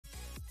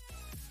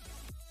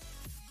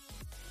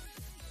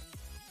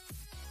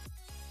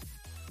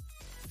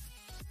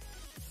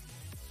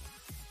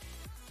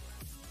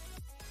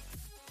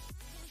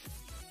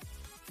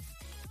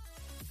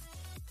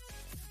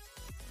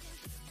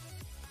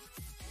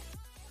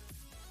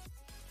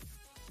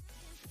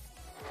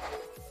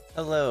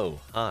Hello,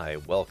 hi,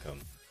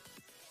 welcome.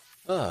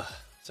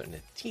 Starting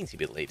a teensy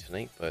bit late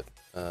tonight, but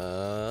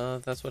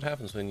that's what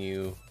happens when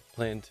you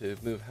plan to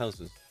move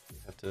houses.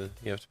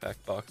 You have to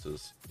pack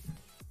boxes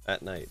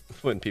at night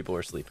when people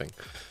are sleeping.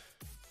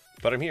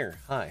 But I'm here.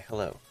 Hi,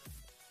 hello.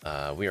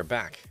 We are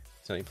back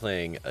tonight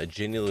playing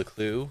Jenny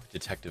LeClue,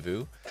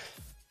 Detectivu.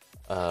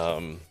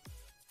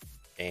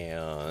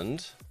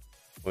 And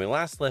when we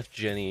last left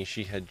Jenny,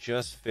 she had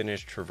just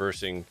finished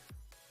traversing.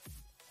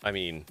 I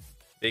mean,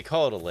 they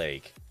call it a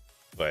lake,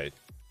 but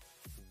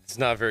it's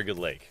not a very good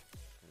lake,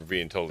 for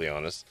being totally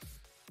honest.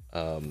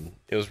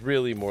 It was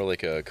really more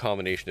like a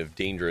combination of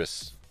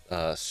dangerous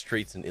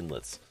straits and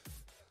inlets.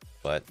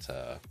 But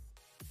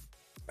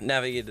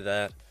navigated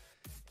that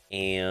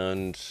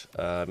and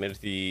made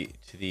it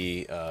to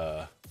the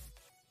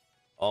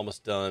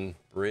almost done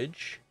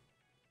bridge.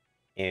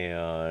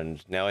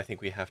 And now I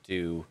think we have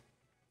to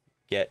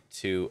get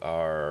to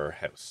our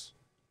house.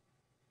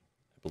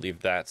 I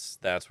believe that's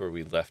where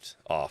we left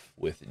off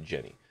with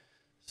Jenny.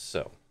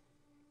 So,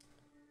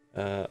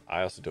 I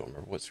also don't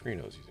remember what screen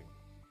I was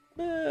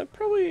using.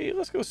 Probably,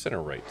 let's go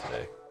center right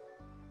today.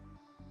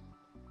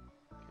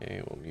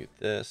 Okay, we'll mute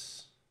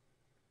this.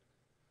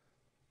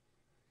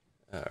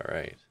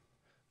 Alright.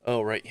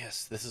 Oh, right,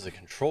 yes, this is a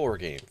controller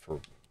game for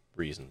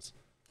reasons.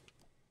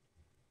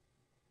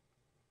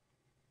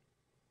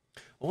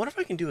 I wonder if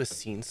I can do a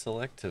scene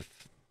select to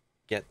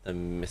get the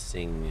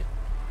missing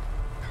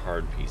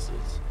card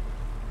pieces.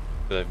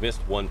 But I've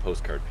missed one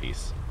postcard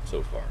piece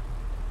so far.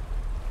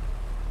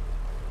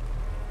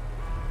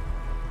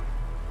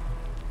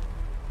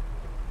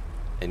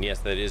 And yes,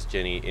 that is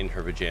Jenny in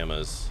her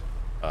pajamas,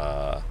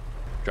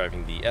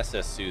 driving the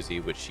SS Susie,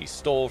 which she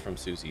stole from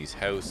Susie's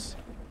house.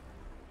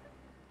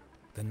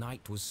 The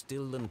night was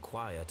still and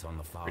quiet on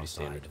the far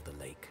side of the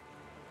lake.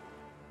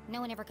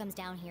 No one ever comes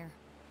down here,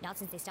 not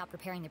since they stopped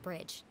repairing the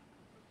bridge.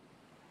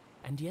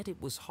 And yet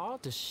it was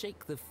hard to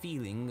shake the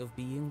feeling of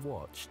being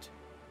watched.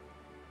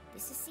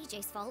 This is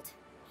CJ's fault.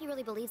 He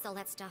really believes all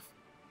that stuff.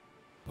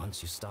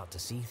 Once you start to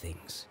see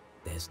things,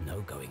 there's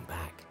no going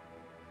back.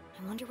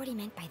 I wonder what he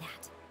meant by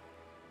that.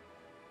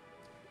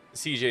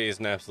 CJ is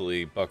an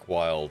absolutely buck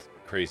wild,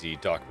 crazy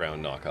Doc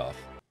Brown knockoff.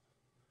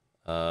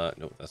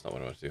 Nope, that's not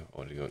what I want to do. I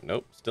want to go,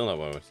 nope, still not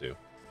what I want to do.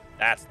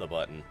 That's the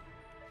button.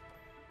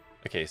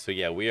 Okay, so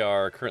yeah, we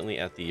are currently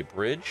at the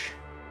bridge.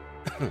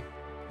 Can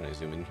I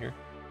zoom in here?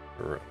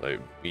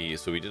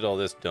 So we did all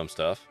this dumb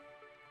stuff.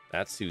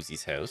 That's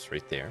Susie's house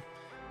right there.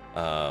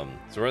 So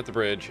we're at the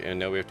bridge, and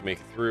now we have to make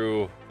it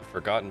through the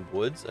Forgotten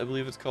Woods, I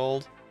believe it's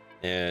called,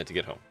 and to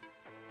get home.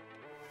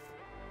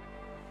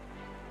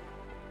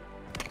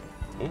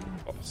 Oh,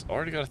 it's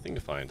already got a thing to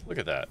find. Look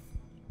at that.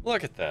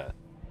 Look at that.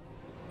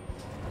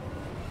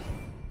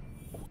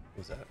 What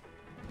was that?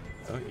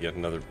 Oh, yet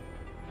another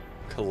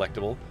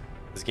collectible.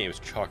 This game is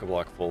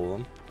chock-a-block full of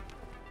them.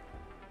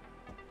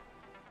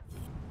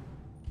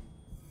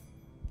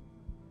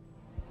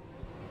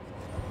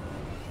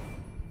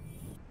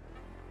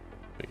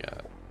 We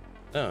got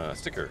a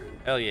sticker.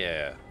 Hell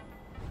yeah.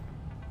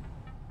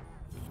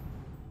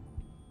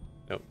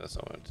 Nope, that's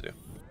not what I want to do.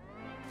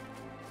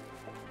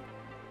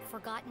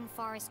 Forgotten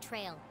Forest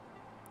Trail.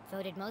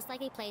 Voted most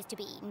likely place to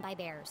be eaten by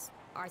bears.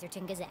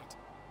 Arthurton Gazette.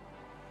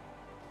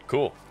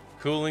 Cool.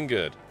 Cool and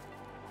good.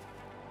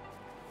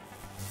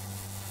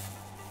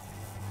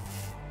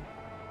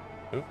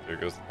 Oh, there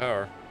goes the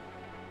power.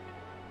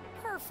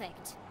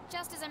 Perfect.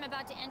 Just as I'm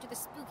about to enter the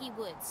spooky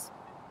woods.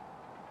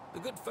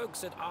 The good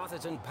folks at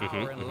Arthurton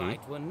Power and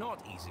Light were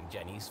not easing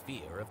Jenny's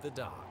fear of the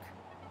dark.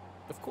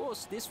 Of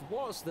course, this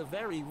was the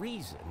very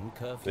reason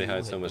curfew. They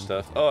hide so much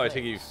stuff. Oh, I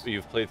think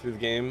you've played through the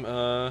game.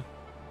 What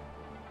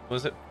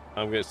was it?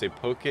 I'm gonna say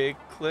Poke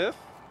Cliff,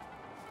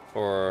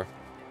 or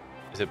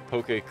is it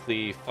Poke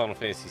Cliff Final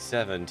Fantasy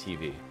VII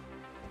TV?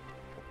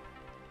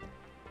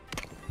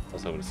 I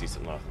was hoping to see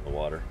something off in the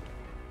water.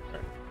 All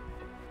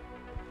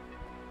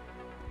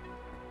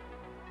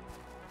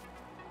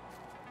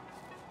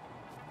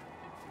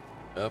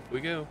right. Up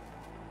we go.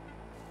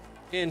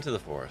 Into the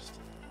forest.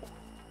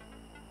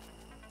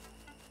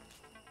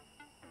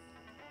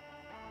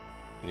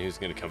 And who's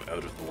gonna come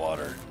out of the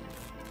water?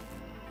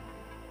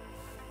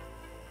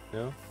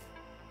 No?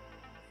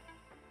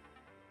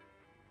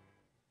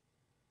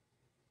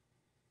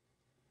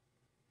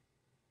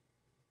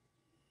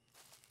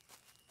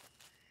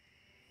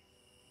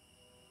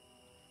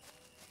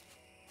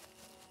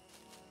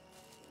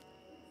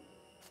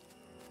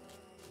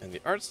 And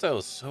the art style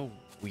is so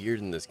weird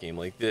in this game.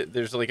 Like,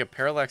 there's like a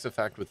parallax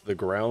effect with the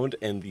ground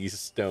and these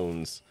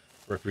stones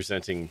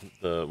representing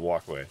the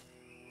walkway.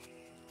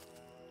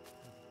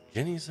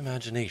 Jenny's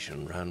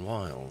imagination ran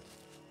wild.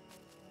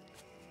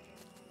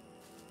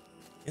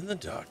 In the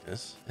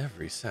darkness,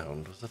 every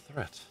sound was a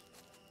threat.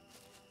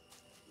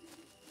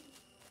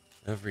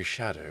 Every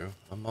shadow,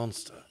 a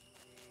monster.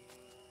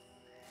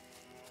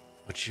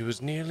 But she was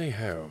nearly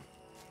home,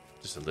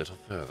 just a little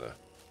further.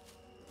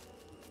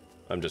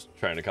 I'm just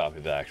trying to copy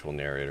the actual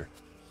narrator.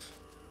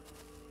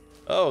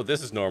 Oh,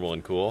 this is normal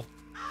and cool.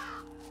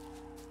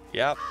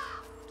 Yep,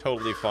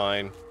 totally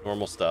fine,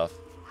 normal stuff.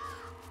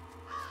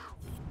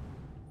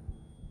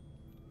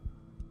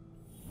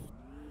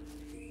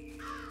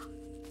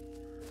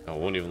 Oh, it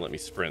won't even let me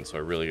sprint, so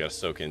I really gotta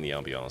soak in the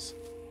ambiance.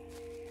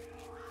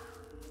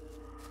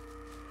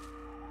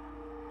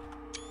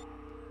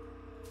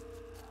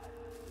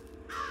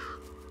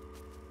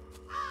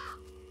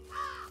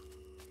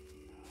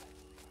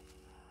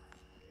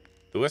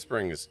 The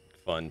whispering is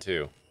fun,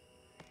 too.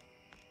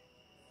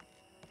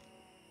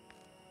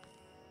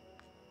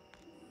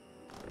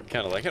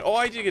 Kind of like it. Oh,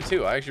 I dig it,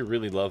 too. I actually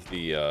really love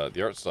the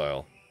art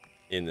style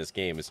in this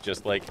game. It's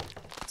just like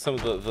some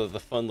of the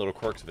fun little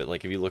quirks of it.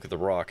 Like if you look at the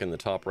rock in the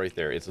top right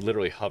there, it's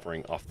literally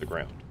hovering off the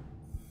ground.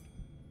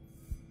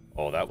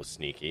 Oh, that was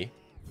sneaky.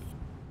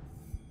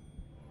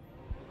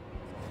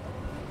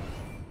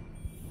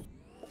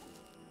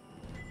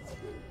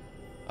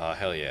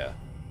 Hell yeah.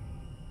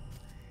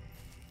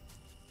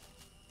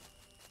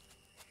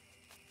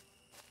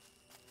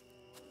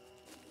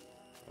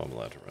 Oh, I'm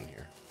allowed to run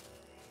here.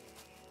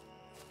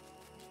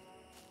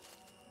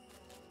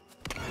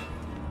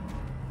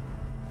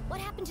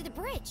 What happened to the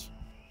bridge?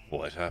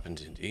 What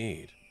happened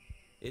indeed?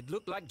 It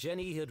looked like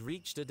Jenny had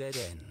reached a dead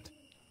end.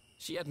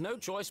 She had no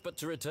choice but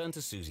to return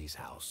to Susie's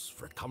house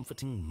for a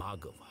comforting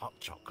mug of hot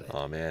chocolate.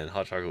 Oh man,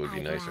 hot chocolate would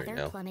be nice right now. I'd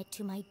rather plummet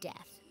to my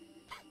death.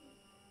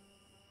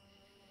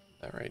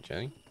 All right,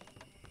 Jenny.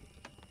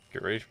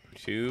 Get ready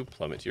to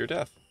plummet to your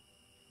death.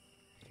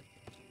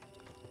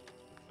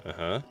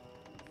 Uh-huh.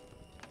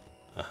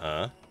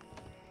 Uh-huh.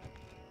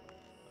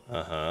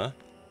 Uh-huh.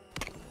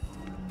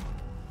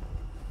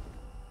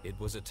 It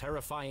was a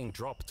terrifying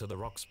drop to the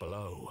rocks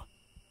below.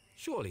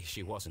 Surely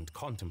she wasn't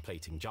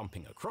contemplating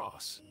jumping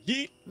across.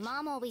 Yeet.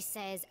 Mom always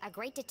says a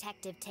great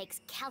detective takes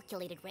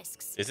calculated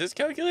risks. Is this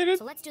calculated?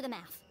 So let's do the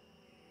math.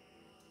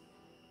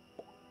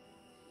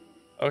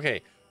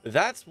 Okay,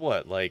 that's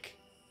what, like,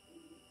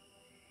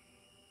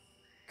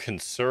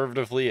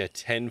 conservatively a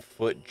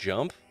 10-foot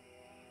jump?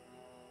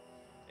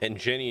 And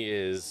Jenny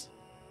is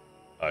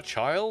a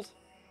child?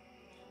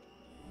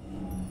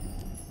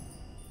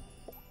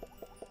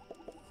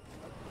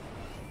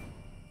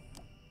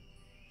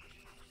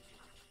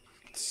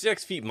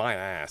 Six feet my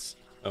ass.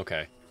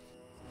 Okay.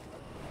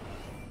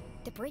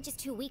 The bridge is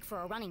too weak for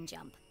a running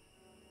jump.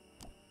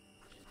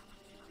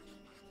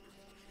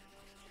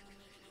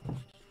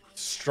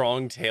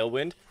 Strong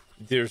tailwind?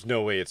 There's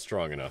no way it's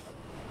strong enough.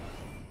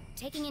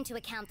 Taking into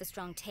account the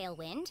strong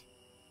tailwind,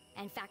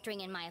 and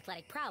factoring in my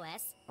athletic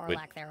prowess, or But-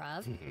 lack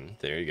thereof,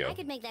 There you go. I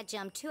could make that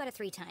jump 2 out of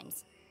 3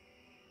 times.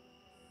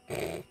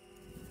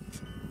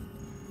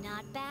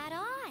 Not bad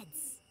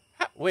odds.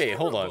 Wait,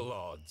 hold Terrible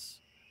on. odds.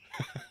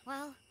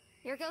 Well,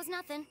 here goes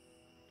nothing.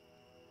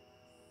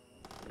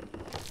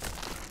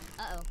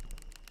 Uh-oh.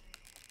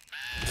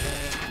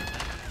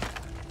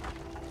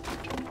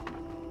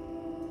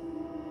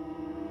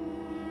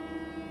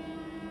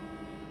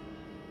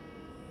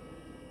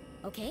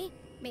 Okay,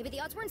 maybe the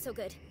odds weren't so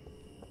good.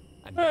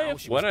 And Oh, now yeah,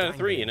 she 1 was out of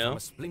 3, you dangling know. from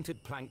a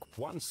splintered plank,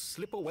 one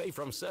slip away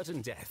from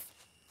certain death.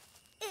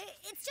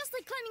 It's just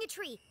like climbing a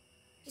tree.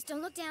 Just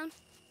don't look down.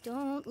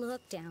 Don't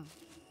look down.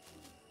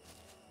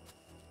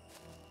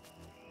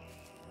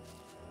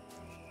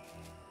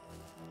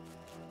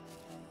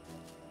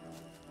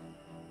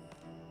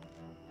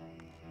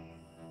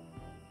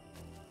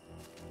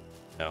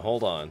 Now,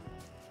 hold on.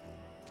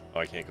 Oh,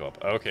 I can't go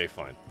up. Okay,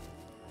 fine.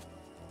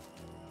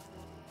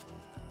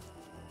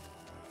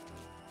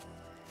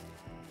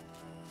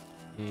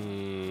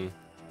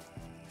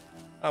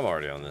 I'm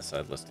already on this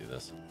side. Let's do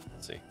this.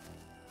 Let's see.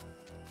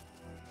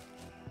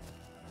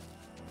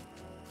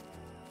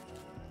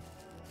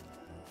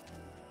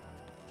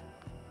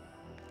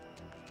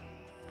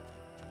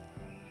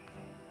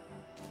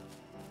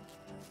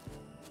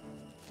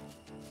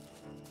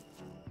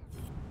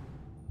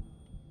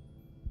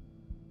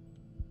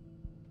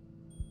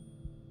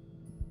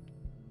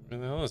 Where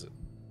the hell is it?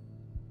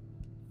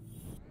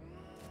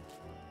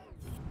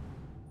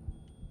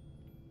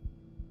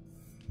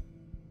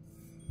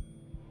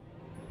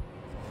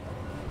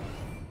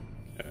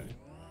 Okay.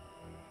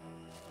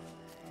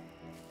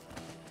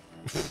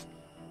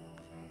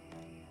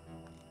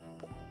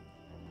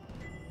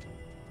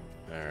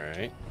 All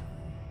right.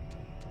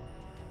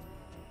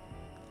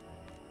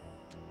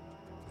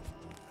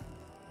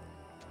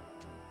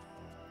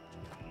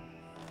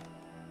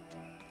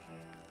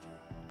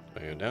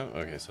 Do I go down?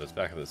 Okay, so it's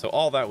back up. So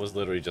all that was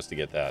literally just to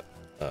get that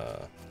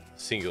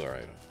singular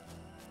item,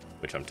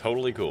 which I'm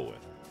totally cool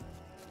with.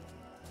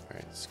 All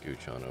right,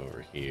 scooch on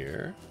over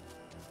here.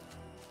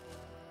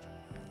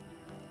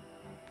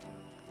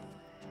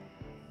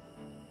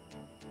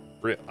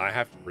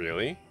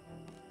 Really?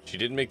 She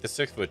didn't make the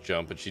 6-foot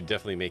jump, but she'd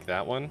definitely make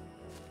that one.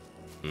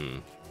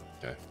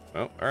 Okay.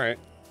 Oh, all right.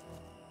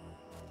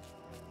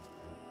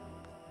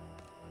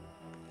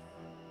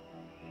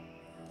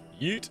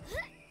 Yeet.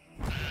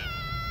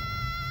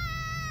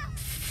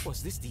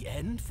 Was this the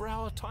end for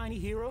our tiny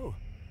hero?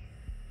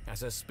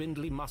 As her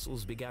spindly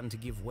muscles began to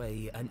give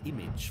way, an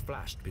image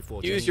flashed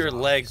before Use Jenny's your eyes.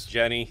 legs,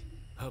 Jenny.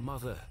 Her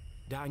mother,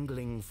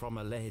 dangling from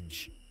a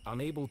ledge,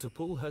 unable to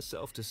pull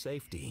herself to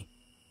safety.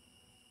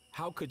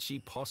 How could she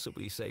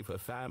possibly save her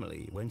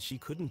family when she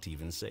couldn't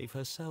even save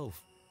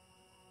herself?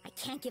 I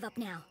can't give up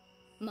now.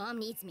 Mom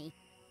needs me.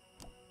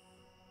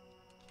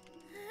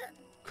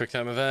 Quick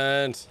time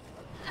event.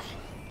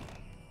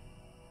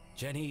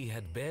 Jenny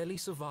had barely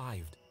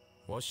survived.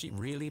 Was she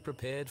really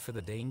prepared for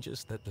the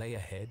dangers that lay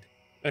ahead?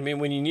 I mean,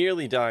 when you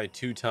nearly die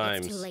 2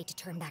 times It's too late to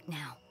turn back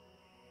now.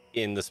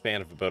 in the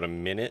span of about a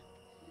minute,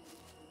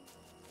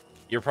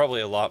 you're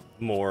probably a lot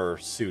more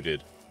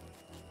suited.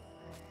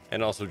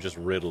 And also just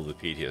riddled with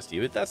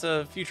PTSD. But that's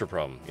a future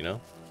problem, you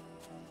know?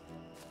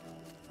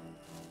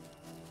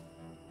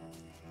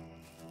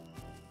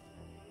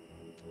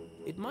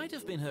 It might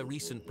have been her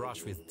recent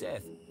brush with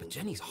death, but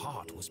Jenny's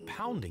heart was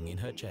pounding in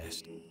her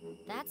chest.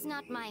 That's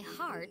not my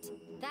heart.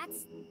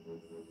 That's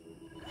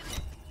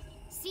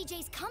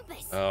CJ's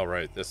compass. Oh,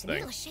 right, this The thing.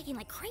 needle is shaking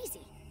like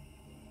crazy.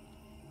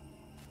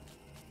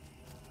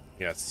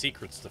 Yeah, it's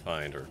secrets to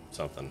find or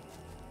something.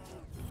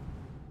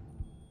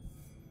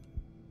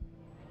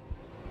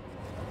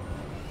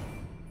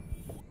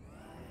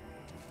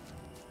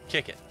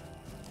 Kick it.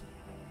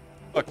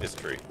 Fuck this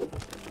tree.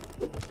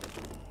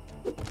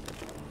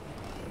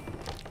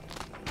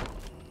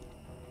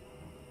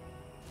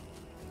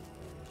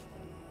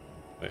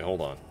 Wait,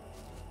 hold on.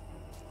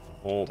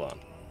 Hold on.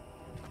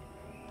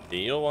 The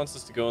needle wants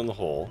us to go in the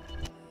hole.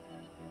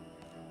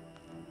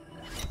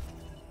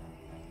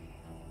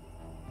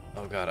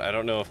 Oh god, I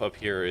don't know if up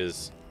here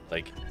is,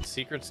 like,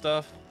 secret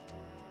stuff.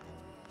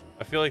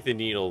 I feel like the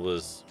needle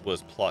was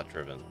plot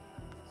driven.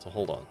 So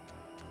hold on.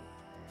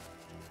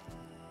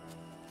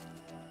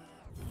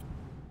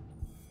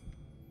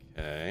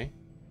 Okay.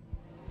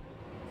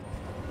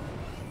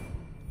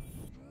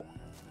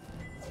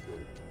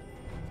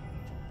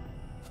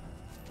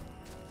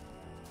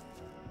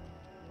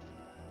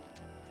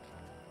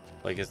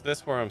 Like, is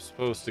this where I'm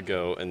supposed to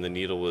go and the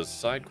needle was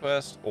side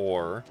quest,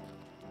 or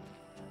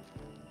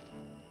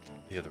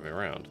the other way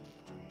around?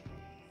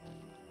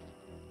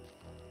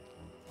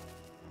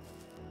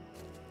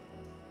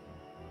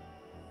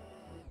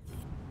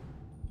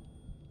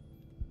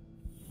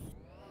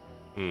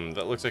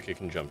 That looks like it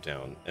can jump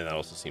down, and that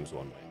also seems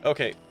one way.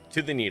 Okay,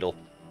 to the needle.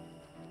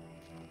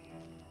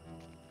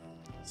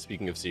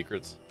 Speaking of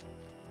secrets.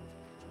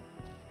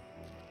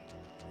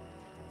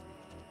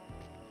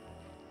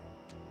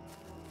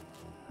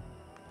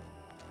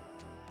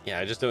 Yeah,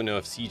 I just don't know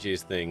if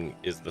CJ's thing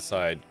is the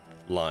side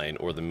line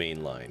or the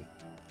main line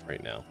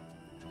right now.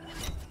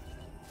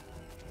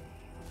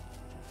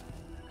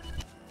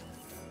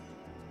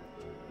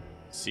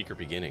 Secret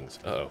beginnings.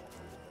 Uh-oh.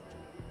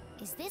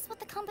 Is this what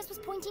the compass was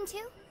pointing to?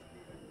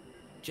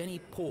 Jenny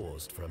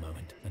paused for a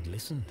moment and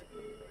listened.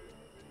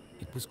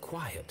 It was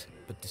quiet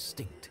but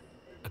distinct.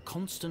 A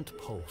constant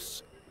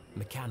pulse.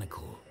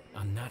 Mechanical,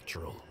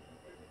 unnatural.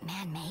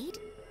 Man-made?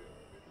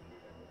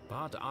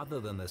 But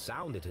other than the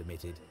sound it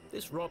emitted,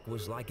 this rock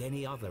was like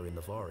any other in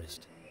the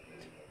forest.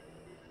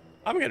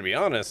 I'm gonna be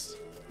honest.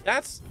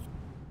 That's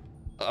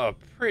a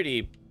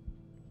pretty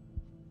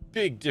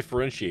big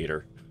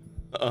differentiator.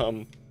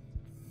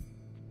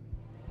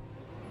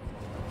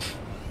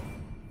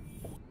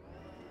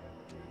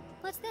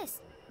 What's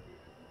this?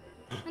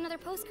 Another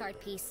postcard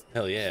piece.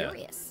 Hell yeah.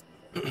 Curious.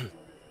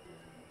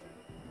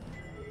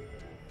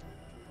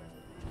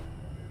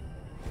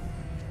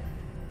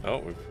 Oh,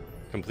 we've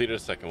completed a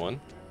second one.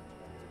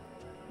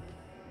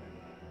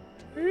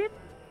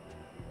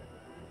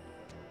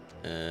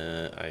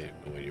 I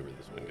have no idea where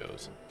this one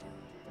goes.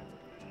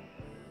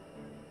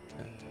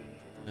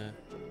 Yeah,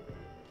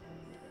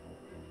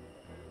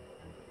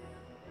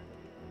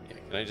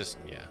 can I just...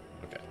 Yeah,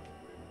 okay.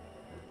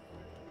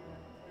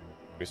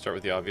 Can we start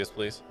with the obvious,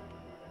 please?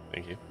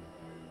 Thank you.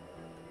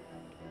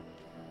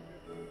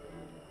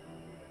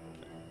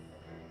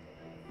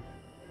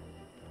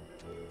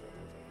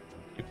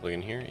 You plug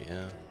in here?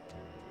 Yeah.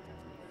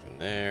 In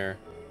there.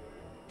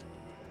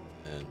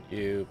 And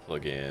you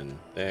plug in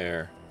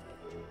there.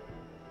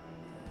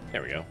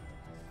 There we go.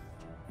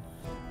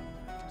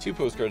 2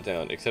 postcards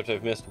down, except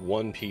I've missed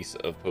one piece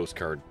of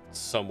postcard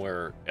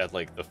somewhere at,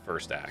 like, the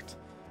first act.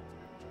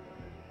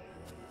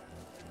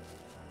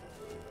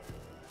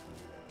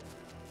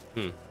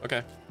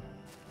 Okay.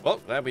 Well,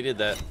 glad we did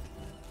that.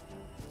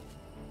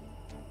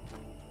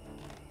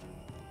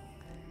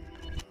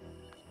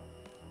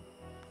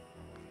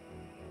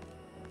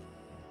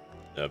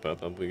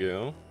 Up we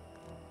go.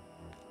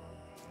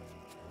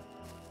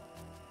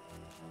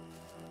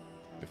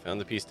 We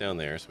found the piece down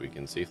there, so we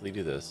can safely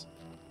do this.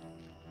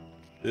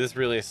 Is this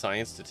really a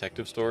science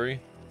detective story?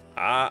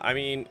 I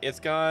mean, it's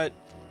got...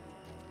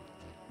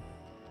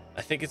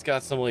 I think it's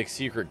got some, like,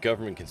 secret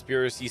government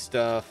conspiracy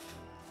stuff.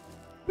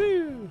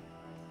 Woo!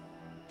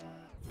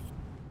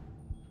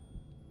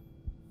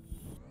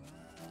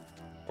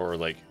 Or,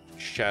 like,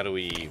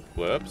 shadowy...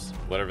 Whoops.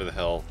 Whatever the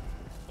hell.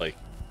 Like,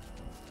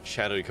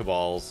 shadowy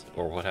cabals,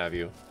 or what have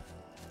you.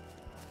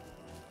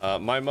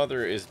 My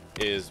mother is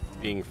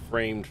being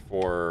framed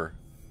for...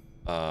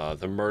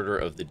 the murder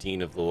of the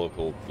dean of the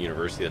local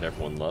university that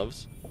everyone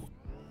loves.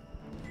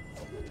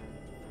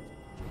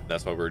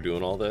 That's why we're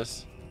doing all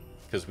this,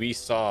 because we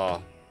saw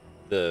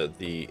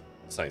the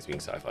science being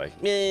sci-fi.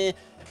 Meh,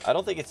 I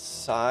don't think it's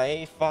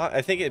sci-fi.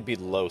 I think it'd be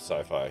low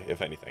sci-fi,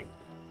 if anything.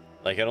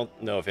 Like, I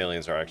don't know if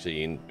aliens are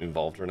actually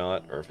involved or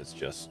not, or if it's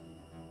just,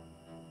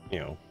 you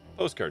know,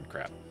 postcard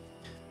crap.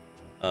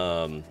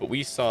 But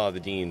we saw the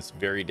dean's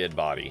very dead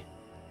body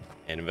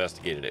and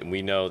investigated it, and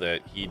we know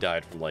that he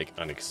died from like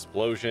an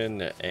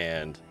explosion,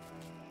 and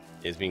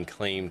is being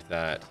claimed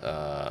that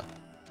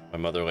my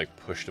mother like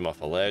pushed him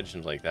off a ledge,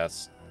 and like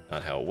that's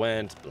not how it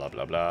went, blah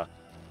blah blah.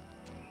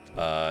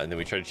 And then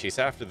we tried to chase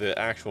after the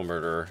actual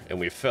murderer, and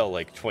we fell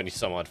like 20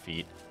 some odd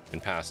feet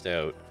and passed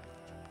out.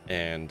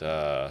 And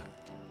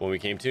when we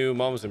came to,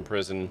 Mom was in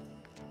prison.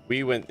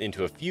 We went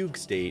into a fugue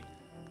state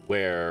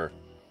where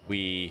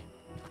we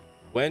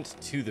went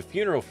to the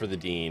funeral for the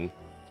dean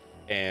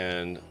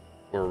and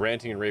were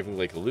ranting and raving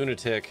like a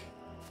lunatic.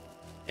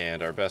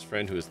 And our best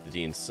friend, who is the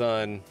dean's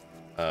son,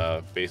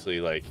 basically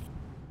like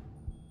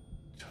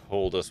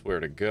told us where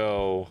to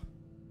go.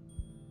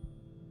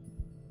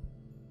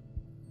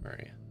 Where are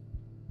you?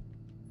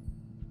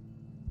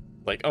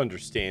 Like,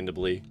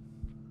 understandably.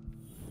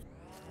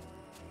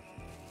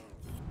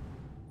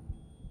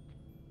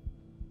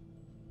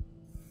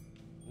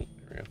 There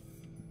we go.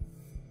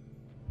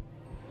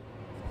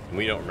 And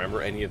we don't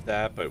remember any of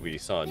that, but we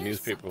saw a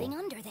newspaper. Something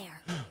under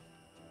there.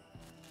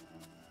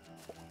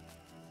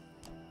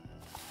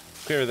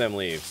 Clear them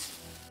leaves.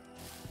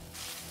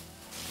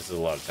 This is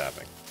a lot of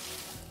tapping.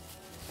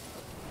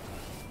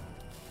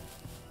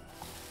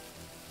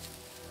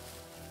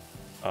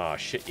 Oh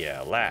shit,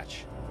 yeah,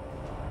 latch.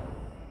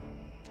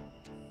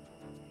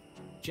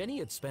 Jenny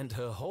had spent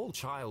her whole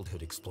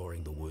childhood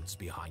exploring the woods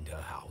behind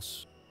her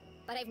house.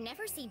 But I've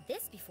never seen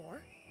this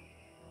before.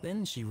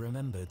 Then she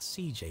remembered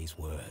CJ's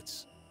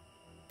words.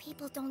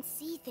 People don't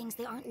see things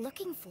they aren't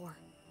looking for.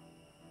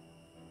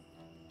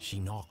 She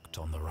knocked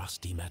on the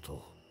rusty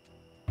metal.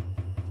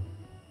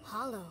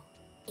 Hollow.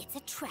 It's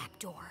a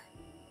trapdoor.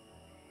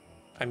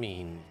 I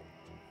mean,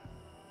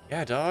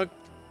 yeah, dog.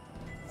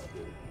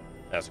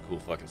 That's a cool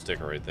fucking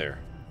sticker right there.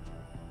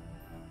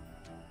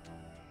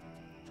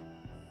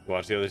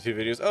 Watch the other two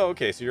videos? Oh,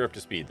 okay, so you're up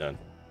to speed then.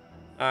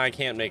 I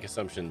can't make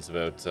assumptions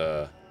about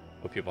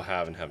what people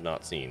have and have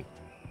not seen.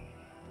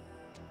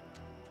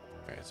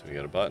 Alright, so we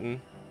got a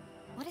button.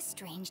 What a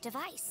strange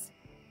device.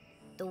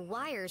 The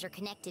wires are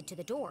connected to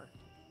the door.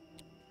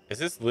 Is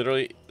this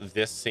literally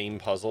this same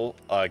puzzle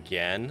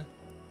again?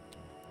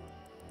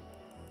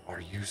 Are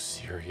you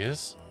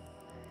serious?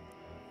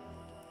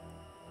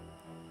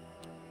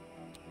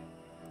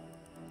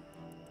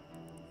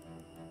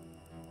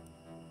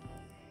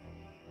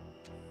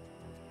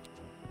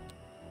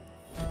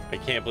 I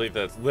can't believe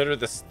that's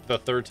literally the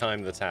third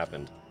time that's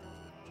happened.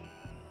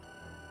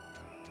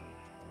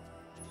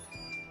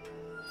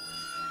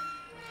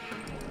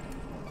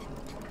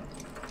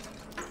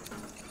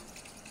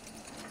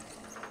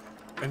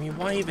 I mean,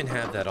 why even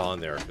have that on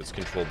there if it's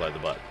controlled by the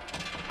button?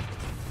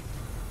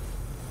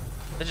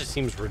 That just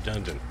seems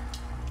redundant.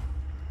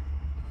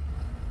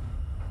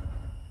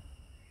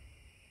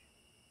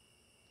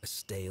 A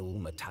stale,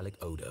 metallic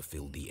odor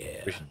filled the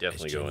air. We should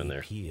definitely go in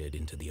there. Peered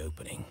into the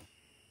opening.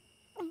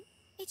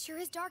 It sure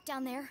is dark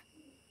down there.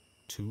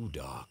 Too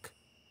dark.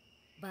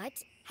 But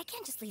I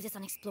can't just leave this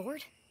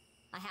unexplored.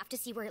 I have to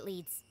see where it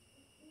leads.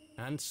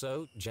 And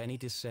so Jenny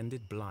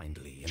descended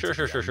blindly. Sure.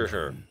 Into the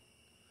Sure.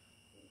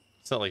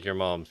 It's not like your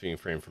mom's being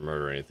framed for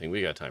murder or anything.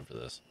 We got time for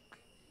this.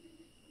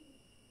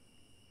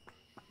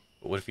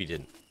 But what if he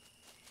didn't?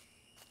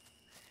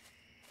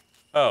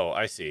 Oh,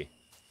 I see.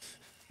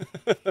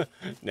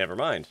 Never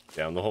mind.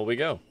 Down the hole we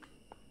go.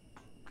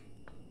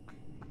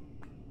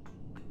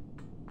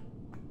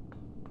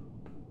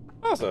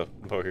 Also,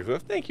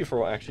 PokeCliff, thank you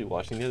for actually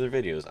watching the other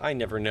videos. I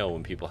never know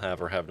when people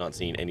have or have not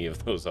seen any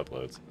of those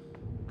uploads.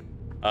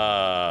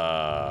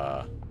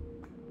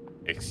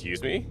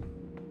 Excuse me?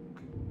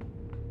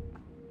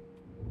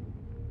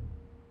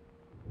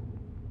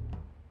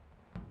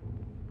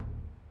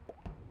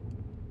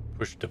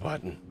 Push the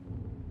button.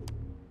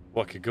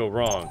 What could go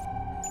wrong?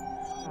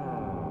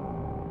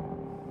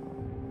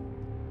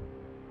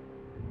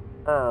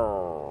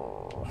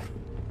 Oh.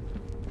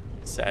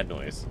 Sad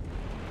noise.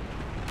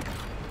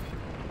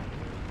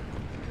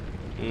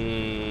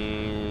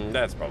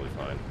 That's probably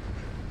fine.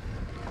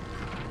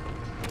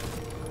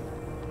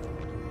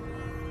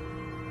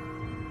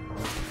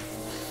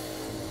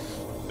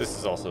 This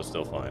is also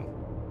still fine.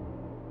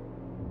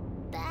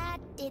 That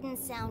didn't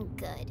sound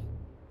good.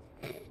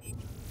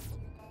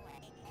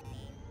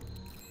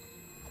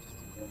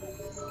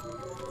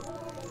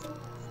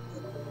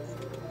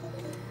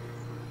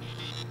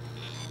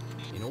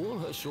 In all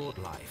her short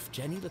life,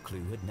 Jenny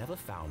LeClue had never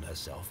found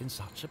herself in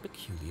such a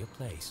peculiar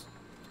place.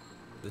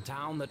 The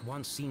town that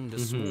once seemed a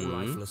small,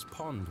 lifeless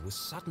pond was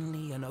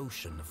suddenly an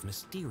ocean of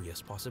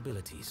mysterious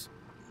possibilities.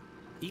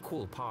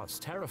 Equal parts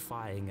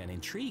terrifying and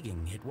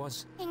intriguing, it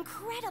was...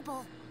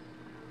 Incredible!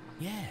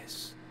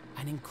 Yes,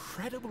 an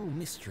incredible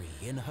mystery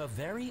in her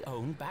very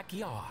own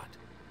backyard.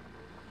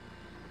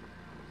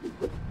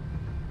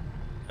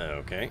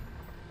 Okay.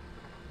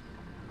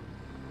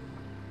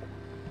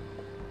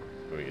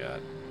 What we got?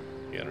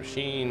 We got a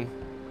machine,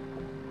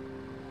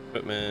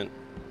 equipment,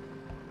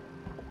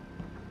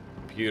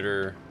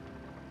 computer.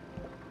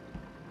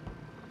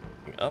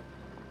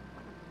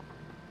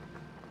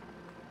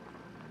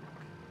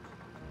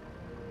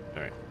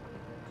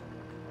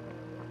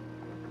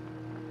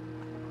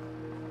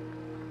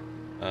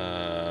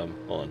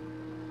 Hold on.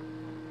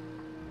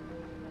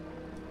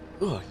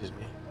 Oh, excuse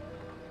me.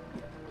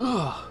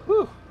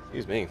 Oh,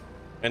 excuse me.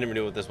 I never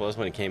knew what this was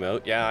when it came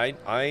out. Yeah,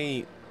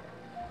 I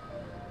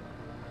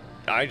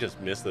just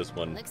missed this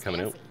one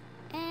coming out.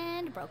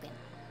 And broken.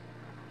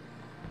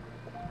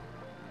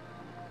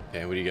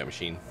 Okay, what do you got,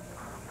 machine?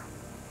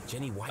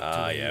 Jenny wiped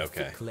away yeah, a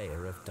okay. thick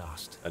layer of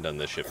dust. I've done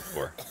this shit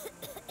before.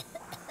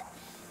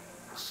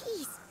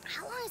 Jeez,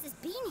 how long has this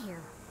been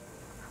here?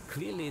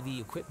 Clearly the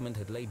equipment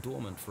had laid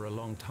dormant for a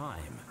long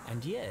time,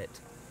 and yet...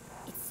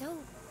 It's so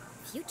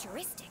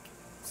futuristic.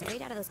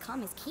 Straight out of those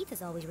comics Keith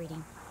is always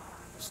reading.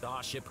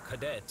 Starship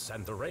cadets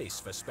and the race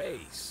for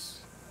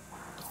space.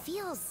 It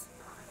feels...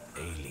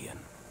 alien.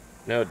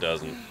 No, it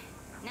doesn't.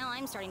 Now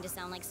I'm starting to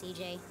sound like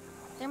CJ.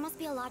 There must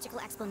be a logical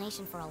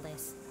explanation for all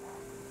this.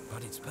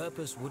 But its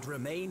purpose would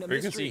remain a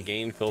Frequency mystery.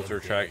 gain filter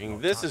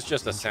tracking. This is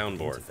just a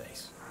soundboard.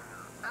 Interface.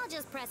 I'll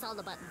just press all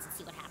the buttons and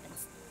see what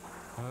happens.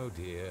 Oh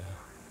dear.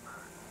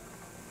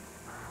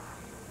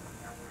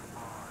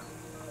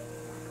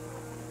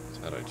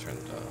 So how do I turn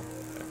the dial?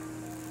 Okay.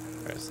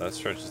 Alright, so that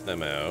stretches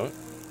them out.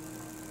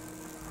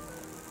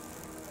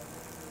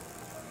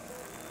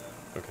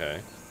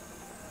 Okay.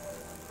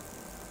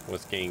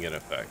 What's gain gonna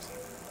affect?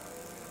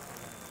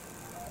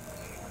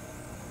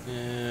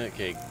 Yeah,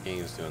 okay,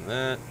 gain's doing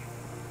that.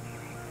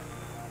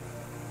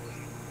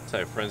 Let's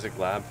have a forensic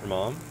lab for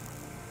mom.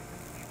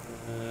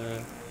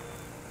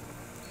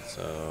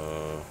 So,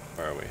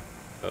 where are we?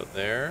 Out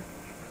there?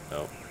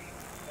 Nope.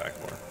 Back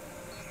more.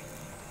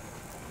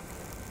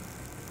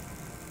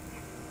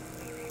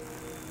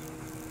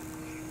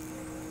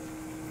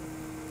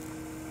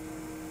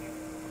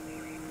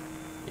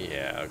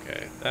 Yeah,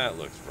 okay. That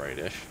looks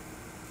rightish.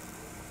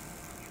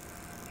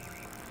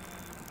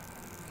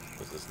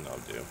 What does this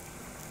knob do?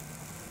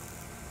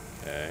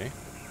 Okay.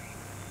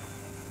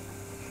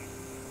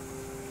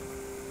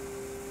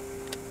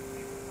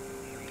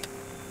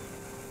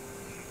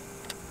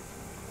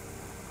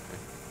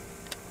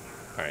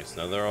 Alright,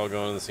 so now they're all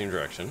going in the same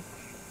direction.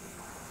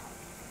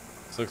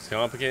 This looks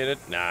complicated.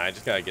 Nah, I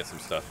just gotta get some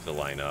stuff to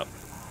line up.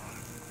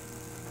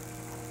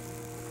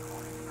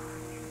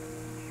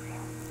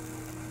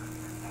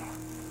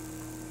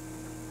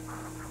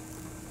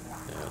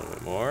 Yeah, a little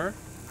bit more.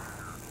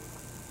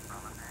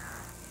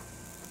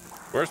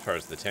 Worst part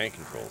is the tank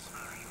controls.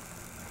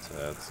 So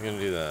that's gonna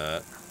do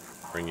that.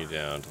 Bring you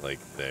down to like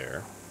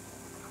there.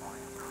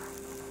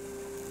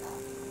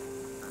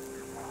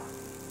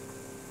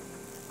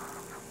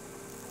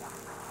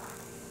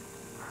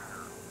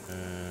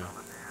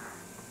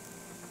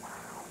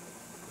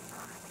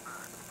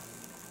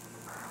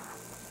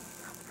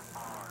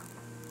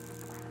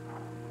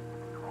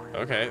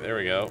 Okay, there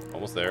we go.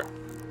 Almost there.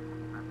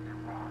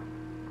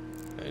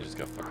 I just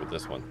gotta fuck with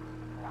this one.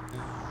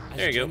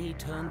 There you go. As Jenny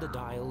turned the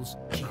dials,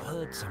 she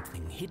heard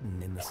something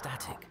hidden in the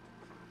static.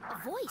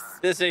 A voice.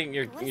 This ain't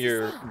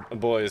your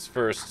boy's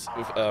first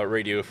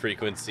radio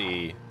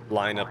frequency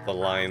line up the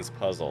lines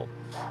puzzle.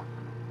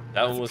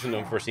 That one was an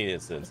unforeseen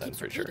incident, I'm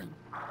pretty sure.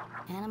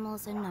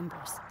 Animals and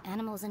numbers.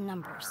 Animals and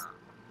numbers.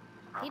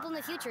 People in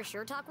the future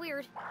sure talk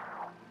weird.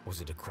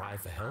 Was it a cry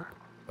for help?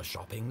 A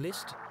shopping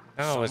list?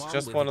 No, it's Someone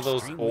just with one of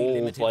those extremely old,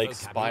 limited like,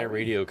 spy vocabulary?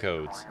 radio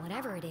codes.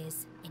 Whatever it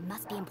is, it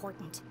must be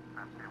important.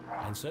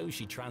 And so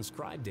she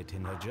transcribed it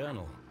in her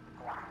journal.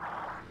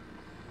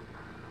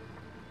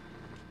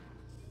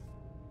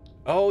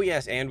 Oh,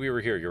 yes, and we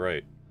were here, you're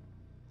right.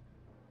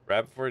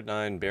 Rabbit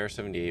 49, Bear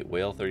 78,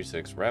 Whale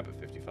 36, Rabbit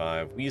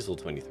 55, Weasel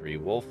 23,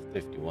 Wolf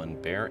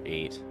 51, Bear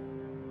 8,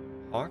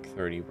 Hawk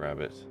 30,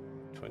 Rabbit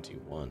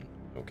 21.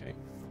 Okay.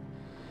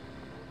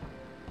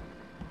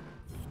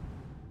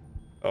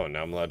 Oh,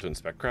 now I'm allowed to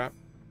inspect crap?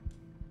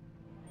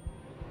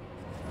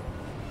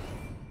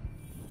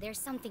 There's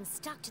something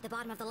stuck to the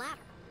bottom of the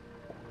ladder.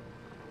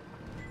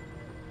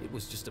 It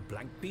was just a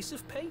blank piece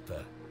of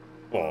paper.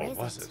 Oh,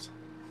 was it?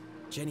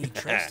 Jenny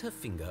traced her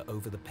finger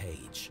over the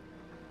page.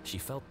 She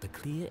felt the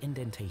clear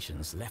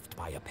indentations left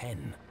by a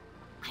pen.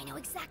 I know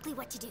exactly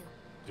what to do.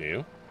 Do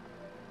you?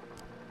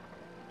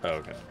 Oh,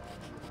 okay.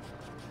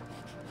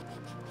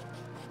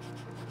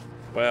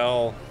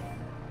 Well...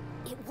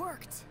 It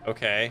worked.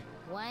 Okay.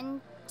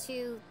 1,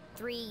 2,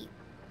 3,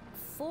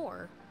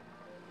 4.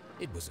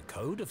 It was a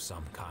code of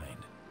some kind.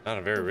 Not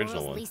a very The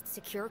original world's one. least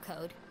secure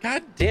code.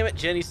 God damn it,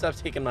 Jenny, stop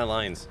taking my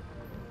lines.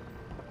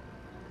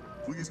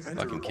 Please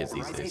enter Fucking kids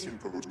these days. authorization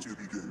code to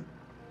begin.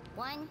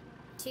 1,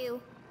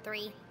 2,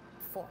 3,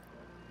 4.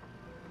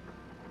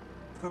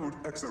 Code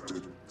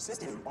accepted.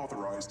 System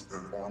authorized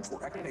and armed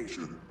for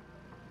activation.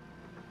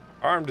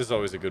 Armed is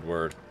always a good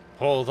word.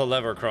 Pull the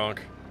lever,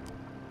 Kronk.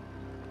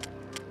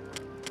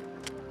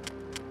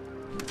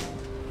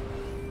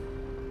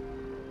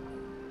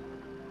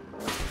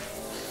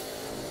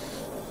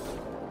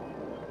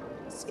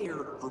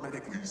 Sphere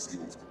hermetically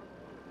sealed.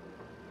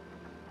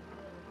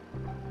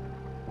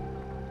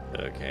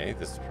 Okay,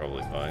 this is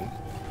probably fine.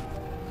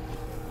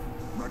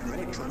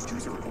 Magnetic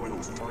transducer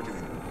coils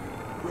targeting.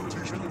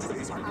 Rotation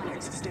phase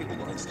harmonics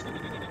stabilized.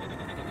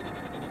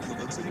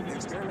 Commencing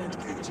experiment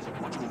gauge.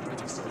 Module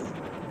 37.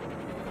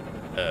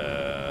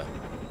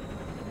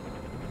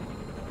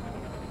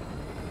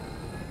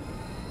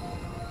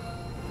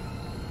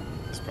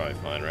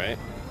 probably fine, right?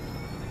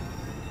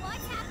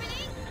 What's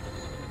happening?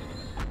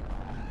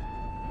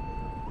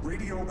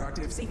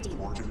 Radioactive safety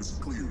margins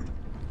cleared.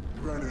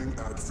 Running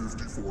at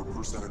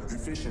 54%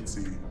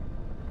 efficiency.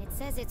 It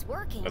says it's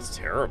working. That's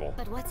terrible.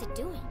 But what's it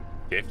doing?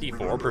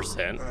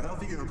 54%? A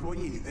healthy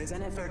employee is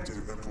an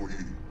effective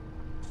employee.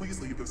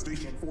 Please leave the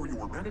station for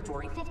your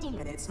mandatory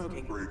 15-minute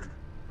smoking break.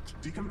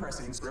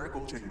 Decompressing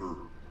spherical chamber.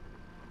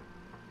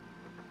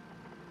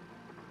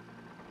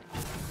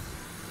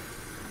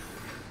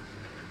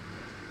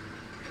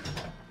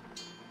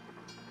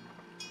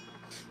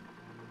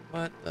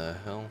 What the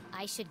hell?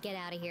 I should get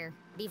out of here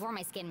before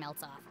my skin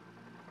melts off.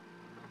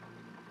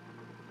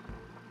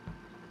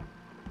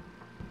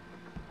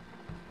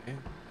 Okay.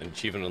 An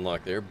achievement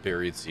unlocked there.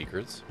 Buried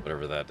secrets.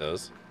 Whatever that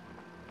does.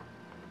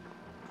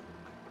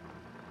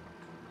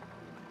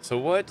 So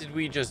what did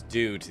we just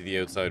do to the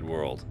outside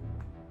world?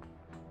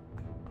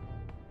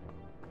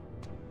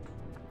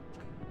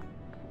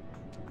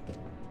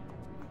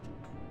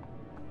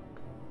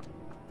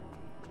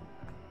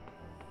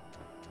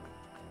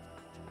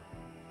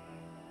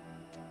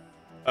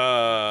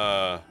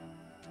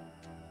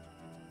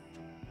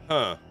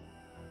 Huh.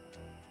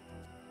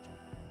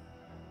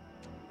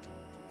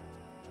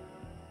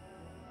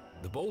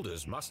 The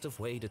boulders must have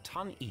weighed a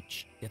ton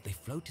each, yet they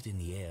floated in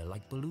the air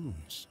like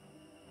balloons.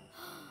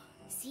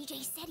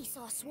 CJ said he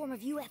saw a swarm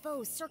of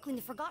UFOs circling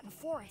the Forgotten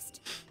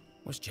Forest.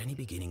 Was Jenny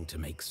beginning to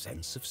make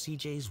sense of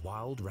CJ's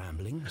wild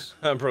ramblings?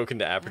 I'm broken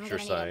to I'm aperture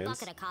gonna need a science.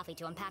 bucket of coffee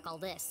to unpack all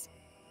this.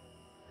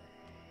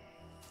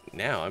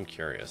 Now I'm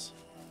curious.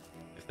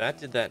 If that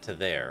did that to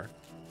there,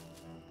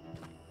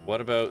 what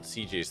about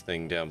CJ's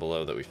thing down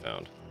below that we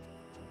found?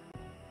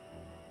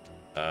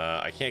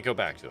 I can't go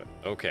back to it.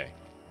 Okay.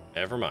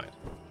 Never mind.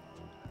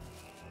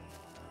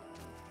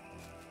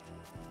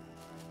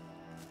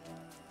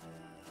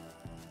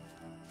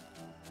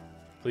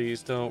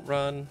 Please don't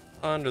run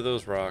under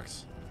those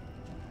rocks.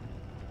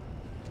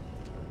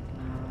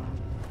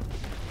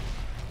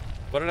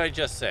 What did I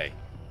just say?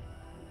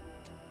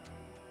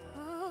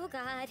 Oh,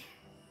 God.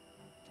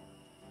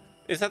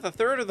 Is that the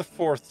third or the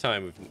fourth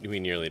time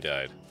we nearly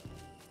died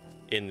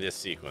in this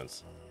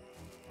sequence?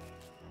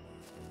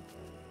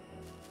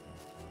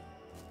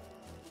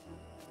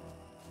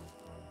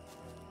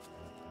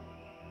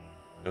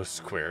 No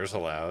squares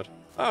allowed.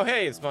 Oh,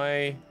 hey, it's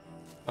my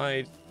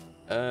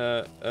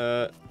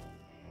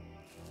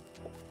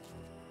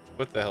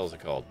what the hell is it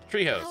called?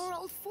 Treehouse. Our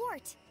old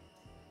fort.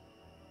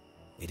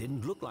 It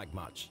didn't look like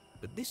much,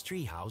 but this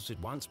treehouse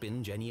had once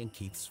been Jenny and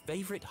Keith's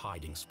favorite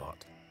hiding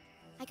spot.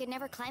 I could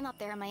never climb up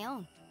there on my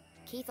own.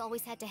 Keith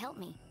always had to help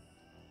me.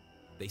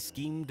 They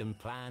schemed and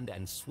planned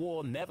and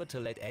swore never to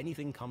let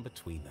anything come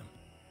between them.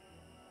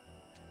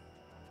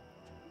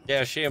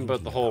 Yeah, shame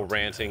about the whole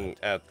ranting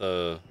at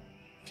the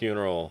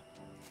funeral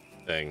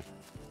thing.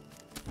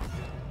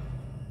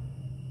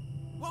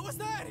 What was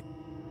that?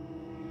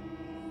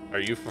 Are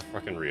you for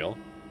fucking real?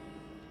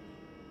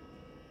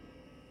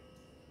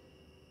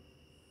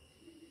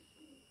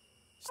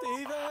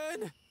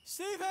 Steven!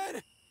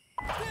 Steven!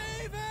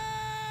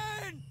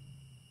 Steven!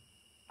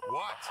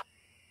 What?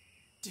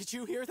 Did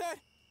you hear that?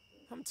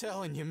 I'm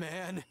telling you,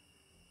 man.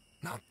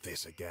 Not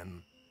this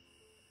again.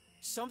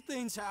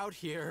 Something's out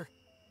here.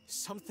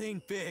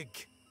 Something big.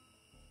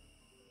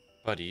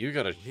 Buddy, you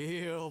gotta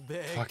Real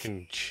big.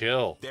 fucking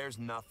chill. There's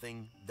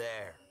nothing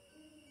there.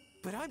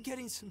 But I'm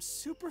getting some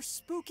super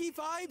spooky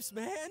vibes,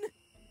 man.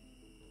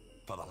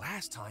 For the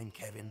last time,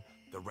 Kevin,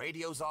 the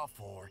radio's off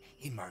for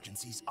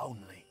emergencies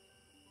only.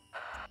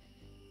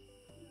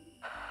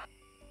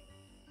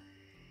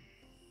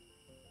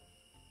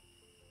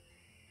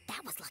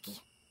 That was lucky.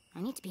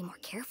 I need to be more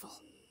careful.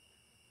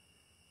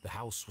 The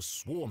house was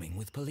swarming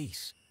with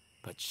police,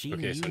 but she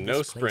Okay, knew so this no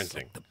place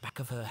sprinting. like the back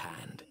of her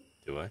hand.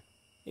 Do I?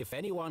 If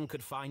anyone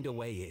could find a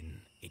way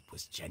in, it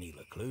was Jenny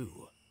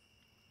LeClue.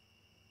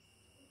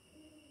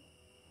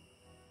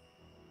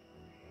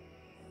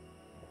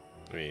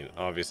 I mean,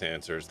 obvious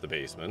answer is the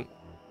basement.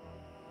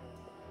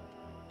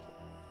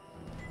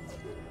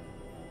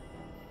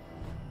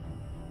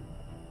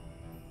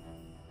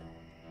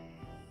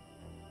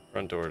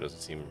 Front door doesn't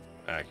seem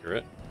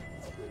accurate.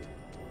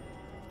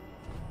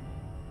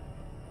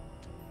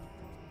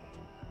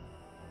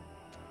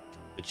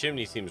 The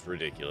chimney seems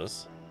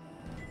ridiculous.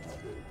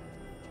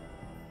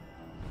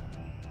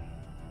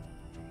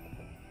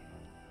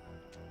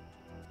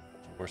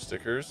 More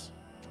stickers.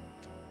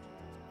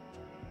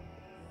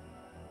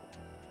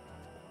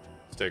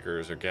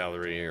 Stickers or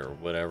gallery or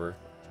whatever.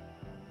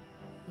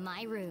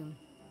 My room.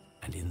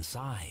 And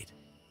inside,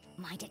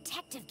 My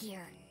detective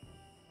gear.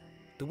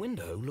 the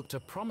window looked a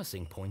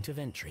promising point of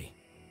entry.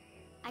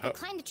 I could Oh.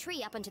 climb the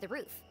tree up onto the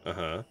roof.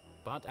 Uh-huh.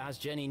 But as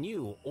Jenny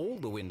knew, all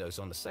the windows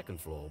on the second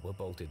floor were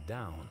bolted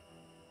down.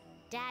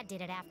 Dad did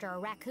it after a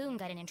raccoon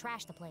got in and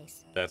trashed the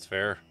place. That's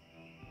fair.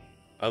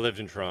 I lived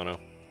in Toronto.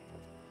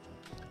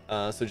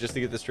 So just to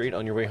get this straight,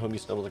 on your way home you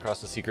stumbled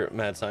across a secret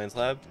mad science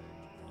lab?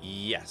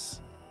 Yes.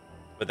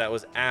 But that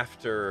was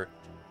after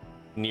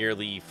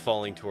nearly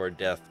falling to our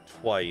death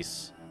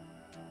twice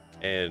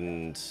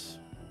and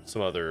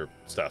some other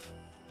stuff.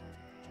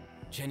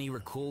 Jenny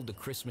recalled the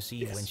Christmas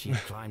Eve when she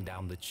climbed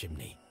down the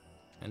chimney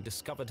and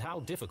discovered how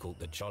difficult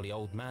the jolly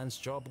old man's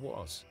job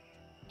was.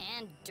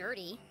 And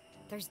dirty.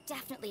 There's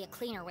definitely a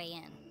cleaner way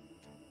in.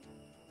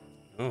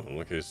 Oh,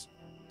 look who's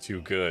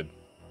too good.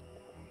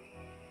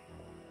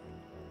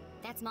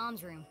 That's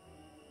Mom's room.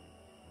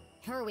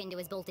 Her window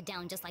is bolted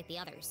down just like the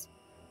others.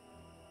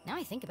 Now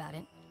I think about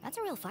it, that's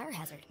a real fire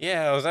hazard.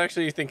 Yeah, I was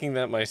actually thinking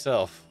that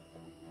myself.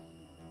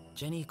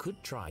 Jenny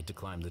could try to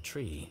climb the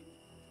tree.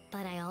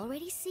 But I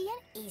already see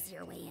an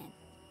easier way in.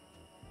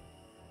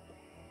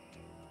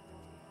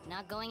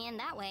 Not going in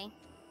that way.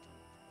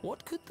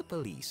 What could the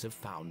police have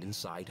found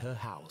inside her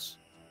house?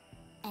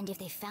 And if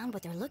they found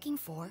what they're looking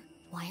for,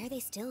 why are they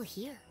still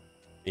here?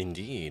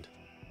 Indeed.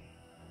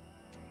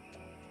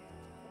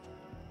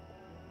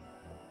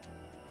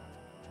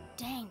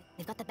 Dang,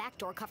 they've got the back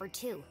door covered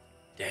too.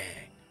 Dang.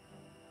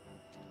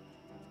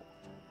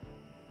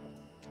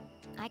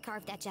 I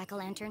carved that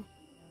jack-o'-lantern.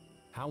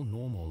 How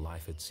normal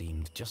life had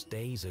seemed just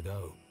days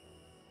ago.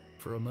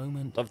 For a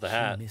moment, Love the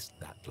hat. she missed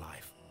that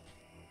life.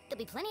 There'll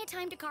be plenty of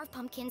time to carve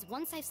pumpkins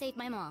once I've saved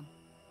my mom.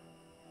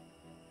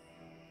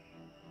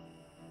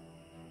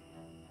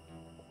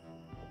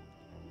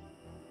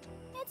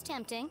 It's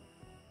tempting.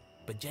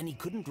 But Jenny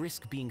couldn't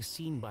risk being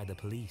seen by the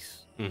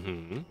police.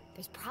 Mm-hmm.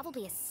 There's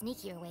probably a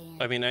sneakier way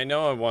in. I mean, I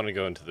know I want to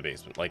go into the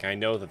basement. Like, I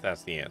know that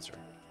that's the answer.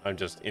 I'm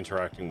just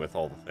interacting with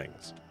all the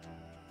things.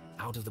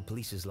 Out of the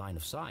police's line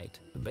of sight,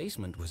 the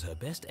basement was her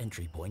best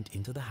entry point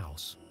into the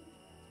house.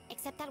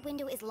 Except that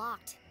window is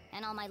locked,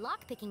 and all my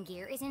lock-picking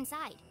gear is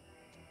inside.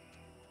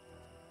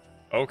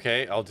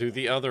 Okay, I'll do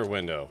the other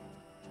window.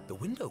 The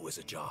window was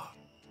ajar,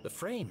 the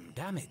frame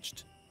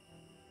damaged.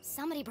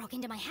 Somebody broke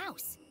into my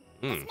house.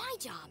 That's my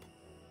job.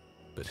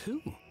 But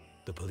who?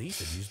 The police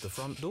had used the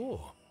front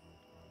door.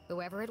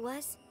 Whoever it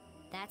was,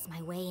 that's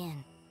my way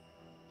in.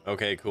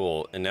 Okay,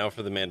 cool. And now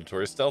for the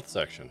mandatory stealth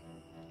section.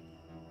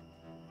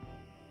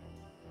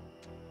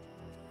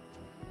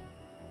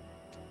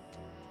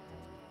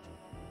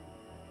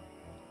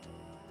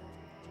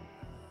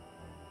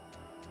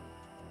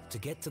 To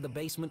get to the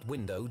basement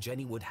window,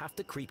 Jenny would have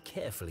to creep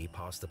carefully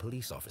past the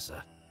police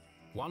officer.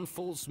 One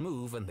false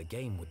move and the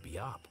game would be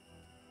up.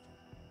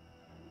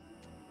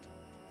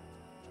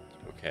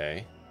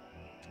 Okay.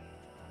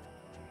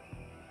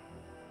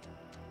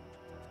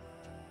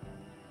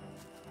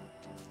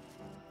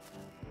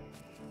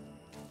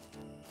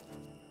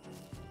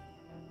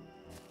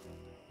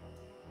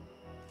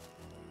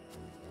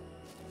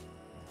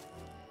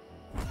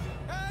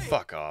 Hey!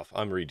 Fuck off.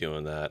 I'm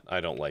redoing that.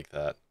 I don't like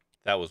that.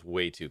 That was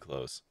way too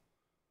close.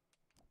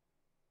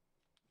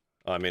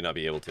 Oh, I may not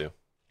be able to.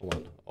 Hold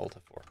on. Alt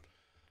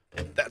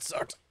F4. That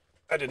sucked.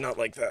 I did not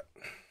like that.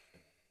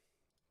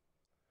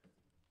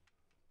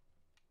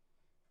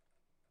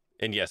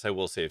 And yes, I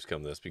will save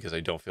scum this because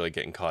I don't feel like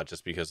getting caught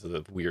just because of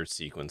the weird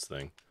sequence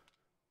thing.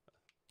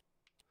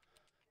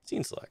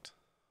 Scene select.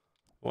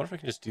 I wonder if I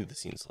can just do the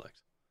scene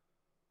select.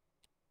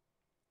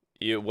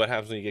 What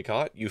happens when you get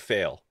caught? You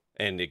fail.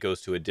 And it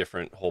goes to a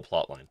different whole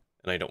plot line.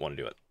 And I don't want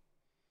to do it.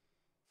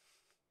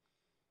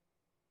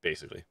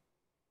 Basically.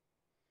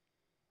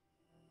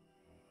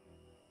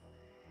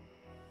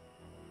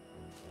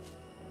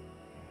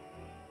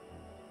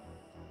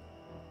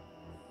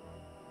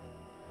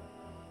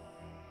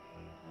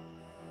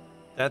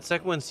 That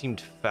second one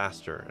seemed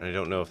faster, and I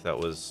don't know if that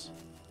was...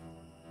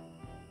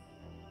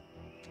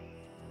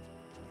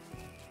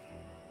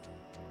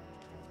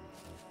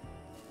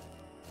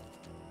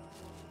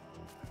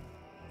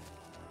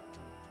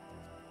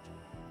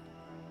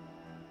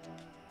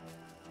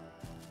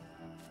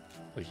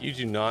 Like, you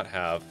do not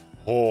have...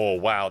 Oh,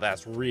 wow,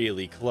 that's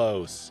really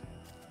close.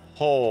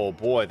 Oh,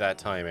 boy, that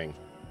timing.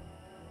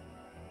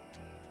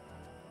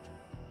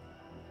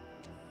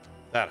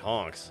 That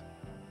honks.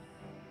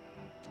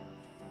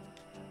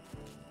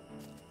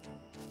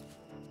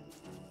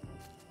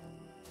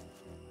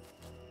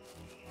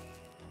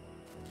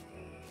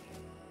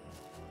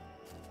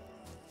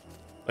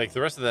 Like,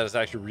 the rest of that is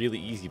actually really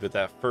easy, but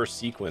that first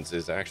sequence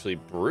is actually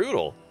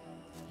brutal.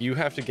 You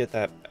have to get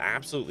that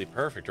absolutely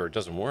perfect or it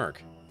doesn't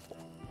work.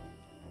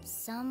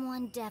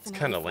 Someone definitely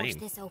kinda forced lame.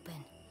 this open.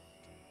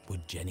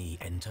 Would Jenny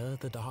enter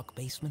the dark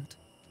basement?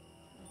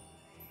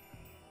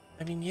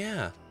 I mean,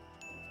 yeah.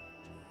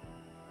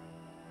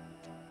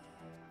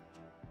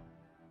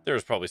 There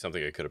was probably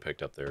something I could have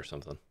picked up there or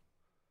something.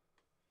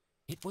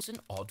 It was an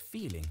odd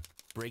feeling,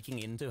 breaking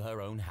into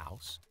her own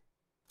house.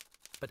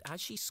 But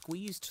as she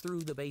squeezed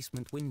through the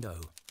basement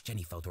window,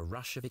 Jenny felt a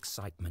rush of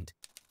excitement.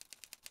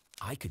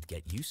 I could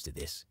get used to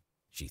this,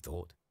 she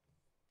thought.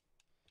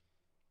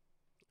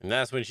 And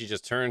that's when she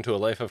just turned to a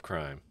life of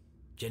crime.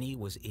 Jenny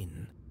was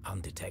in,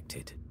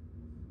 undetected.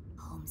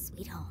 Home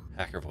sweet home.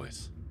 Hacker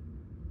voice.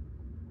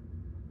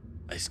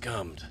 I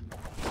scummed.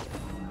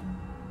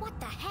 What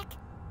the heck?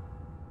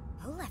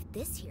 Who left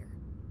this here?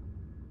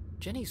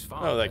 Jenny's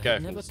father that guy had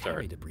from never the start.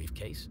 carried a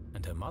briefcase,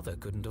 and her mother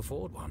couldn't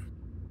afford one.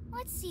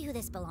 Let's see who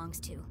this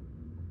belongs to.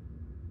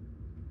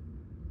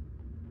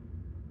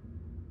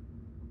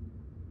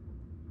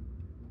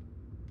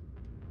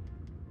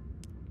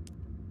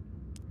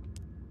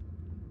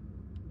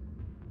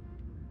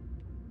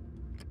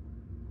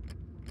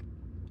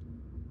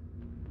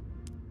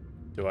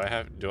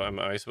 Am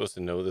I supposed to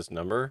know this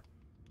number?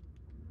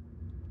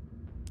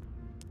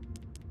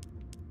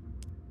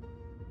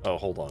 Oh,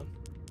 hold on.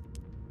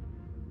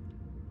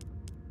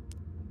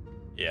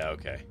 Yeah,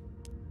 okay.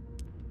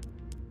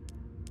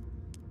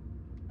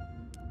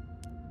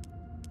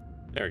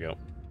 There we go.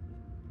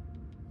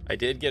 I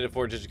did get a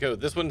 4-digit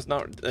code. This one's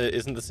not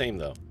isn't the same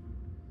though.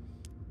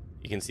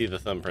 You can see the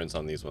thumbprints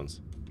on these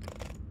ones.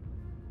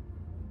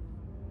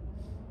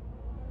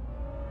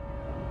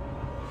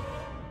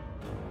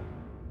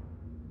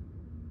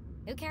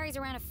 Who carries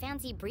around a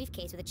fancy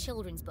briefcase with a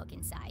children's book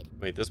inside?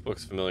 Wait, this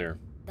book's familiar.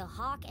 The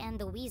Hawk and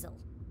the Weasel.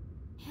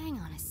 Hang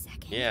on a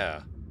second.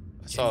 Yeah.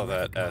 I Jenny saw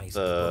that at recognized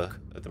the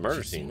book.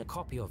 murder She'd seen scene. a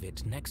copy of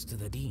it next to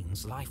the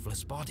dean's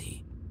lifeless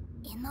body.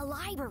 In the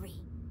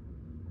library.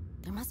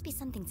 There must be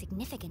something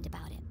significant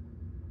about it.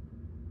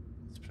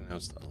 It's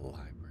pronounced a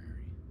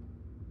library.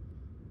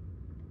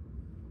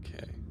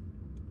 Okay.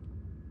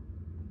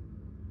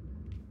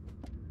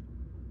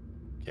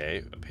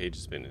 Okay, a page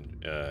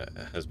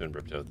has been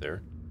ripped out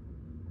there.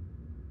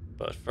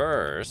 But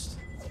first,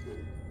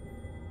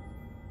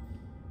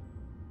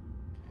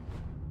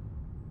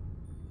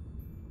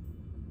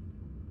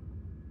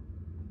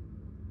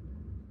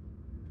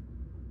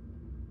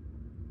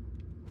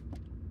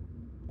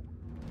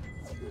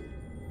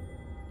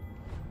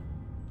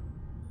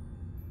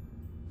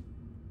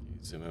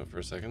 zoom out for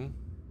a second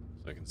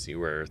so I can see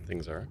where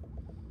things are.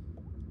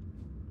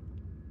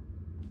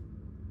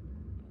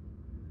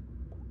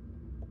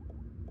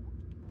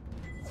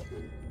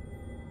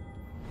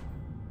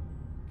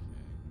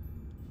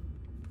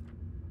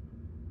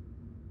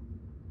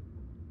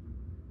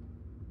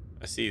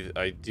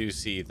 I do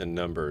see the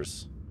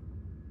numbers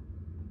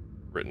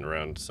written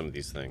around some of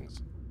these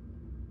things.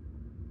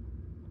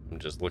 I'm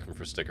just looking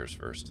for stickers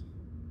first.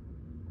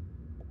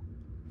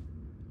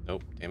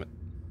 Nope, damn it.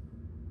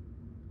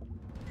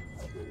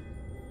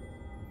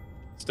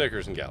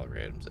 Stickers and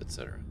gallery items,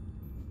 etc.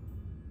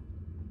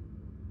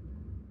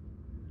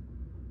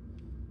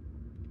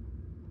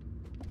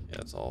 Yeah,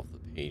 that's all of the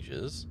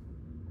pages.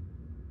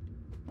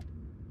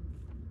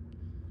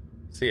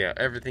 So yeah,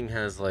 everything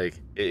has like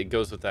it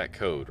goes with that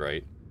code,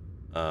 right?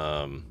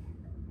 So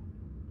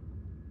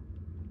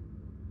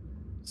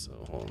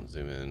hold on,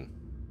 zoom in.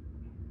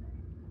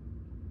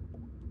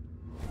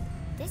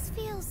 This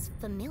feels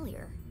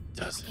familiar.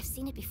 Does Like it? I've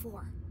seen it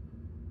before.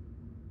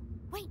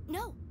 Wait,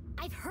 no!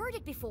 I've heard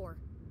it before!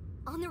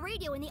 On the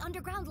radio in the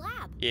underground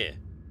lab! Yeah.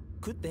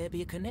 Could there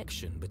be a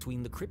connection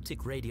between the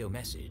cryptic radio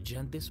message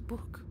and this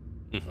book?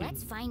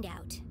 Let's find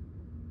out.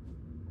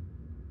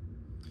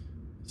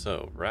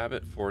 So,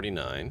 Rabbit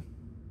 49.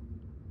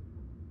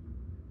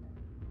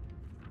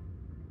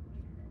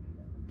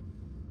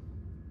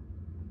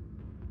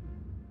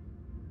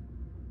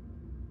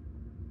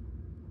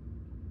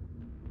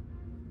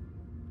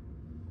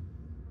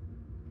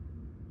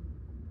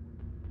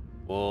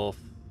 Wolf,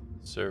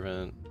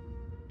 servant.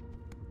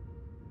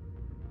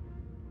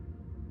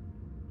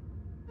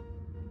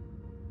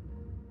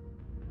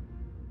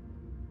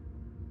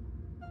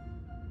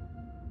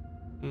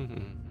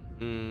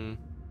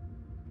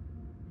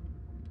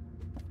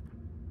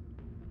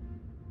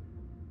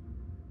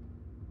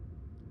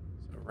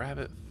 So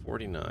Rabbit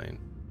 49.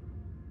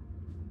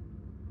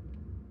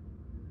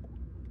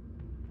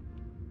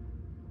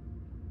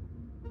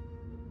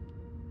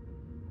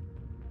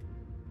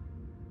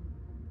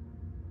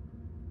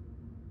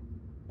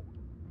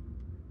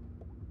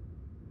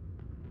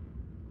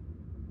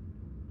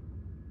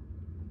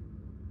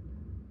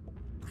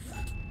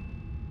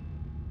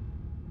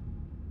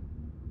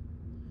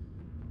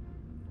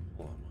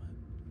 Hold on, what?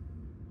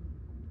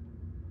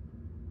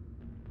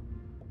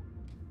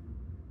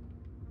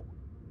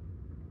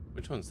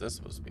 Which one's this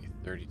supposed to be?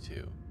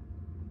 32.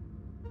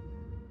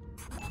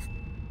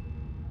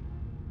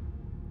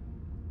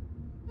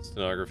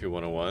 Stenography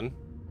 101.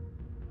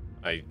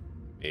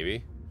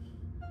 Maybe.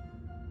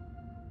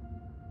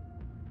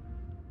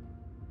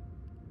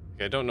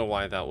 Okay, I don't know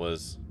why that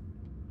was.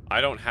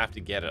 I don't have to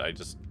get it. I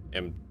just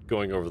am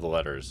going over the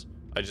letters.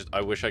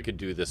 I wish I could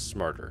do this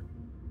smarter.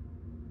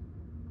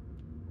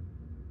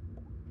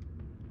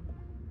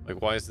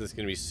 Like, why is this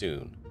going to be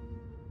soon?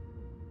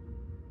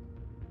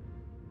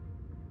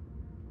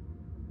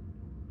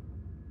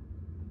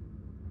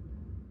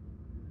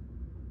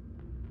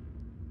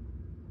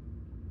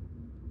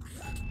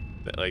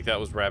 Like, that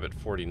was Rabbit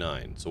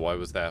 49. So why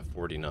was that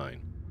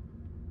 49?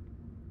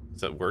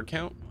 Is that word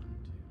count? 1,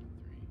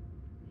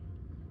 2, 3,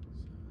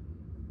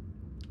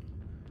 7, 8,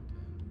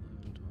 9, 10,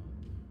 11,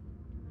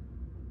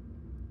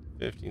 12,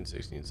 15,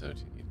 16,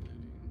 17, 18,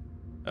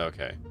 19.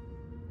 Okay.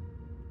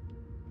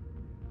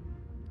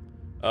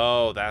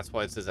 Oh, that's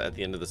why it says at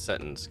the end of the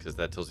sentence, because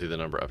that tells you the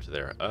number up to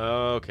there.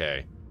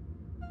 Okay.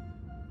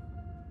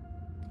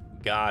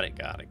 Got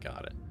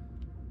it.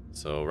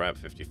 So Rabbit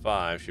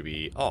 55 should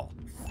be all.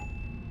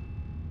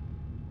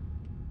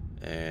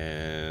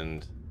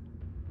 And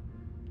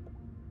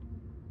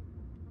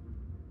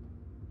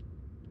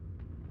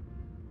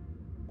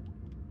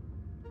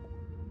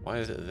why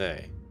is it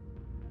they?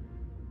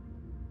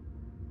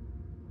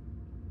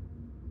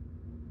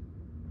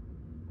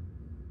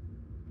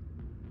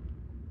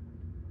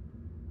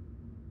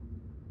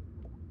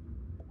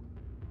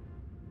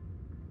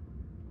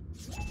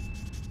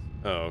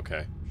 Oh,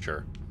 okay.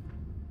 Sure.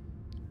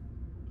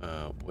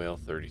 Whale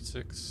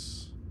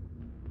 36.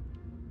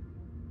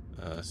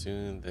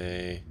 Soon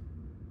they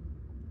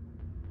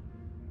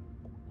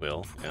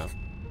will, yeah.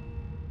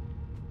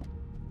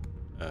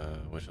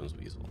 Which one's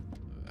Weasel?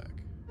 Back.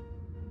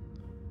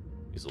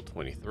 Weasel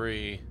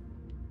 23.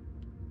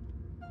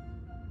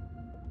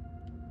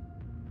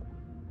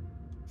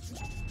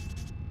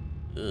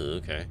 Ooh,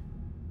 okay.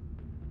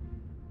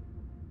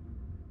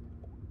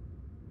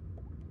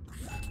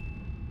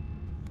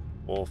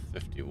 Wolf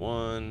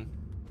 51.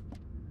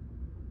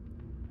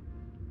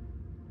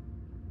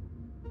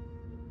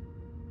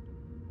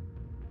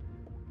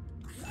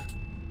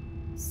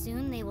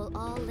 Soon they will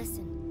all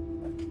listen,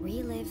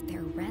 relive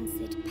their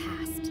rancid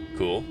past.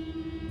 Cool.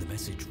 The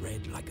message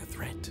read like a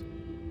threat.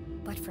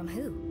 But from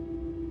who?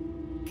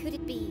 Could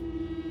it be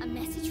a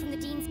message from the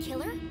Dean's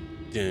killer?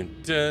 Dun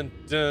dun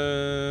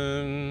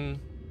dun.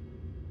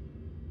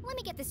 Let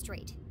me get this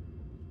straight.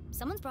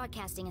 Someone's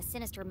broadcasting a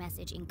sinister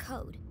message in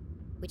code,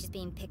 which is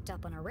being picked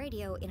up on a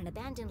radio in an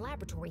abandoned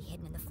laboratory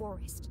hidden in the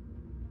forest.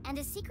 And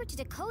the secret to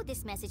decode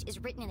this message is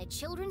written in a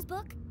children's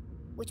book,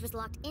 which was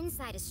locked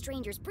inside a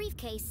stranger's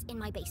briefcase in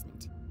my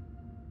basement.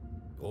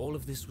 All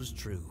of this was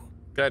true.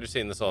 Glad you're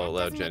saying this all out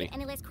loud, Doesn't Jenny. make it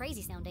any less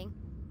crazy sounding.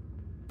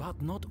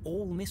 But not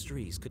all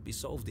mysteries could be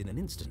solved in an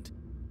instant.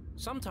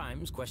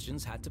 Sometimes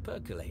questions had to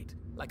percolate,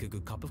 like a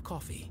good cup of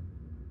coffee.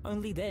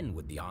 Only then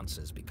would the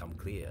answers become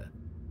clear.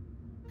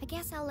 I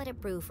guess I'll let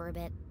it brew for a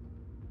bit.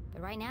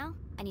 But right now,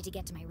 I need to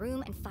get to my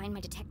room and find my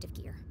detective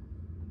gear.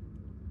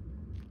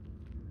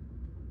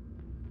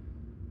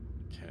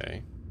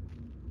 Okay.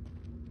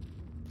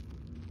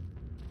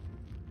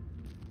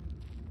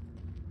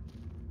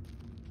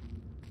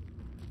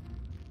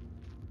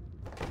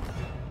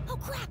 Oh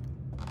crap!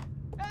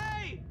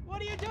 Hey!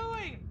 What are you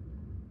doing?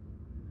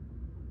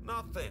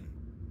 Nothing.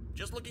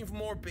 Just looking for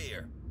more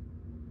beer.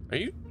 Are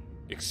you...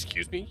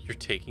 Excuse me? You're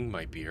taking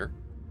my beer?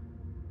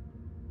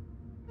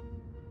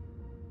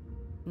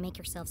 Make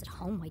yourselves at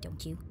home, why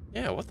don't you?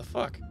 Yeah, what the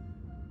fuck?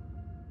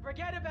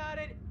 Forget about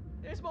it.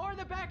 There's more in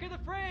the back of the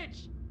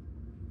fridge.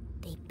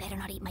 They better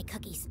not eat my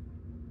cookies.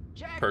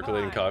 Jackpot.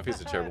 Percolating coffee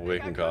is a terrible They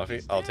making got coffee?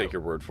 cookies, I'll too. take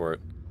your word for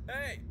it.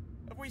 Hey,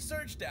 have we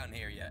searched down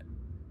here yet?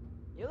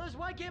 You lose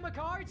one game of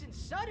cards and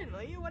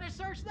suddenly you want to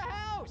search the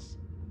house.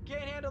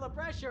 Can't handle the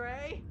pressure,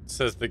 eh?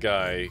 Says the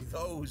guy.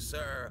 Those,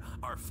 sir,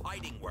 are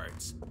fighting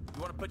words.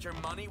 You want to put your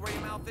money where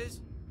your mouth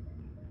is?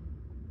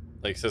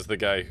 Like, says the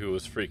guy who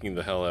was freaking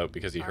the hell out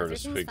because he heard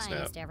his Arthurton's twig snap.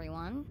 finest,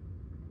 everyone.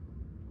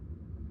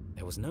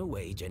 There was no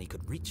way Jenny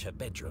could reach her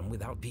bedroom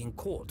without being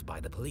caught by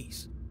the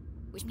police.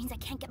 Which means I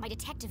can't get my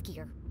detective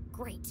gear.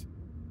 Great.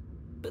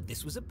 But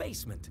this was a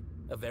basement,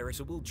 a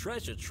veritable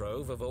treasure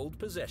trove of old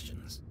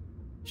possessions.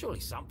 Surely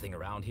something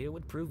around here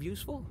would prove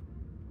useful.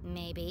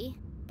 Maybe.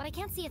 But I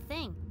can't see a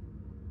thing.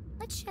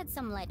 Let's shed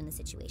some light on the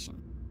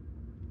situation.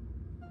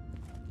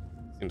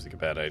 Seems like a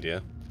bad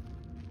idea.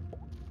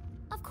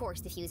 Of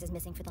course the fuse is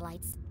missing for the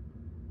lights.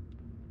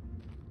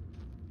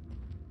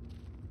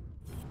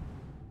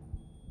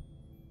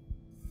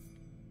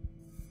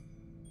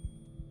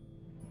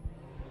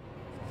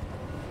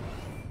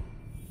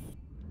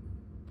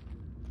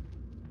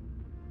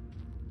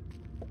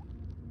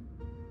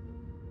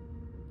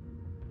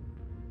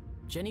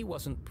 Jenny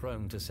wasn't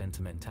prone to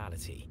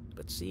sentimentality,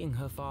 but seeing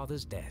her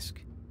father's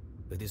desk,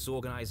 the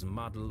disorganized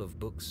muddle of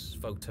books,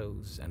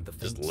 photos, and the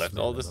Just faint left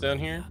smell all of this down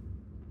ammonia, here?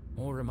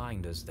 more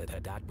reminders that her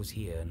dad was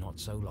here not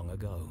so long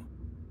ago.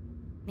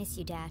 Miss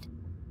you, Dad.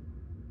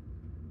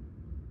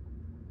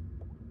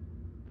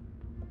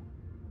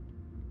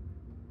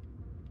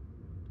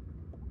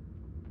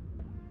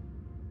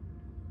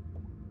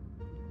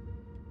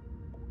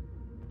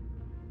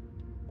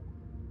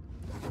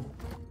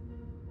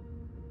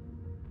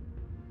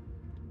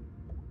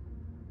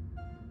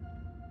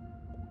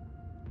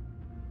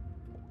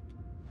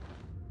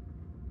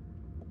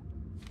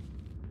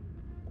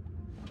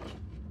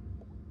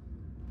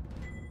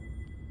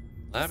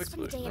 Lab This is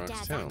from the explosion day of rocks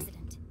Dad's town.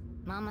 accident.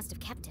 Mom must have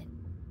kept it.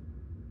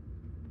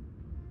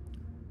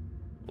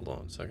 Hold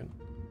on a second.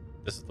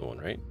 This is the one,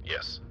 right?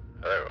 Yes.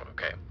 Hello,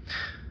 okay.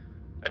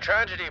 A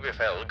tragedy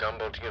befell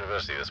Gumboldt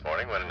University this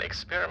morning when an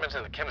experiment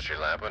in the chemistry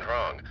lab went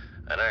wrong.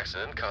 An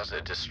accident caused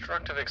a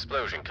destructive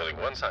explosion, killing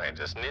one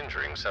scientist and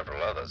injuring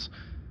several others.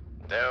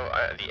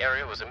 The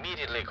area was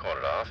immediately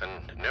cordoned off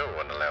and no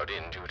one allowed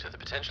in due to the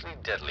potentially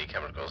deadly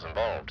chemicals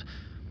involved.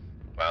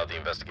 While the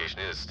investigation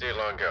is still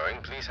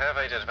ongoing, police have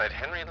identified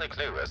Henry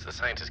LeClue as the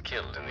scientist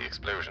killed in the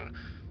explosion.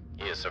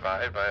 He is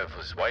survived by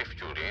his wife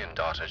Julie and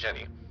daughter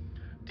Jenny.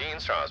 Dean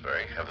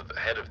Strasberry,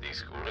 head of the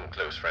school and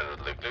close friend of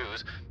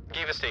LeClue's,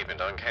 gave a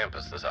statement on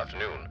campus this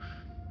afternoon.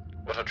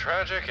 What a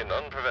tragic and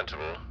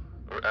unpreventable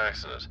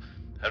accident.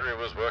 Henry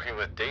was working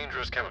with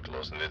dangerous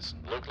chemicals and it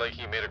looked like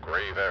he made a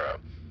grave error.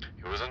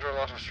 He was under a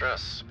lot of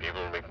stress.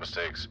 People make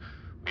mistakes.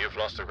 We have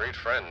lost a great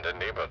friend and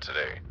neighbor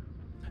today.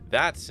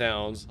 That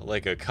sounds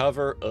like a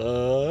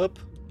cover-up.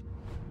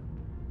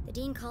 The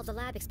Dean called the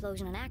lab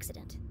explosion an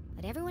accident,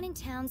 but everyone in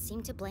town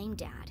seemed to blame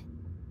Dad.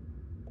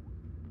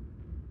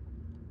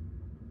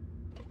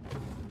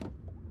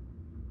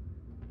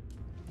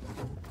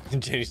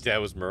 Jenny's dad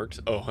was murked?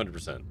 Oh,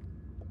 100%.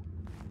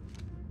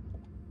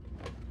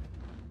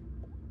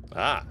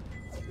 Ah.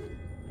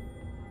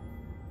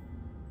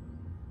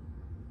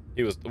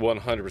 He was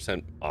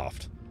 100%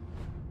 offed.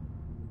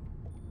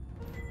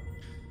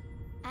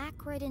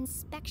 Acrid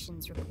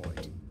inspections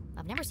report.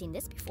 I've never seen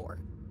this before.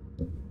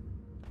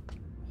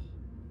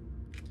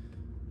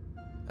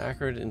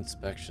 Acrid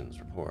inspections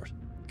report.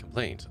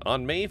 Complaint.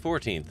 On May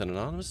 14th, an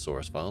anonymous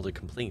source filed a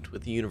complaint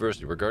with the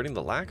university regarding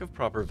the lack of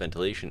proper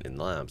ventilation in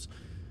labs.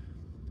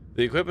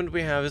 The equipment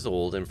we have is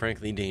old and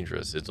frankly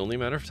dangerous. It's only a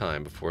matter of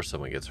time before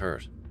someone gets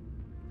hurt.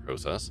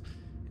 Process.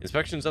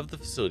 Inspections of the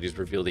facilities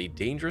revealed a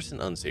dangerous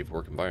and unsafe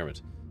work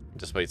environment.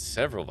 Despite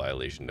several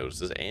violation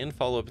notices and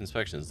follow-up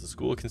inspections, the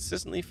school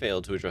consistently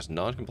failed to address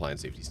non-compliant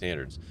safety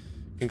standards.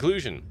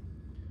 Conclusion.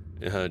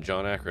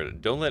 John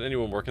Acrid. Don't let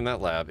anyone work in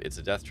that lab. It's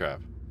a death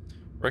trap.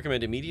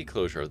 Recommend immediate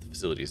closure of the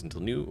facilities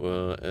until new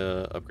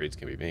upgrades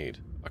can be made.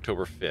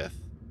 October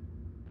 5th.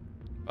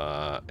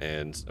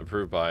 And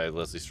approved by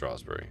Leslie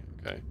Strasberry.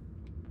 Okay.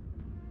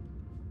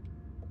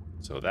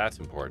 So that's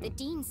important.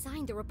 The dean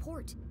signed the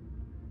report.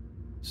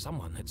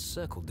 Someone had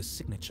circled the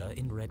signature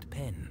in red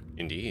pen.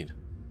 Indeed.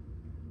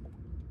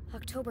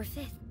 October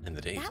 5th. And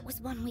the date. That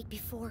was 1 week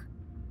before.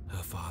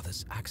 Her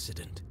father's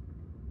accident.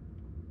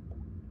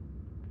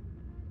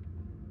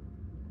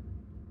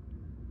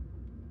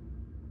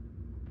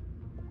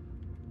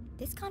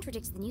 This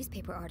contradicts the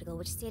newspaper article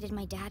which stated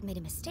my dad made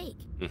a mistake.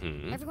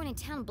 Mm-hmm. Everyone in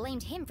town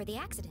blamed him for the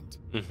accident.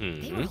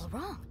 Mm-hmm. They were all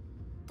wrong.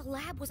 The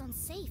lab was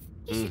unsafe.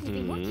 He shouldn't have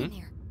been working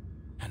there.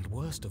 And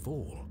worst of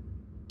all,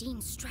 Dean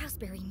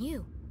Strasberry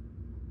knew.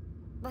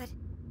 But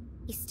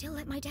he still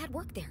let my dad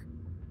work there.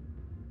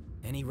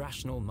 any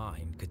rational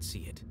mind could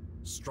see it.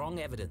 Strong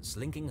evidence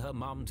linking her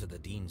mum to the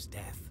dean's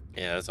death.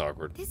 Yeah, that's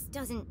awkward. This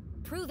doesn't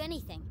prove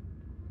anything.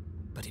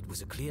 But it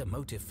was a clear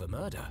motive for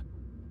murder.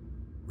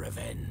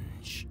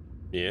 Revenge.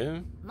 Yeah?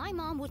 My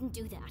mom wouldn't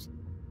do that.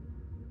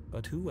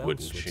 But who else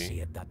Wouldn't would she?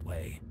 see it that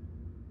way?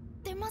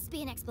 There must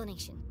be an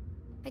explanation.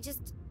 I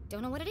just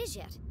don't know what it is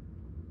yet.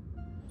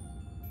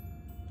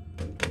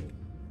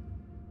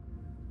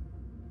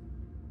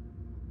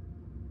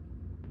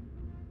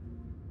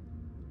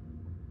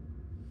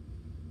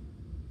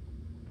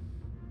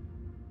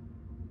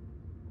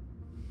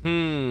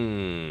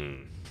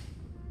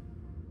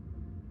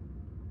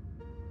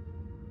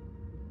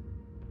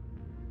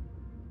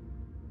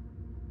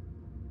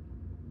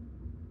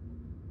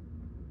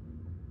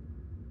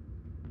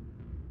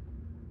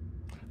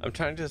 I'm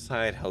trying to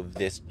decide how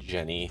this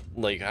Jenny,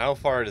 like, how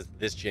far does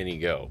this Jenny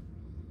go?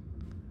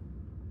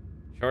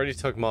 She already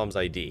took Mom's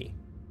ID.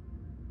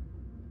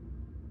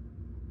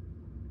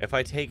 I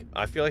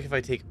feel like if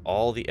I take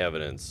all the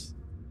evidence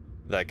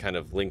that kind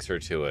of links her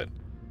to it,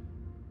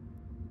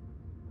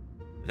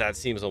 that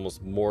seems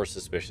almost more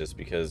suspicious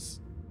because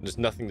there's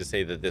nothing to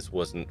say that this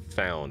wasn't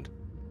found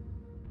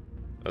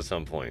at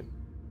some point.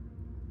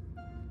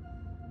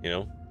 You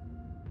know?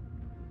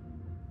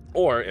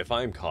 Or if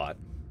I'm caught,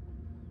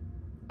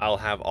 I'll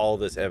have all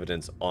this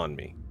evidence on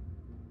me.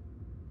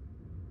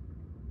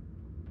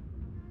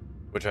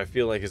 Which I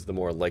feel like is the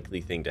more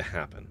likely thing to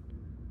happen.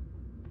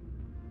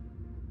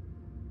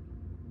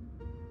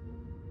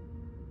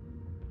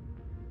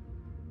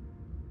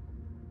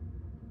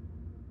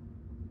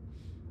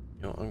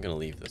 You know, I'm gonna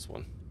leave this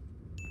one.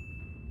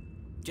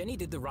 Jenny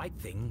did the right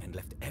thing and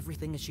left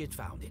everything as she had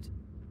found it.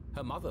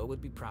 Her mother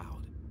would be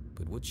proud,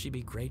 but would she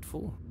be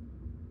grateful?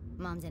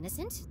 Mom's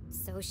innocent,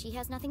 so she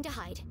has nothing to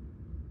hide.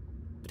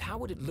 But how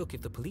would it look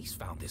if the police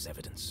found this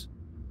evidence?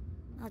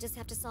 I'll just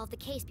have to solve the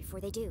case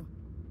before they do.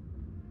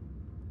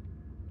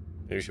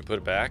 Maybe we should put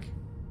it back.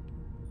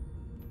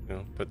 You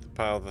know, put the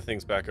pile of the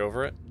things back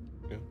over it.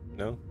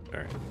 No?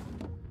 Alright.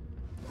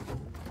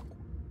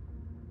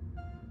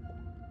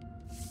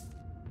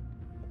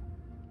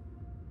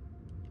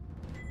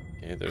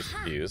 Okay, there's the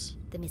fuse.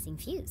 The missing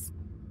fuse.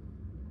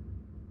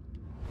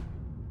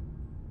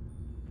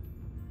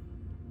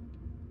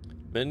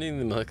 Mending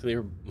the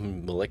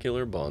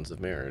molecular bonds of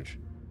marriage.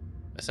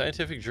 A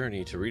scientific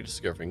journey to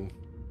rediscovering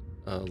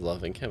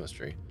love and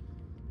chemistry.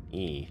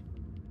 E.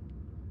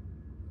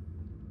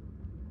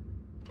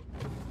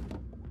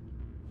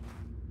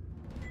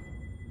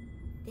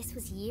 This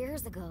was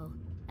years ago.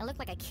 I looked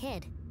like a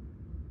kid.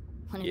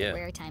 One of Yeah. the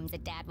rare times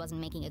that Dad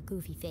wasn't making a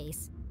goofy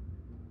face.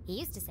 He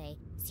used to say,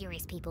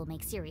 serious people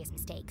make serious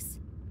mistakes.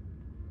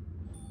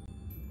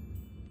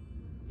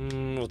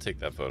 We'll take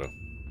that photo.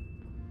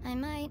 I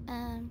might,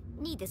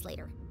 need this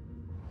later.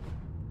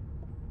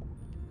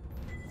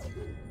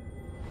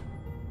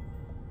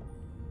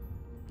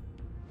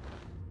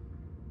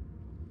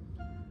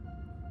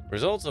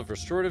 Results of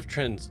restorative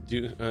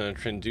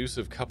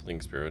transducive coupling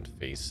experiment,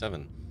 phase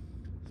 7.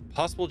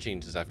 Possible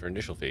changes after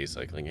initial phase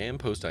cycling and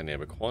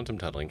post-dynamic quantum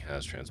tunneling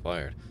has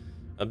transpired.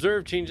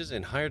 Observed changes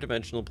in higher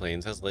dimensional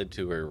planes has led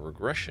to a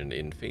regression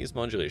in phase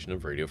modulation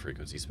of radio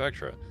frequency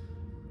spectra.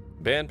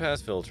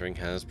 Bandpass filtering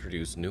has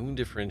produced no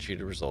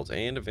differentiated results,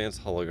 and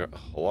advanced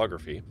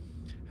holography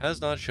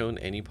has not shown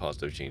any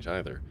positive change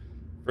either.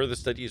 Further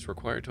study is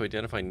required to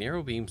identify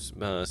narrow beam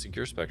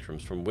secure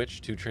spectrums from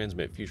which to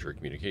transmit future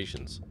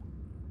communications.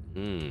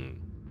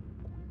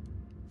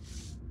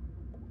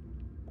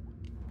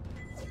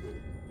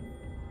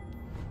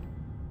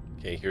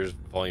 Okay, here's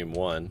volume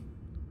 1.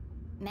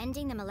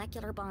 Mending the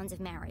molecular bonds of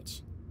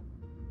marriage.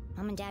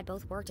 Mom and Dad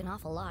both worked an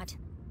awful lot.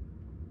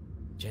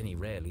 Jenny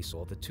rarely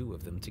saw the two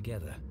of them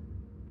together.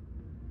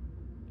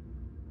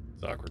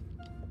 It's awkward.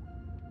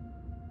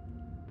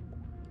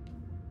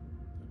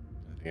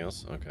 Anything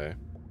else? Okay.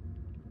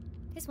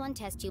 This one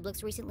test tube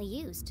looks recently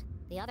used.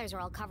 The others are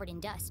all covered in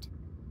dust.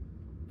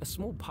 A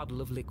small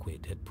puddle of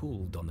liquid had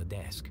pooled on the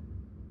desk.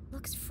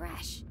 Looks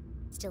fresh.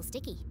 Still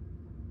sticky.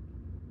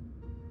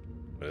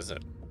 What is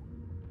it?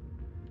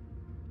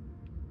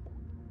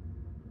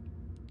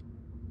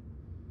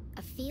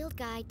 A field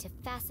guide to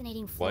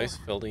fascinating flora. Weiss,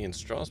 Felding, and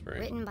Strasberry.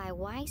 Written by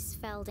Weiss,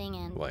 Felding,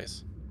 and...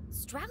 Weiss.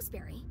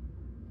 Strasberry?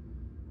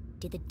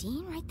 Did the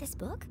dean write this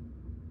book?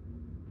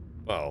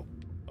 Well,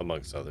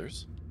 amongst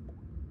others.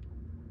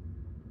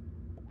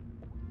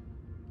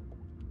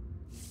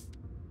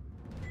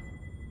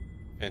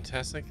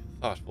 Fantastic,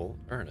 thoughtful,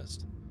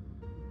 earnest.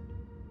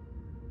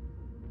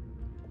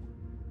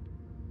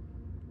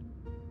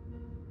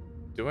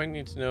 Do I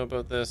need to know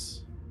about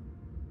this?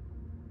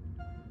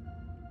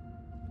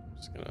 I'm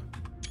just gonna...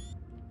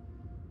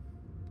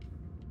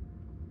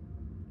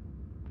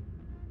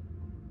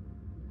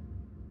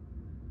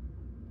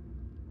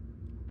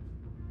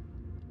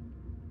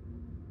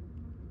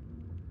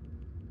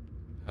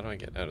 How do I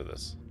get out of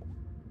this?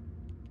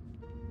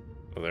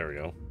 Oh, there we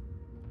go.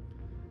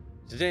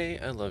 Today,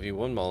 I love you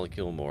one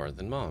molecule more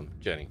than Mom,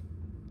 Jenny.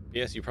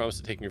 Yes, you promised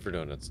to take me for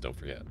donuts, don't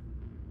forget.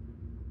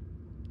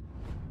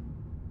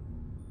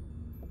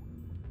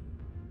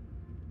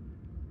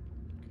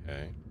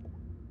 Okay.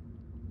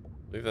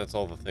 I believe that's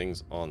all the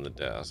things on the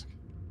desk.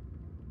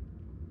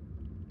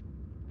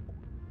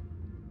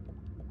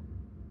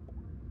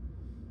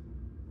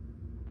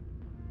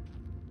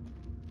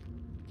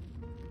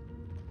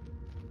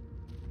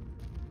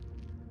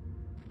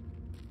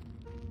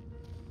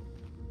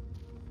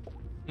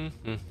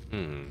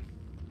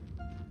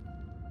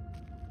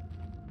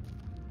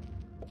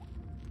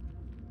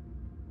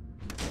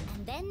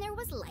 And then there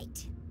was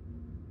light.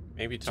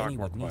 Maybe talk Jenny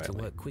more would need to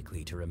quietly. work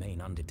quickly to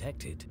remain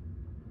undetected.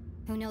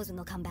 Who knows when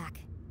they'll come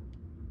back.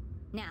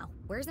 Now,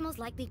 where's the most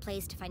likely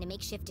place to find a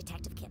makeshift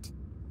detective kit?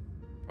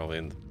 Probably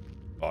in the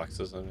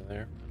boxes under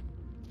there.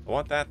 I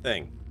want that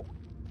thing.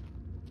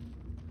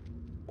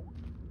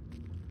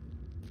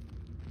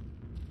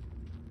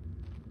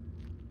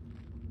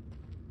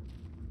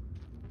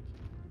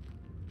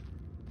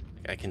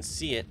 I can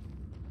see it.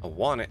 I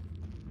want it.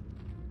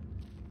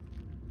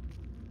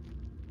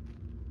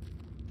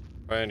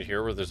 Right under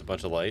here where there's a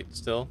bunch of light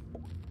still.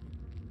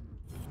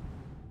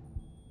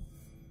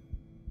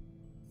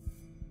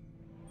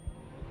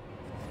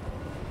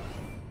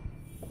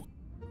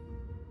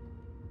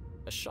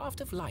 A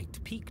shaft of light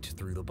peeked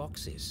through the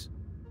boxes.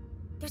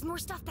 There's more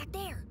stuff back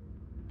there.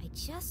 I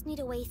just need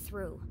a way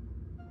through.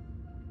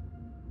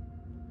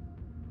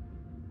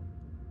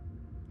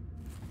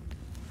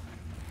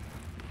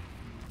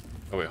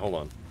 Oh wait, hold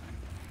on.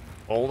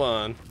 Hold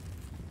on.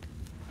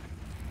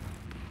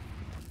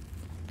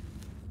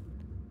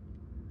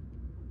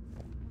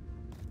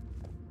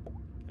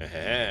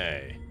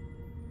 Hey.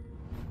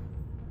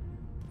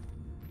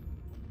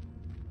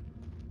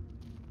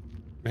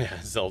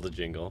 Yeah, Zelda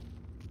jingle.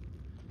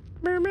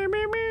 Meow, meow,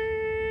 meow,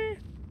 meow.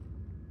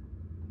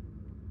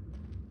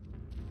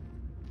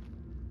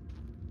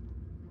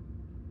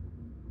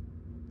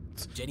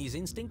 Jenny's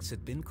instincts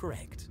had been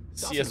correct.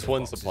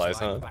 CS1 supplies,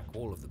 huh? Back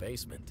wall of the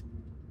basement.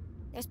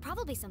 There's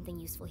probably something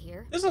useful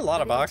here. There's a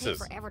lot of but it'll boxes.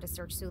 take forever to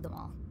search through them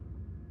all.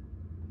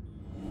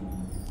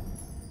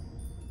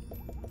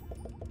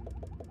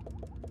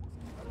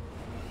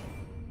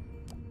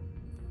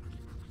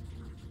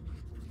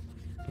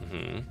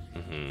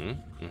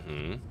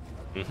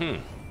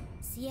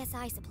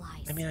 CSI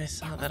supplies. I mean, I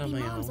saw that must on be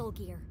my Mom's own. old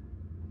gear.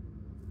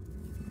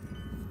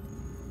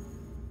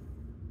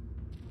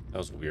 That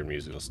was a weird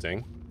musical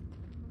sting.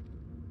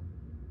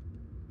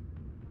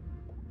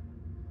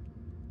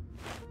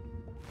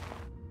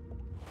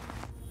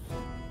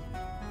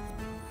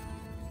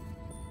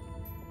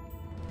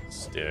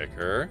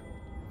 Sticker.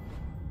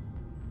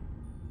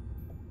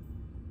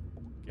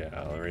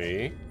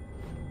 Gallery.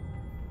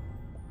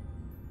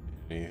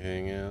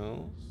 Anything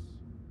else?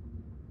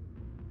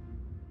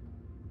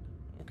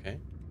 Okay.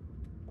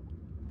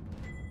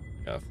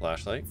 Got a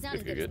flashlight. It's not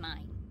as good as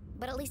mine,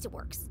 but at least it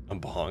works. A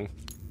bong.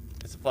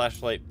 It's a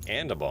flashlight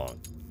and a bong.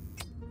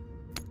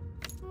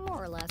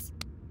 More or less.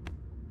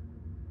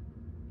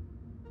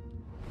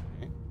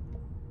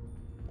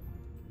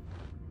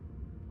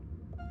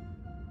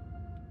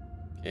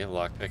 Okay,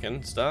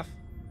 lockpicking stuff.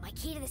 My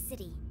key to the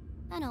city.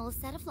 An old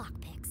set of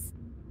lockpicks.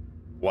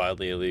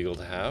 Wildly illegal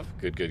to have.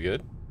 Good, good,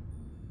 good.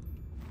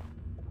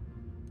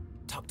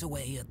 Tucked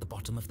away at the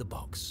bottom of the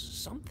box,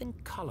 something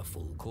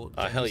colorful caught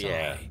Ah, hell Jenny's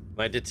yeah. eye.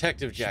 My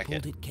detective She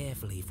jacket. pulled it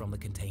carefully from the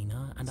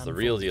container and It's the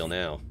real deal unfolded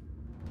it.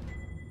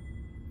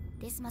 now.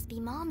 This must be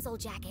Mom's old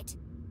jacket.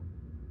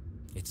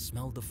 It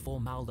smelled of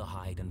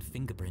formaldehyde and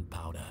fingerprint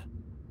powder.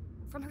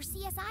 From her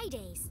CSI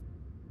days.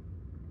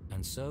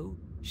 And so,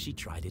 she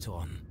tried it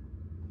on.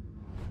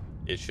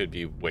 It should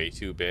be way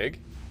too big.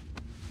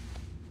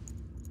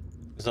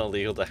 It's not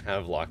legal to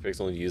have lockpicks,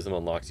 only use them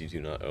on locks you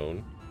do not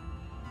own.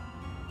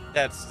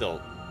 That's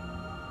still...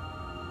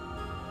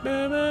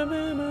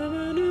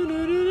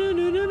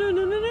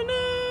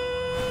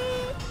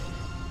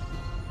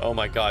 Oh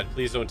my god,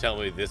 please don't tell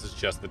me this is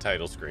just the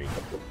title screen.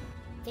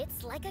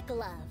 Fits like a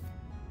glove.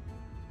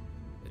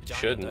 A giant,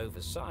 Shouldn't.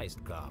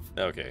 oversized glove.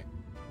 Okay.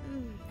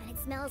 And it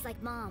smells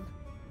like Mom.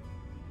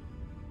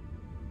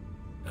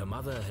 Her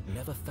mother had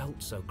never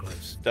felt so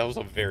close. That was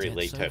a very yet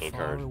late so title far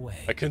card. away.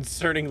 A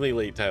concerningly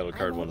late title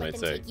card, I won't one let might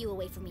them say. take you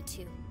away from me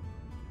too.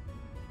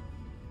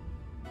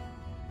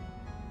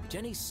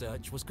 Jenny's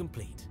search was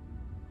complete.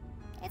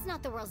 It's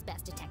not the world's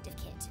best detective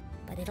kit,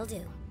 but it'll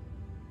do.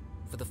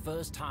 For the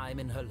first time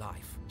in her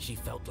life, she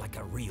felt like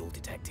a real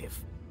detective.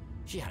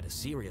 She had a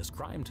serious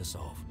crime to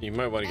solve. You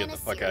might want to get And the a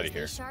fuck out of seriously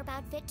here. sharp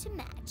outfit to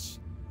match.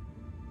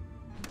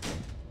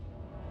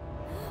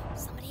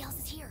 Somebody else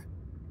is here.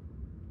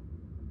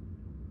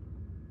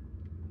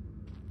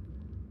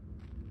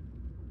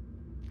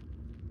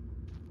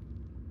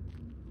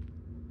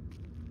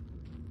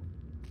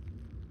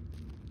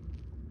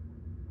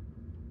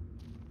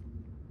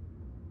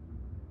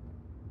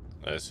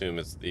 I assume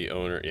it's the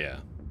owner. Yeah.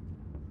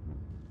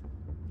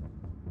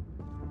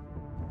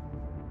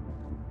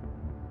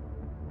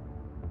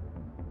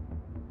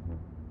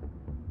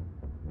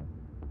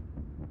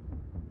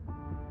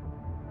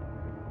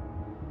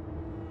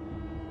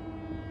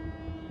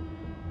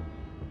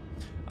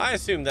 I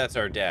assume that's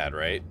our dad,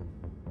 right?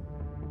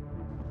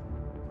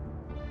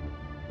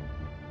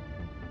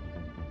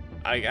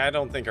 I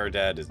don't think our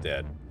dad is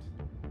dead.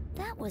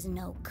 That was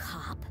no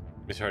cop.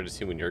 It's hard to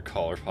see when your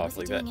collar pops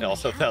he like doing that. in my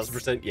Also, house?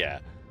 1000%, yeah.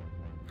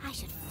 I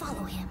should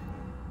follow him.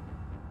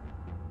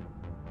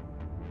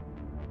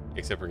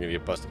 Except we're gonna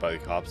get busted by the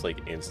cops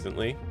like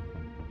instantly.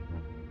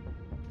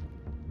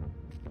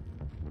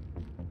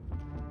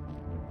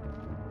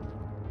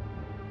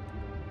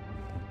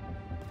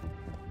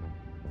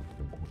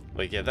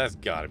 Like, yeah, that's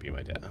gotta be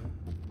my dad.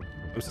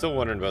 I'm still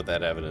wondering about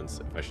that evidence,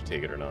 if I should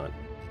take it or not.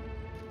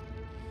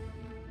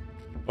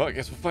 Well, I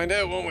guess we'll find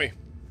out, won't we?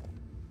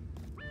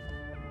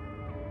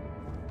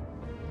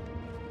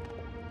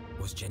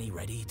 Was Jenny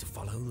ready to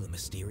follow the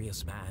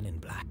mysterious man in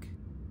black?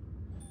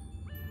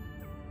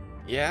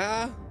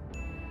 Yeah?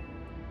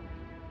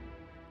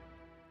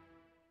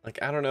 Like,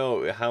 I don't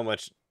know how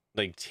much,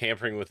 like,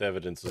 tampering with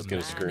evidence is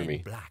gonna screw in me.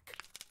 Black.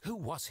 Who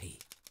was he?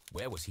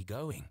 Where was he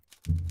going?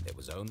 There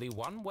was only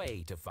one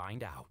way to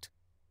find out.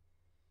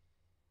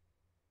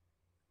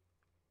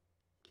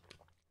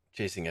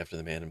 Chasing after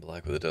the man in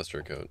black with a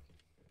duster coat.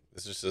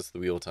 This is just the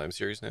Wheel of Time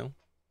series now?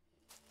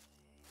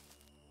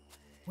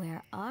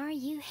 Where are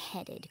you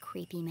headed,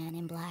 creepy man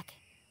in black?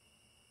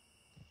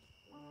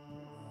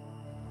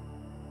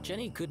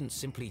 Jenny couldn't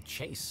simply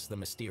chase the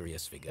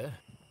mysterious figure.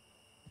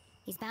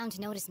 He's bound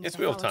to notice me It's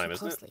if I Wheel of follow Time, too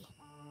isn't it? closely.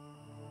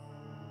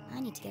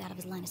 I need to get out of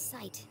his line of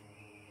sight.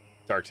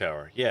 Dark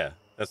Tower. Yeah,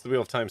 that's the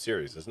Wheel of Time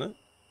series, isn't it?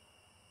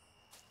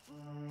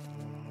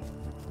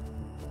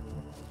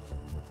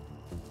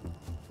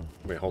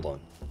 Wait, hold on.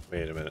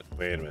 Wait a minute.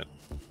 Wait a minute.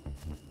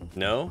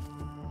 No?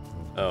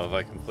 Oh, have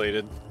I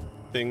conflated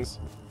things?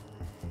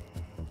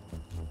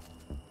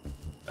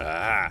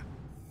 Ah!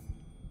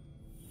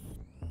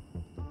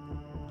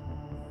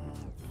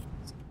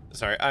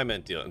 Sorry, I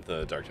meant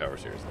the Dark Tower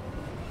series.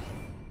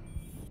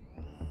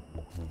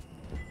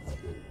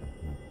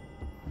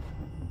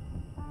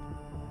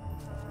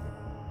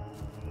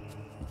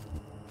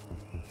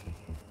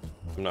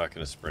 I'm not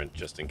going to sprint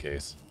just in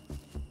case.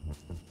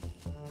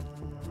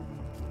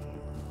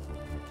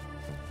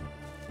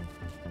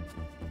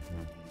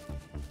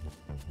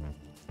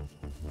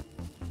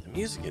 The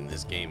music in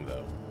this game,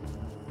 though.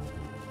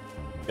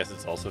 Guess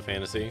it's also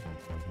fantasy.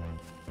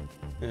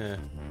 Eh.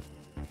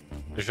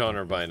 The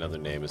genre by another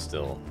name is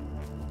still...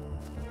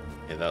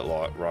 Yeah, that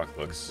rock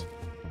looks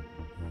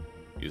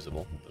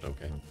usable, but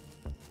okay.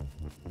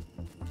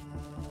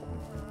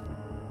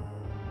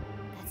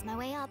 That's my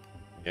way up.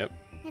 Yep.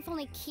 If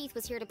only Keith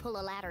was here to pull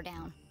a ladder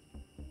down.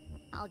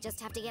 I'll just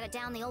have to get it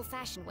down the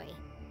old-fashioned way.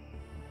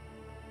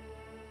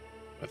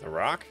 With a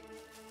rock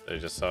that I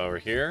just saw over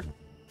here.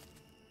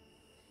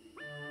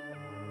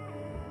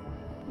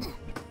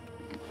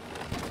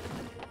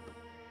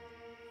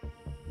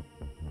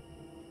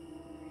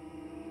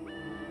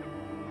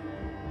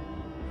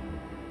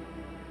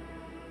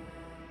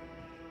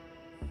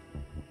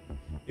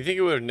 You think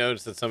he would have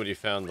noticed that somebody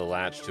found the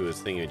latch to his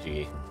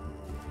thingamajiggy?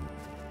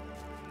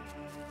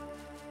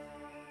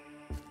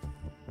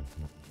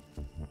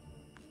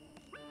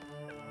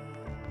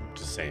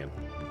 Just saying.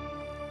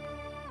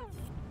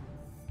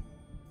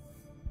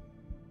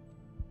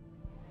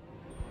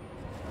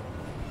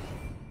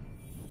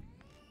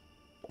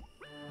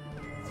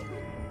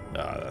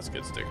 Ah, that's a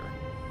good sticker.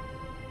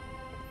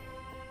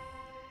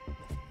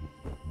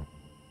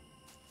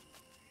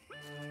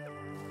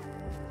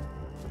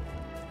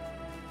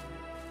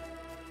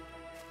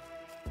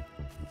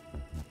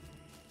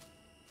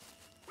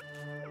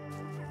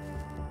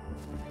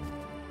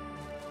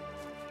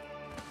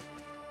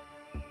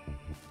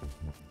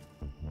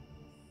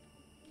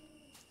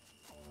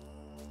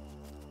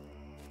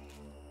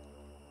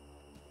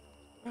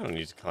 I don't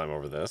need to climb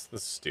over this.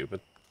 This is stupid.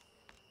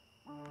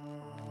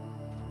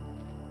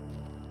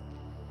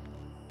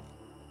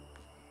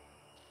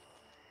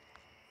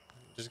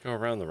 Just go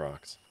around the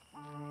rocks.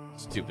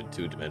 Stupid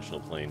two-dimensional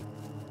plane.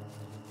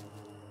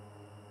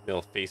 The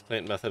old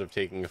faceplant method of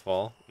taking a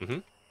fall. Mm-hmm.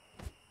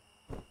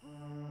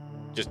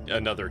 Just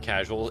another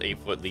casual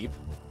 8-foot leap.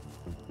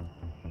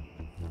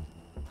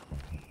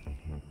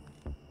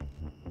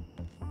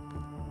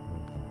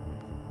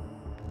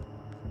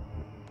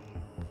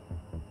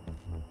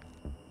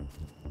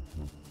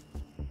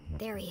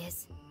 There he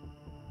is.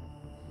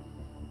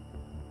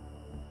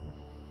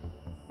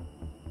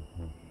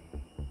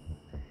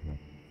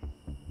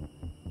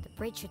 The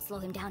bridge should slow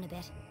him down a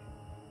bit.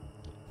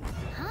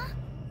 Huh?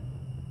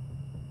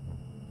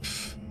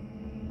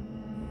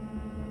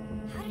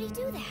 How did he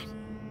do that?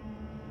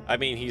 I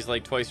mean, he's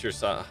like twice your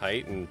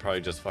height and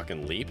probably just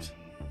fucking leaped.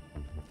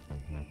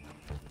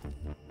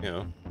 You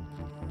know.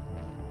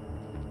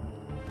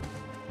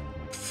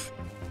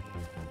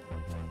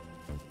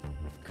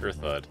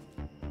 Kerthud.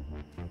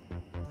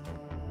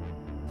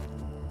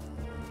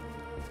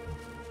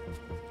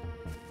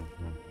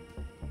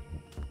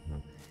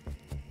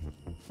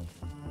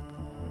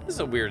 This is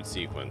a weird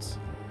sequence.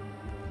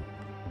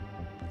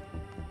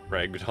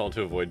 Ragdoll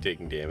to avoid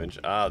taking damage.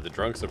 Ah, the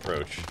drunk's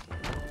approach.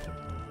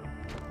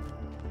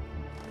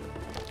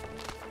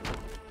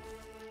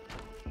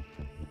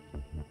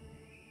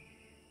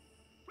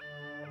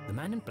 The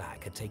man in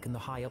black had taken the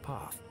higher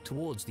path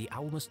towards the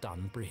Almost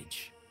Done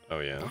bridge.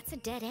 Oh, yeah? That's a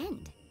dead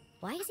end.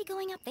 Why is he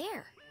going up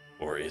there?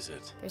 Or is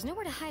it? There's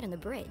nowhere to hide on the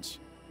bridge.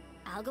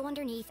 I'll go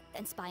underneath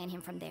and spy on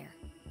him from there.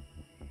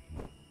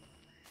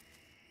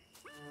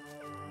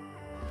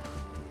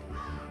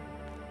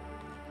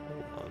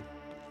 Hold on.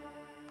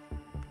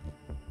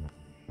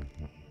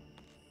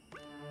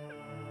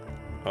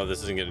 Oh,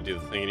 this isn't going to do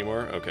the thing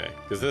anymore? Okay.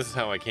 Because this is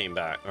how I came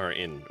back, or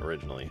in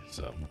originally,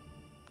 so.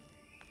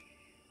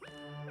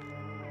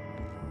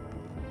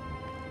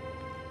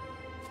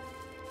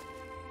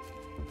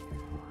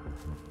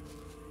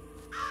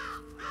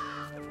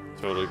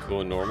 Totally cool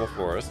and normal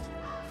forest.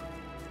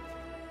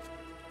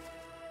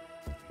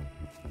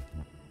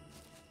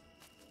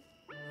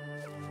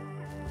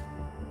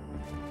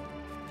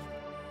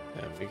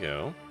 There we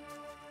go.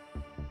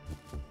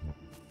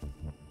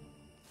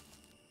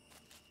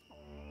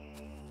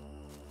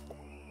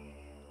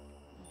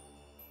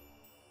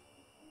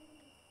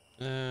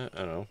 I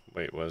don't know.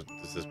 Wait,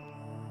 does this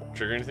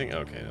trigger anything?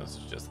 Okay, no, this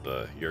is just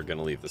the you're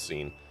gonna leave the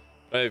scene.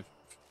 I've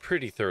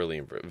pretty thoroughly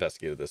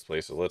investigated this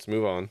place, so let's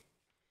move on.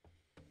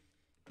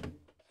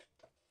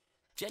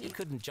 Jenny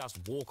couldn't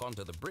just walk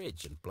onto the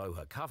bridge and blow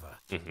her cover.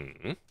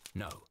 Mm-hmm.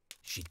 No,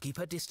 she'd keep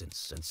her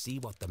distance and see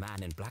what the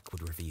man in black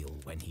would reveal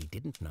when he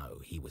didn't know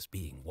he was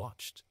being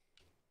watched.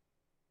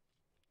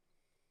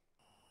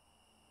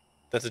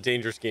 That's a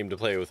dangerous game to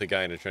play with a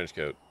guy in a trench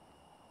coat.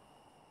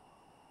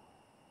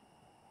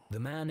 The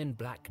man in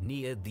black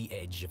neared the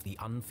edge of the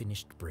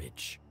unfinished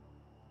bridge.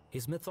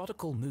 His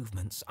methodical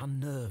movements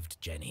unnerved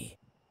Jenny.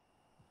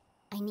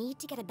 I need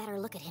to get a better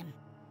look at him.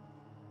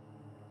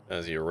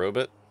 Is he a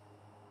robot?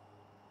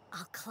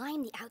 I'll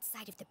climb the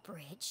outside of the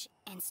bridge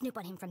and snoop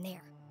on him from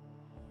there.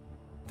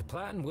 The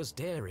plan was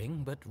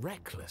daring but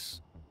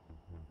reckless.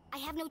 I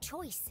have no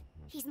choice.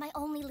 He's my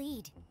only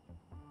lead.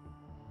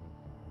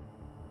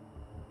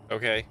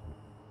 Okay.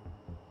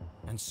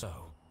 And so,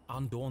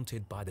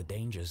 undaunted by the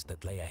dangers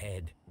that lay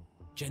ahead,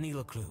 Jenny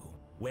LeClue,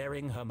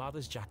 wearing her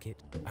mother's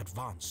jacket,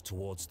 advanced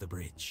towards the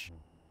bridge.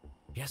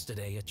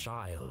 Yesterday a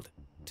child,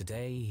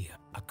 today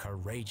a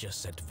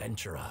courageous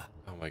adventurer.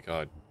 Oh my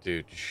god,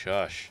 dude,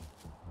 shush.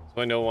 That's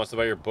why no one wants to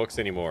buy your books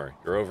anymore.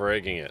 You're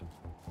over-egging it.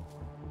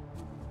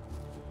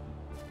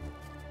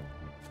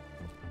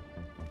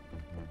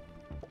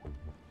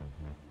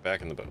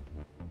 Back in the boat.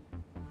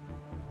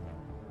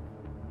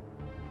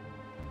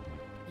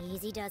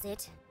 Easy does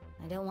it.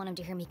 I don't want him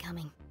to hear me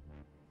coming.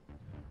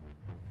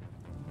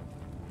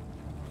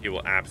 You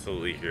will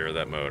absolutely hear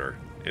that motor.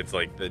 It's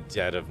like the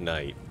dead of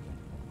night.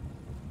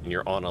 And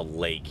you're on a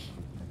lake.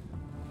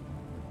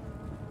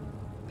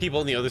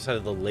 People on the other side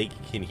of the lake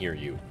can hear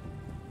you.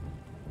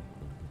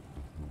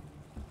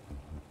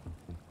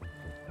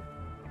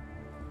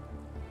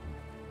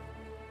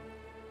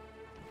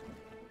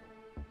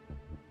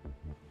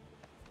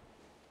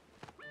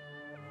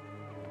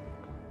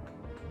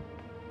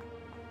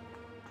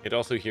 They'd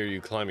also hear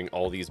you climbing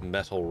all these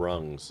metal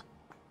rungs.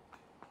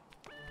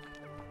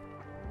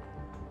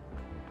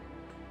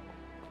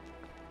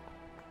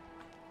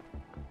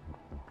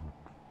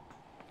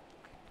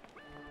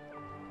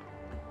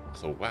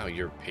 So wow,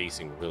 you're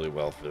pacing really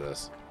well for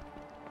this.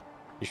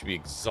 You should be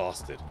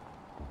exhausted.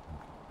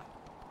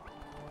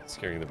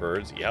 Scaring the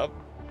birds, yep.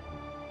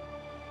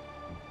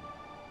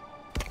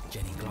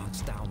 Jenny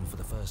glanced down for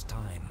the first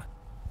time.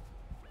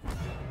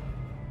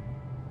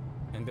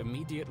 And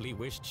immediately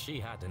wished she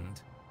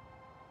hadn't.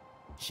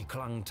 She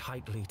clung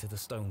tightly to the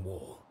stone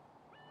wall.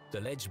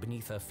 The ledge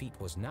beneath her feet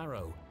was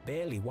narrow,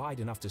 barely wide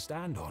enough to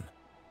stand on.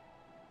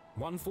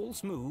 One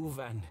false move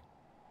and...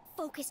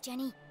 Focus,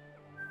 Jenny.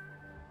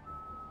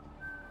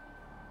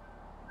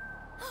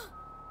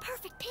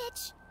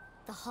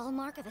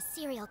 hallmark of a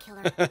serial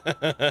killer.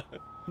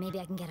 Maybe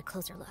I can get a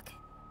closer look.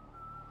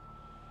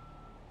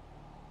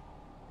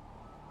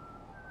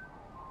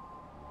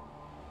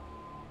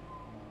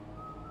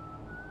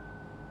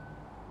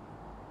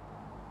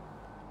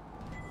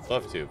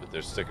 Love to, but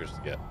there's stickers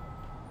to get.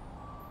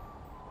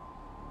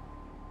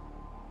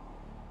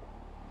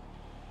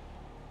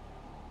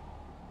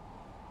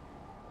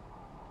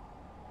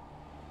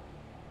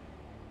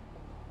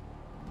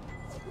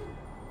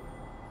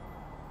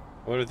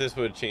 I wonder if this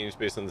would change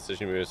based on the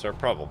decision we would start.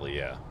 Probably,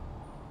 yeah.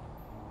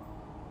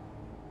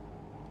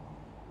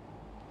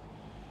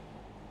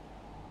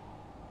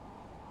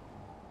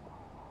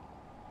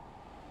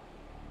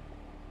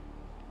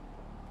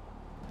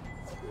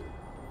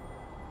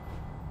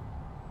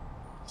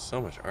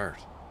 So much art.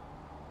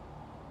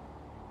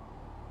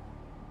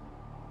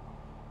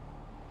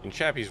 And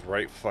Chappie's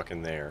right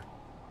fucking there.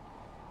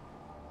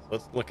 So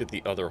let's look at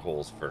the other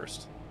holes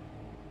first.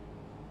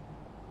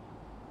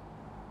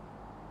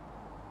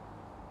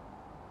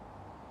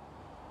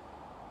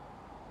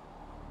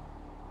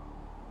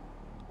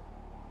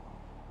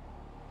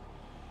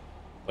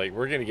 Like,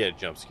 we're gonna get a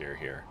jump scare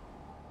here.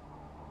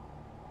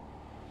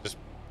 Just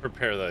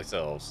prepare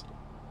thyselves.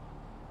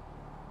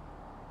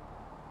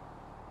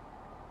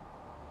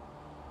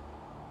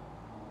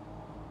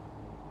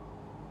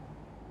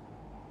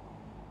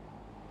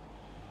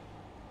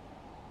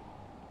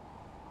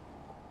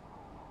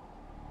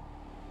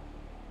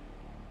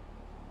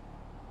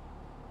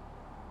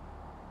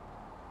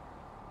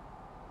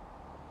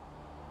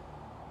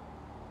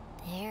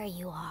 There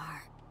you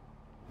are.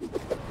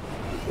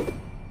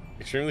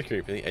 Extremely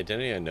creepy,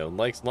 identity unknown,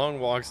 likes long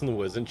walks in the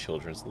woods and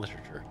children's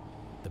literature.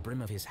 The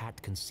brim of his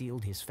hat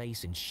concealed his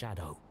face in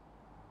shadow.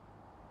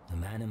 The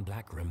man in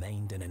black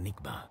remained an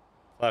enigma.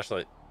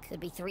 Flashlight. Could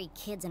be 3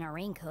 kids in a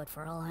raincoat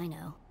for all I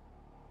know.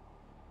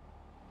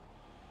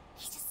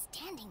 He's just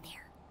standing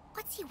there.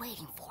 What's he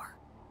waiting for?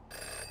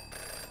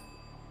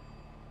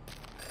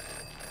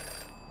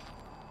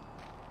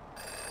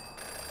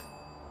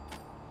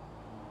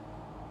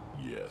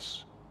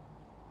 Yes.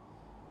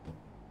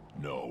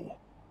 No.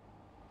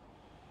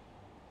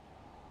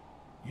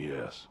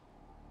 Yes.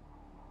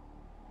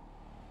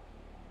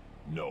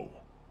 No.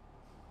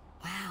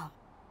 Wow,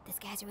 this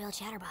guy's a real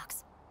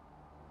chatterbox.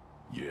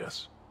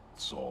 Yes.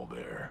 It's all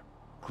there.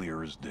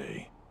 Clear as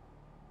day.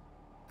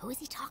 Who is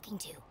he talking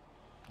to?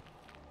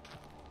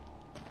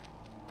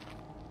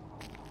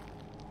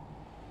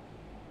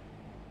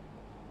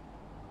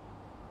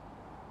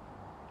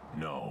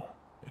 No,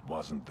 it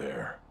wasn't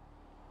there.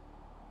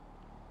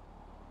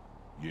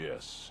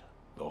 Yes,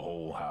 the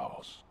whole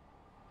house.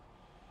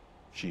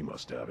 She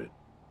must have it.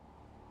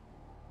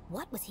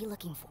 What was he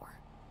looking for?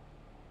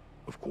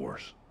 Of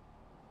course.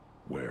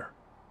 Where?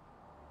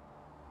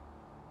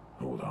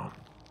 Hold on.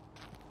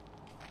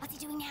 What's he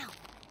doing now?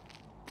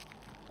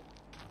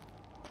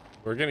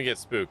 We're gonna get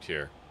spooked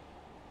here.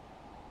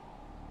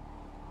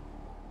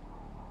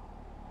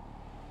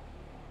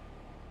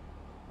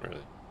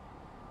 Really?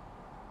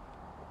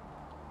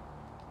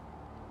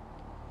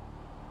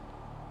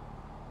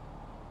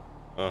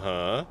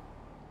 Uh-huh.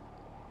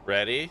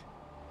 Ready?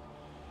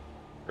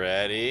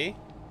 Ready?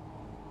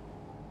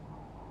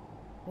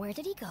 Where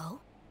did he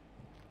go?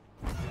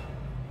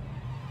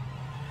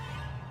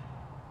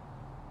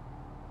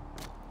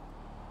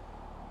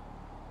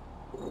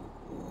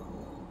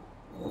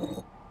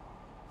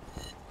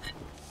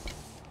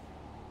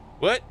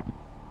 What?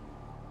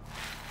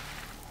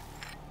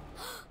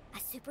 A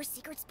super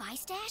secret spy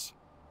stash?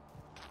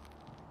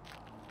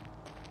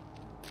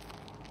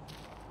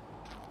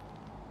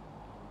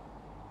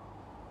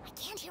 I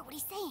can't hear what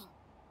he's saying.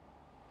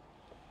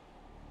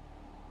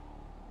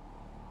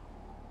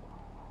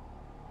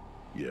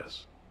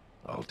 Yes,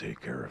 I'll take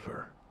care of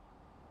her.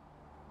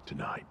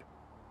 Tonight.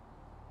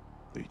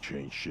 They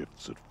change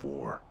shifts at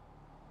 4.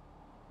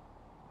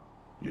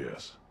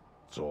 Yes,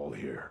 it's all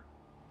here.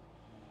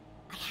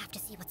 I have to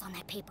see what's on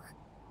that paper.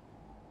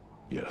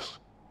 Yes,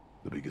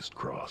 the biggest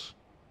cross.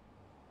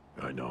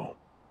 I know.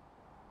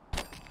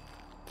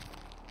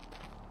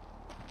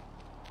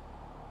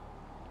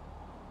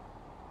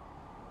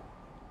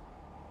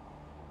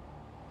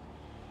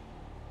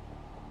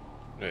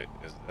 Wait,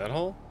 is it that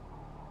hole?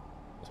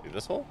 Must be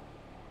this hole?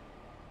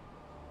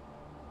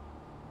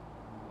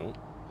 Oh,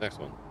 next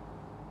one.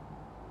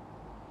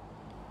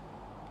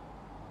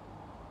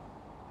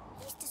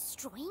 He's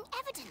destroying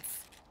evidence.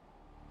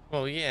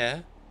 Well,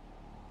 yeah.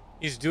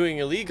 He's doing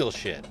illegal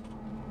shit.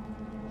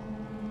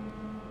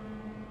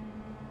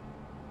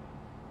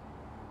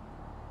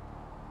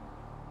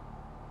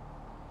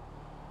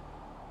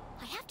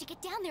 I have to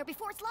get down there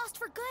before it's lost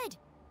for good.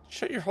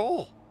 Shut your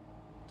hole.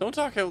 Don't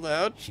talk out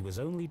loud. She was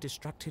only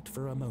distracted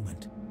for a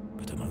moment,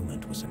 but a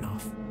moment was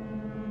enough.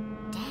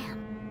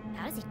 Damn,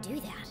 how does he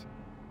do that?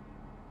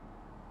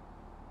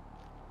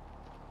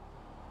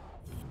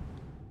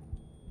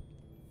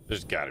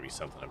 There's gotta be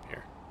something up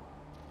here.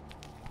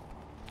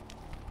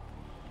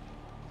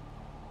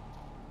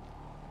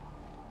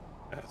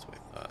 That's what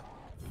I thought.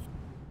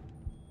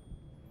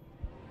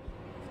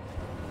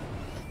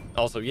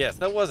 Also, yes,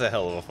 that was a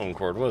hell of a phone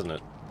cord, wasn't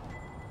it?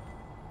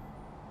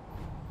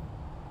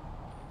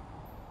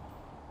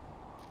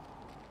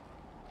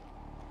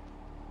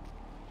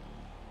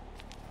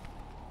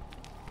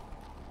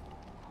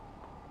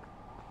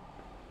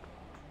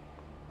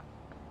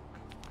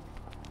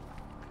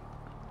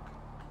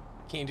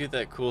 Can't you do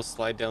that cool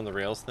slide down the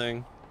rails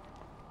thing?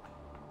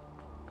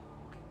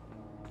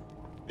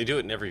 They do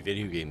it in every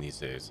video game these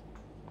days.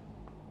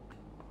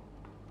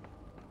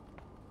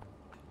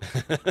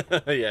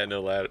 Yeah,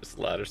 no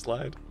ladder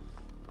slide.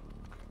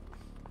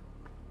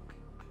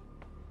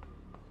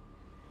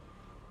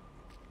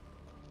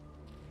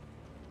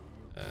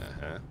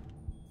 Uh-huh.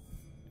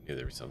 Knew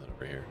there was something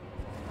over here.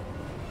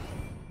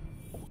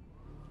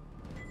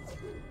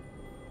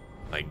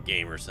 My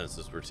gamer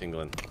senses were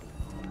tingling.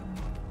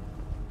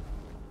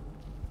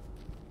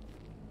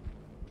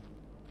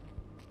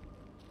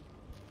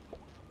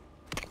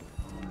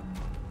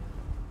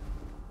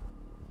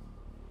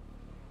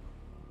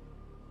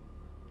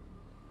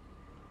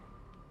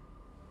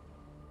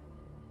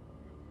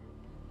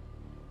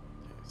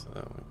 So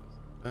that one goes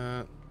like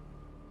that.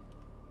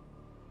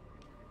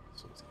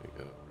 This one's gonna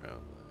go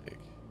around like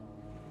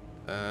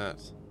that.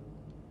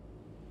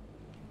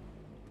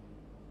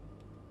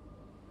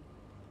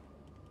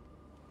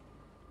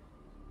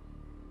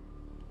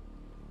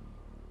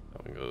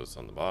 That one goes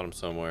on the bottom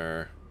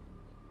somewhere.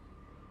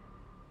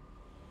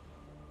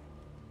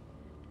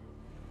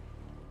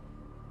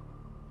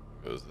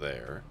 Goes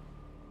there.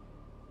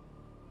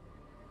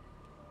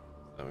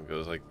 That one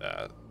goes like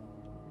that.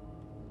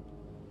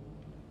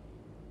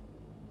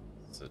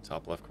 It's the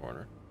top left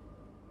corner.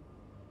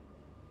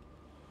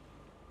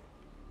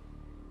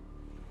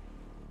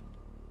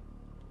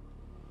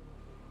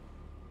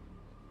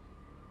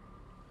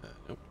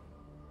 Nope.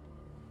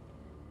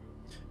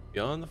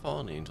 Beyond the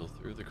fallen angel,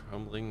 through the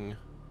crumbling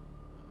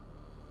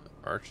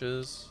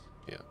arches.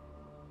 Yeah.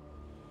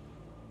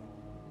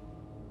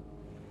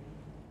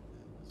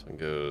 This one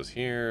goes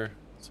here.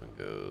 This one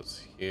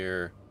goes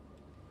here.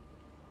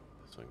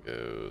 This one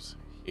goes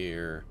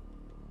here.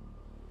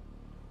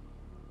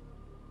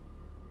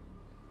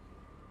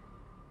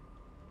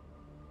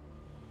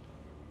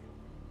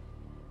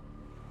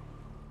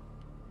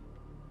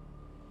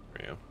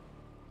 There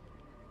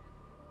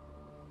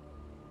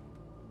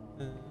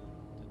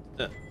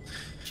we go.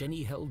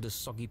 Jenny held the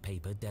soggy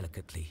paper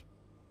delicately.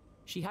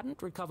 She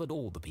hadn't recovered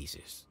all the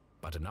pieces,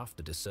 but enough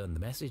to discern the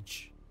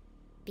message.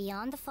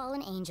 Beyond the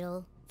fallen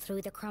angel,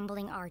 through the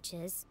crumbling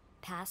arches,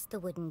 past the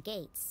wooden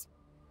gates.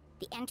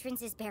 The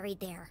entrance is buried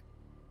there.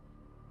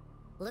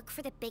 Look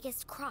for the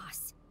biggest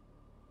cross.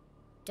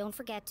 Don't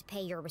forget to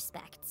pay your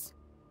respects.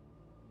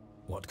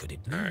 What could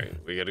it mean?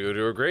 Alright, we gotta go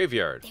to a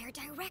graveyard. They're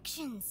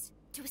directions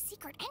to a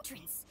secret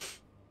entrance.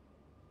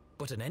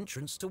 But an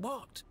entrance to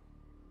what?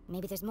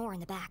 Maybe there's more in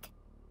the back.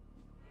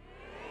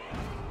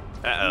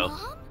 Uh-oh.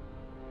 Mom?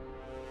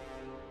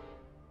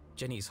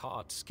 Jenny's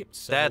heart skipped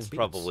several That's beats.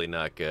 probably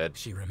not good.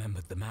 She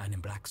remembered the man in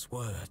black's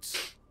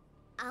words.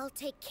 I'll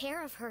take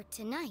care of her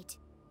tonight.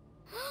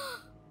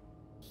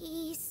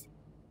 He's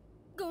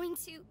going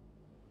to...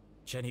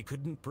 Jenny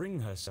couldn't bring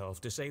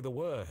herself to say the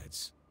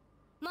words.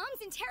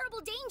 Mom's in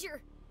terrible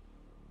danger!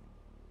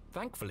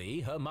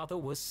 Thankfully, her mother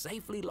was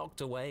safely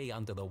locked away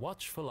under the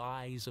watchful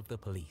eyes of the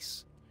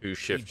police. Whose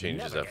shift He'd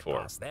changes never that get for?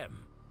 past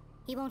them.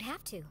 He won't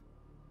have to.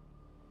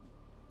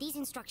 These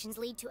instructions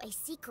lead to a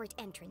secret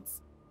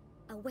entrance.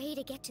 A way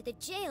to get to the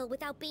jail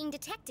without being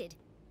detected.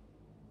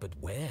 But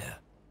where?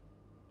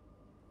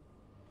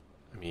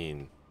 I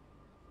mean...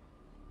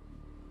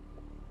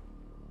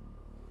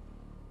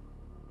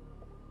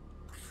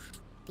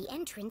 The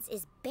entrance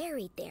is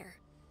buried there.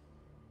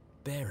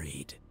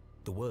 Buried.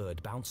 The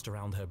word bounced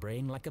around her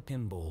brain like a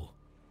pinball.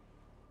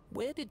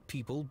 Where did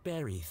people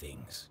bury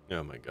things?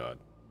 Oh my god.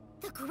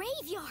 The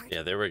graveyard!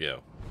 Yeah, there we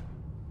go.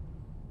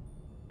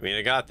 I mean,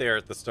 I got there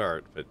at the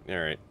start, but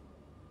alright.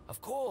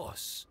 Of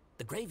course.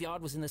 The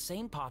graveyard was in the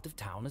same part of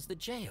town as the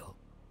jail.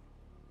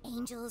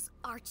 Angels,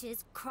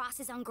 arches,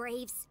 crosses on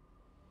graves.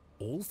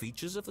 All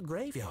features of the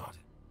graveyard.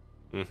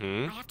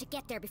 Mm-hmm. I have to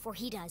get there before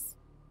he does.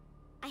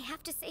 I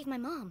have to save my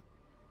mom.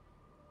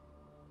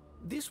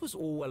 This was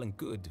all well and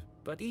good,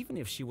 but even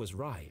if she was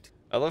right...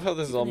 I love how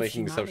this is all Even if she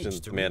making assumptions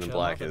managed the to Man reach in her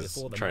Black mother is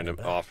before the trying Man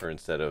to in Black. offer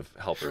instead of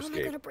help her How am I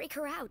escape. gonna break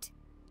her out?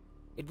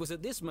 It was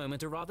at this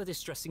moment a rather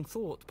distressing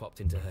thought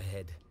popped into her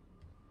head.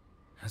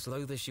 As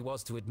loath as she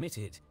was to admit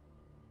it,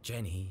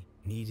 Jenny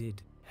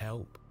needed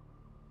help.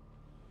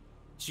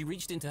 She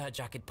reached into her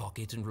jacket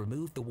pocket and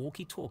removed the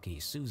walkie-talkie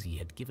Susie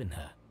had given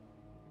her.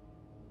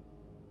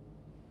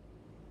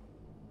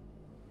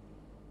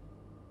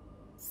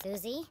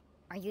 Susie,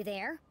 are you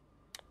there?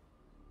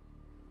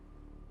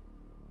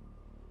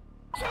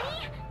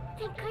 Jenny?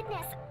 Thank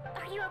goodness.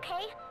 Are you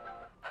okay?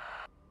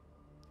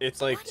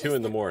 It's like What 2 is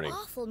in the that morning.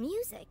 Awful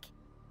music.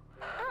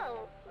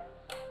 Oh.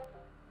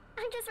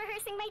 I'm just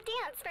rehearsing my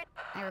dance for...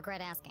 I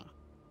regret asking.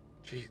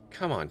 Gee,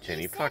 come on,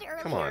 Jenny. You said Fuck,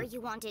 earlier come on.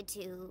 you wanted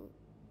to...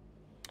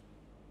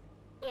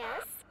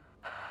 Yes?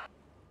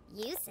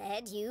 You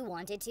said you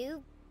wanted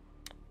to...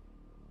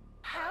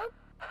 Help?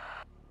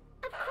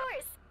 Of course.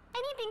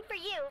 anything for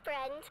you,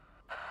 friend.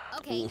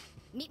 Okay,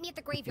 meet me at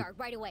the graveyard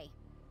right away.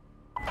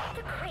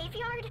 The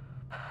graveyard?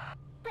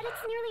 But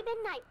it's nearly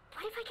midnight.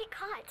 What if I get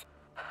caught?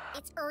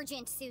 It's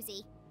urgent,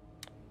 Susie.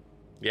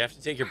 You have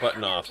to take your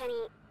button off. Jenny,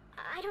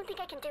 I don't think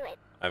I can do it.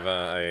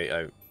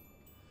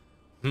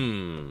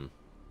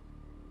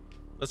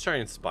 Let's try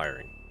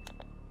inspiring.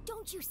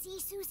 Don't you see,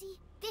 Susie?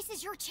 This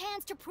is your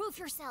chance to prove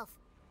yourself.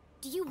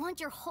 Do you want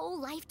your whole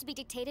life to be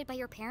dictated by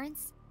your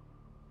parents?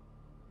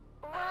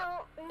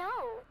 Well, no,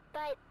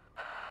 but...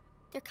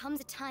 There comes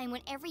a time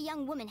when every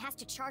young woman has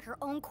to chart her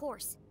own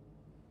course.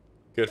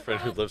 Good friend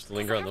who loves to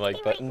linger on the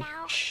like button.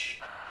 Shh.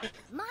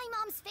 My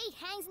mom's fate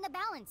hangs in the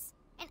balance,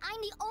 and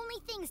I'm the only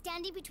thing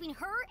standing between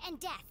her and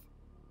death.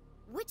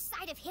 Which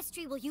side of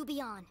history will you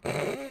be on?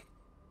 The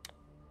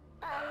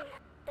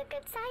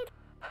good side?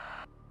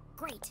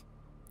 Great.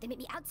 Then meet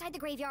me outside the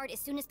graveyard as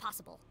soon as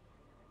possible.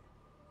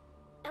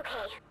 Okay,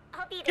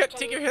 I'll be there,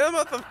 Take Jenny. your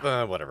helmet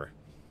off. Whatever.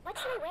 What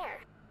should I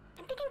wear?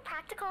 I'm thinking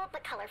practical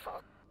but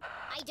colorful.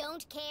 I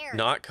don't care.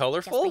 Not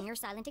colorful? Just bring your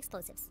silent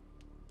explosives.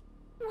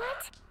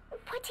 What?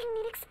 What do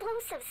you need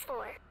explosives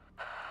for?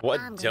 What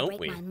I'm gonna don't break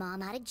we? my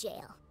mom out of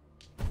jail.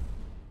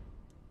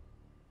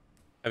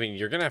 I mean,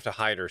 you're gonna have to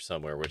hide her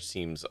somewhere, which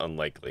seems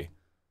unlikely.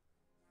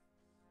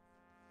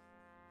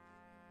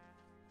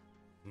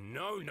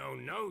 No, no,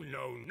 no,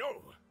 no,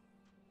 no.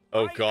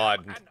 Oh I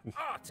God. am an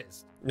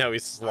artist. No,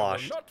 he's I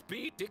sloshed. will not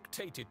be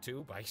dictated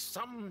to by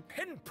some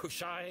pen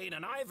pusher in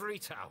an ivory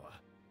tower.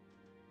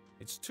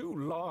 It's too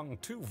long,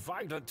 too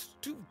violent,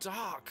 too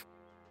dark.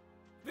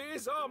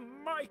 These are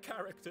my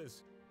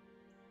characters.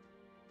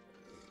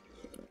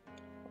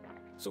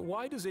 So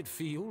why does it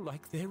feel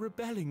like they're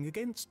rebelling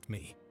against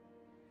me?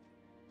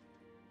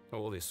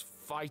 All this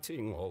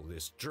fighting, all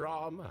this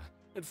drama,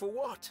 and for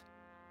what?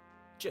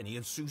 Jenny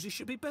and Susie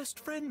should be best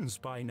friends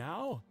by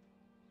now.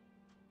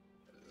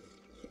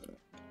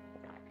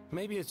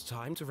 Maybe it's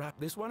time to wrap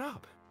this one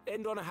up.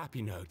 End on a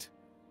happy note.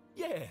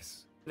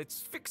 Yes,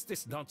 let's fix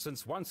this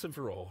nonsense once and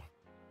for all.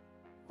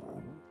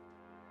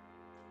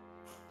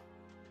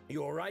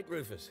 You all right,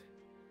 Rufus?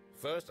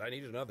 First, I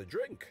need another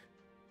drink.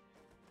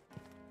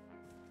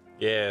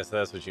 Yes,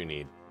 that's what you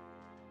need.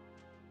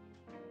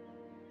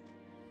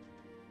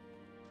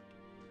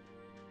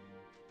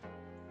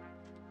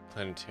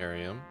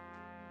 Planetarium.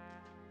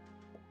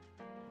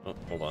 Oh,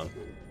 hold on.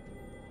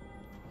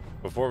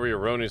 Before we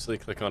erroneously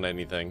click on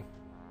anything.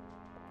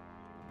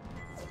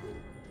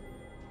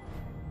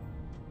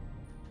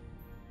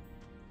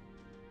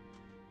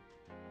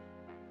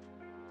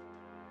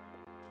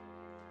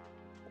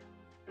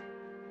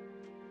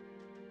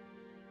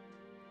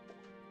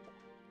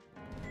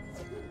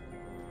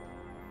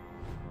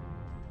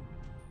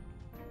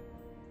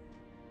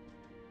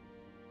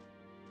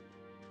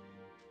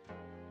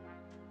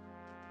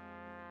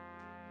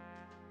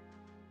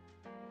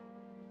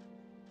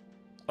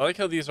 I like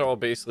how these are all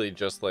basically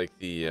just like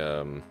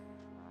the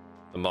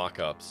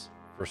mock-ups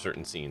for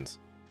certain scenes.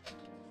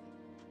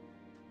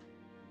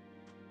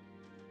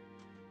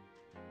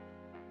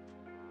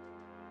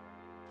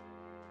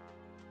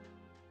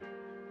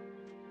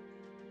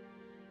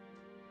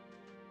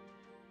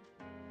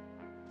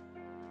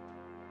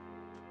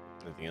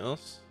 Anything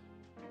else?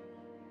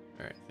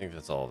 Alright, I think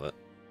that's all of it.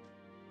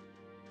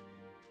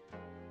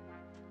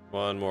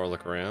 One more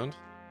look around.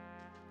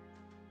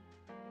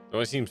 It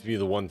only seems to be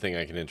the one thing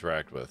I can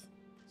interact with,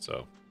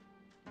 so.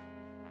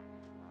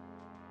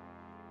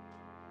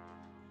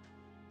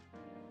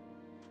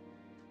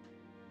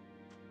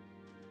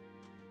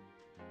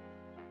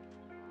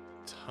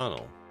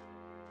 Tunnel.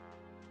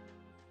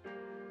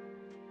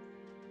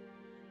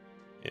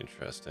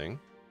 Interesting.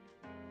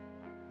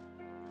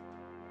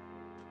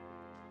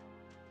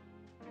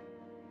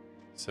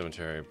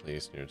 Cemetery,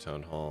 police near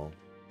town hall.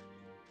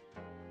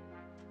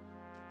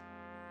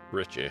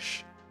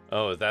 Richish.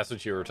 Oh, that's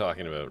what you were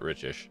talking about,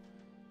 richish.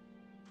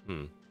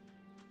 The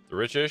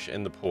richish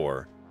and the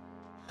poor.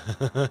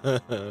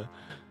 And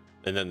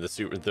then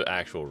the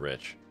actual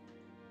rich.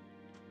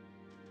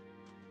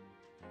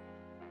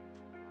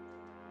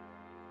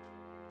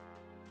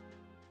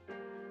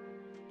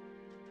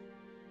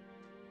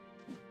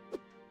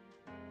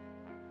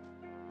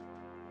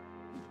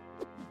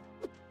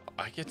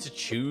 I get to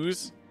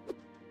choose?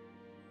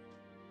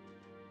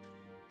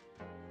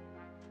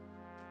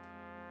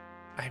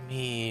 I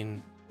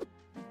mean...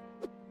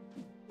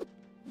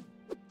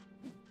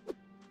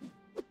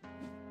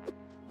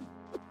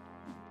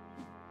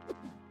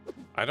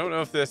 I don't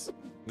know if this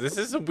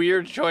is a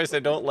weird choice. I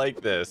don't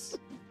like this.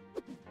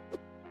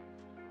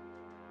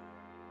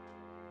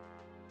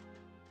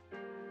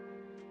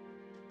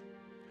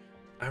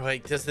 I'm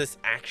like, does this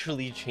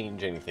actually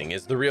change anything?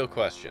 Is the real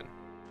question.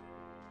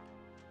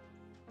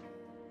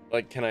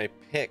 Like, can I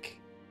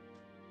pick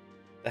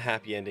the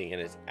happy ending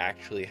and it's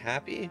actually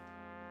happy?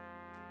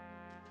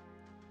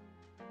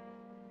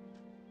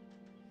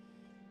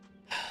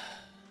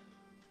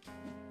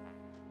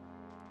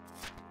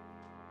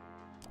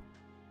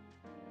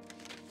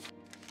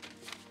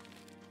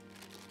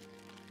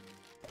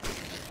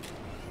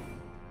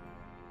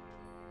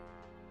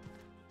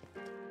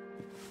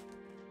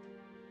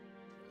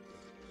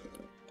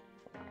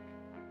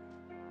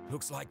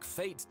 Looks like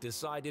fate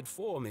decided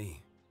for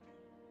me.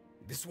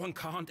 This one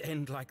can't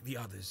end like the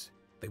others.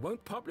 They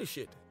won't publish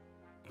it.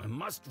 I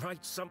must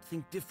write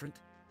something different,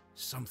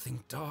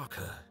 something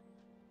darker.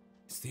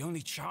 It's the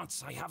only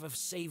chance I have of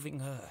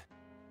saving her.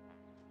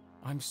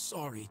 I'm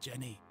sorry,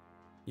 Jenny.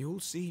 You'll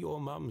see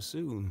your mum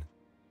soon.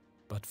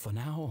 But for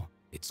now,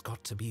 it's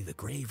got to be the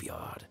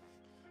graveyard.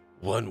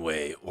 One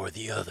way or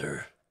the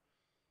other.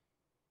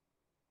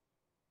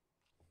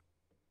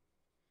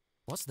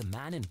 Was the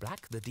man in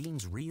black the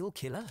Dean's real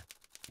killer?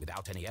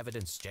 Without any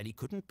evidence, Jenny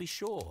couldn't be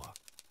sure.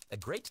 A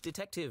great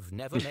detective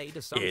never made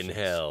assumptions. In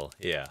hell,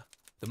 yeah.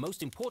 The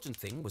most important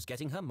thing was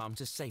getting her mum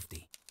to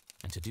safety.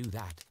 And to do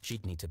that,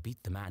 she'd need to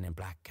beat the man in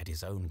black at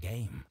his own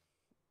game.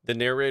 The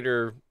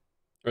narrator,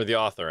 or the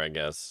author, I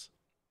guess,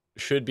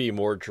 should be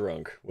more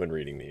drunk when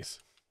reading these,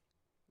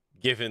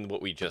 given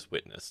what we just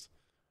witnessed.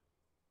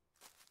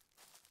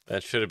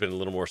 That should have been a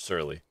little more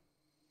surly.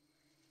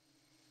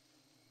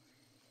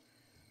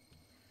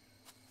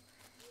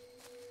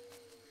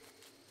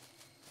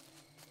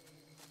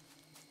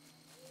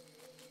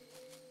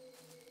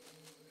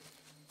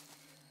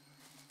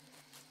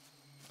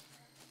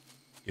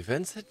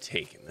 Events had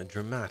taken a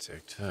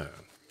dramatic turn.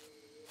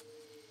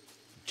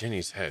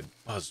 Jenny's head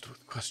buzzed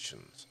with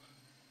questions.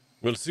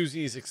 Will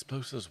Susie's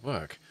explosives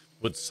work?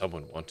 Would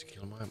someone want to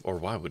kill my... Or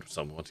why would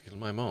someone want to kill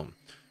my mom?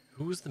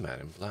 Who is the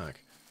man in black?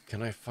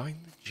 Can I find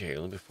the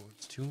jail before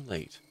it's too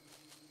late?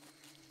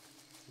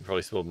 You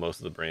probably spilled most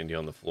of the brandy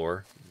on the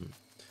floor.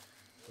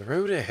 The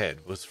road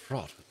ahead was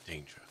fraught with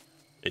danger,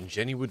 and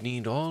Jenny would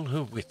need all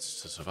her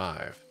wits to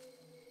survive.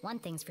 One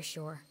thing's for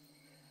sure.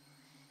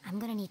 I'm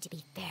gonna need to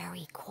be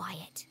very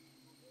quiet.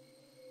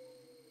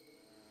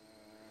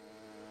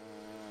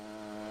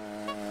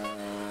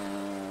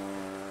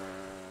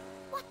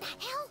 What the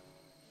hell?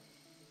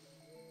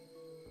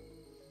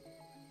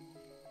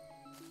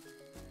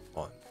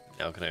 On.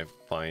 Now can I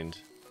find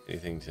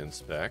anything to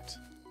inspect?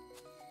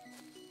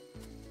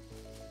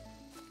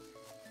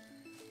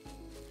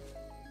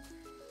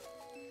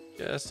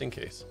 Just in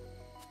case.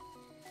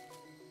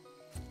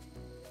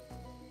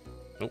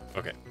 Nope,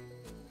 okay.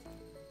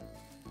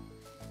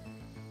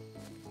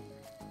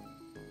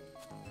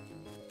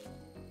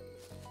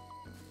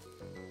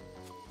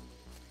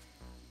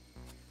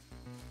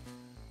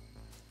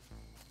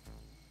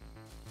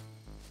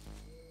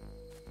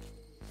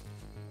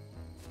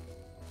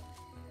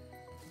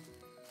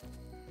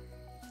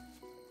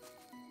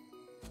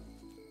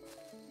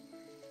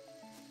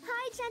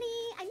 Jenny,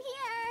 I'm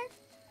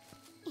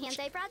here. And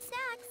I brought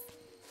snacks.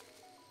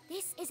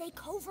 This is a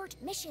covert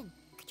mission.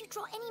 Could you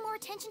draw any more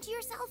attention to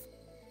yourself?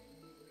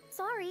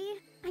 Sorry,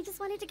 I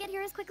just wanted to get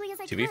here as quickly as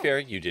I could. To be fair,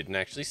 you didn't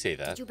actually say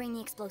that. Did you bring the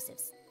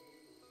explosives?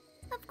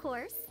 Of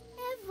course.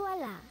 Et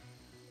voila.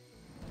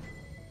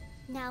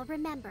 Now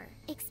remember,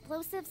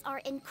 explosives are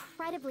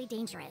incredibly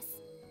dangerous.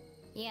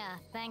 Yeah,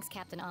 thanks,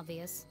 Captain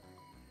Obvious.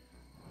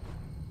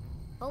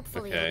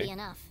 Hopefully Okay. it'll be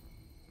enough.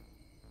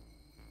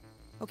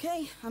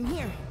 Okay, I'm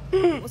here.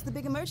 What's the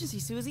big emergency,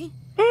 Susie?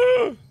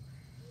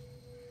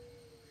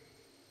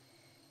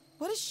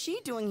 What is she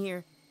doing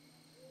here?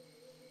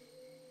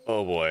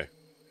 Oh boy.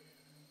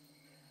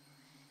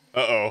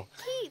 Uh-oh.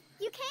 Keith,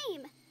 you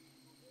came.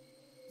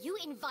 You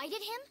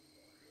invited him?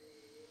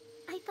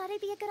 I thought it'd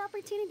be a good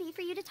opportunity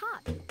for you to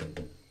talk.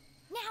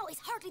 Now is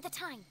hardly the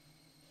time.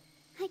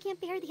 I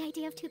can't bear the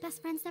idea of two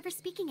best friends never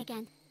speaking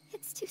again.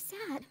 It's too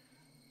sad.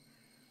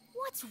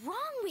 What's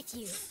wrong with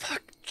you?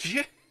 Fuck,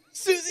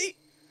 Susie!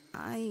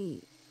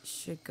 I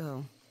should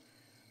go.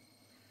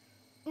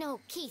 No,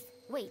 Keith,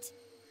 wait.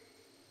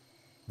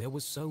 There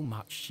was so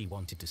much she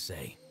wanted to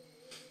say.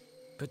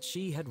 But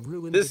she had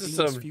ruined This the is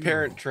Dean's some funeral,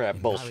 Parent Trap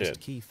embarrassed bullshit.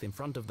 Keith in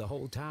front of the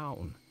whole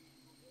town.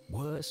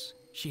 Worse,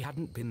 she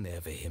hadn't been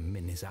there for him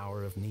in his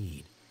hour of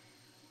need.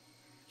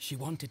 She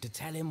wanted to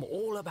tell him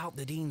all about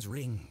the Dean's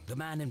ring, the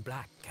man in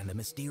black, and the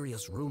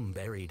mysterious room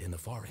buried in the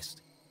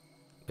forest.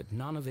 But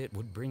none of it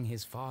would bring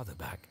his father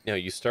back. Now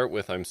you start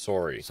with I'm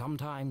sorry.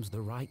 Sometimes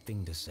the right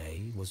thing to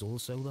say was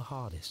also the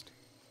hardest.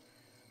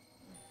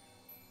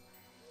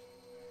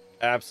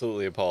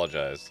 Absolutely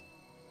apologize.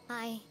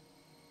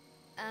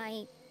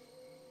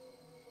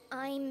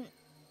 I'm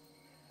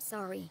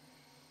sorry.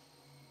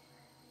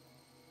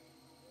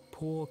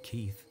 Poor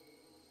Keith.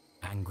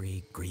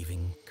 Angry,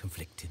 grieving,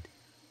 conflicted.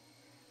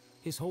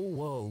 His whole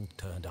world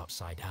turned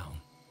upside down.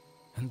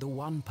 And the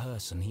one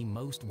person he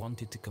most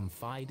wanted to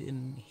confide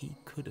in, he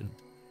couldn't.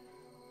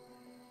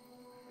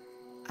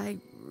 I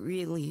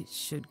really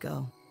should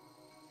go.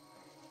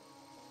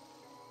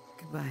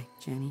 Goodbye,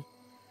 Jenny.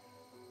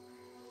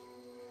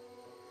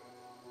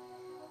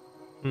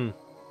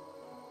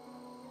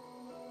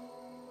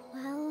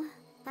 Well,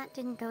 that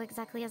didn't go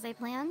exactly as I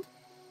planned.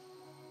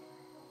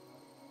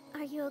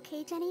 Are you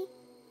okay, Jenny?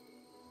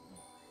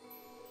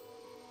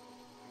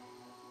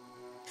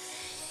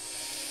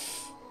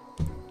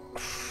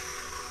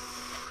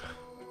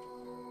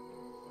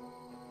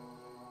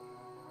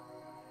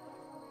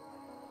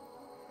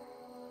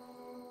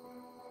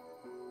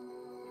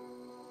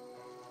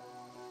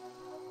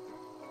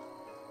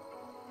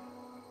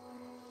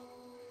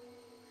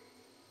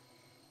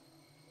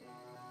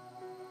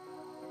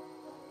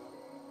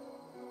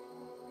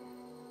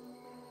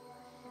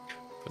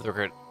 For the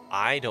record,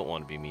 I don't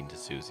want to be mean to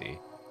Susie.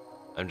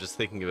 I'm just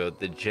thinking about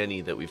the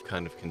Jenny that we've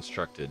kind of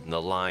constructed and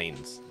the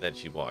lines that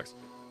she walks.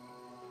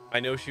 I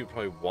know she would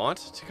probably want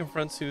to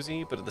confront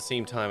Susie, but at the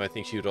same time, I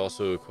think she would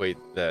also equate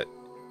that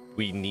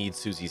we need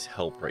Susie's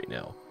help right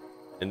now.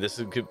 And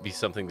this could be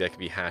something that could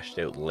be hashed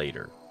out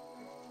later.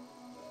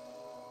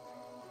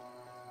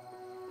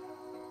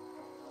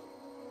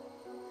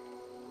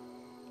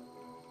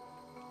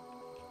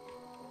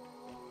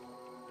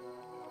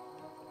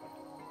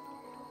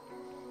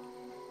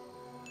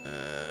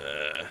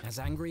 As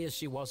angry as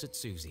she was at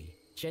Susie,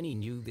 Jenny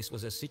knew this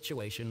was a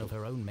situation of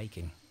her own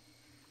making.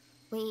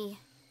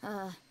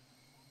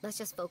 Let's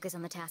just focus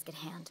on the task at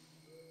hand.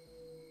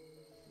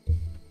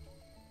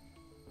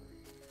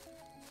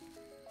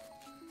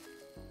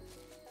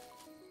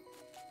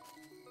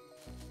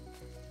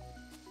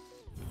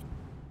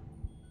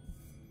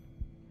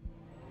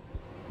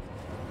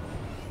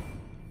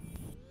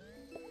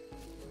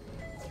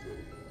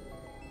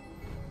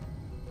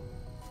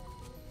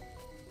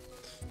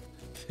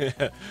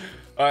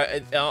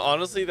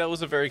 Honestly, that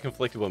was a very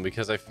conflicted one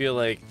because I feel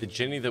like the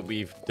Jenny that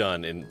we've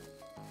done and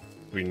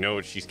we know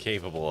what she's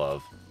capable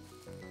of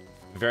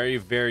very,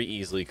 very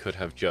easily could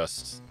have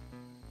just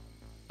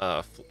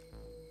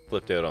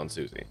flipped out on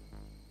Susie.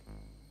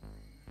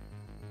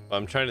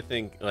 I'm trying to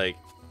think like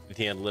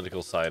the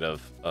analytical side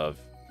of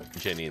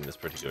Jenny in this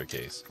particular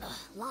case. Ugh,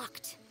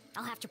 locked.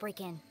 I'll have to break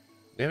in.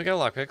 Yeah, we got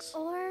lockpicks.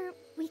 Or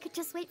we could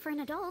just wait for an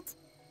adult.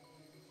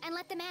 And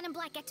let the man in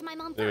black get to my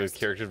mom The first.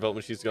 character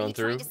development she's gone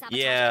through. Sabotage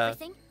Yeah.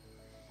 everything?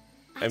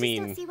 I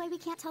mean, don't see why we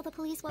can't tell the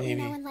police what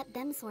maybe. we know and let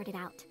them sort it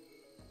out.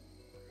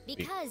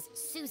 Because,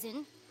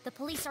 Susan, the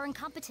police are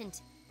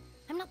incompetent.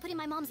 I'm not putting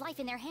my mom's life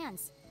in their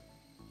hands.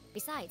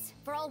 Besides,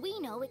 for all we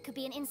know, it could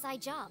be an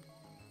inside job.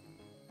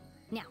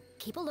 Now,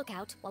 keep a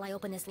lookout while I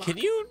open this lock. Can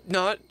you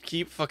not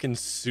keep fucking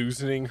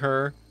Susaning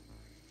her?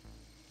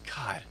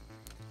 God.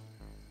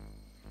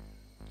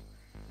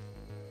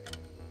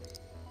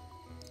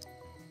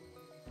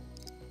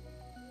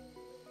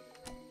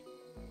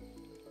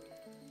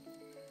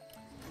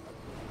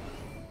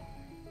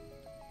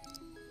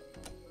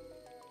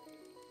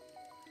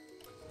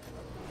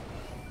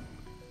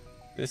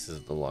 This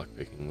is the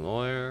lockpicking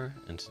lawyer,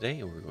 and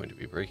today we're going to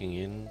be breaking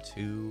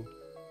into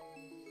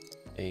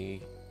a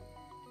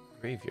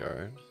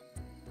graveyard.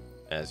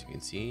 As you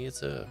can see,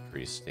 it's a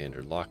pretty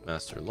standard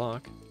Lockmaster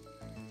lock.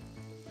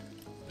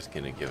 Just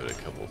gonna give it a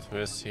couple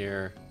twists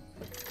here.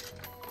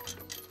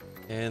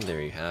 And there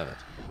you have it.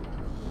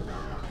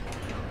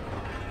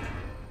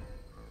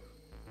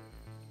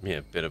 Yeah,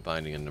 a bit of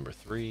binding on number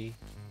 3.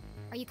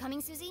 Are you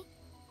coming, Susie?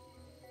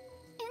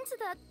 Into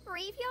the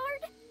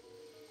graveyard?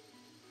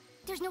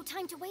 There's no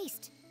time to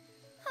waste.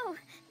 Oh,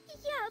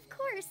 yeah, of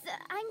course.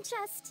 I'm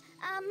just,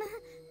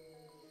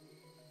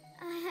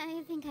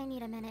 I think I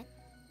need a minute.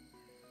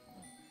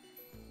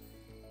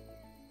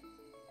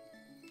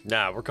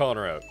 Nah, we're calling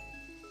her out.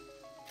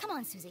 Come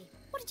on, Susie.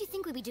 What did you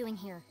think we'd be doing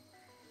here?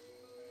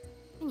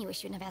 I knew I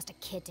shouldn't have asked a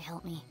kid to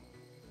help me.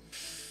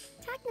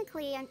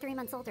 Technically, I'm 3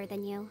 months older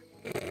than you.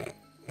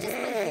 Just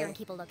wait here and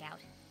keep a lookout.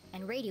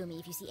 And radio me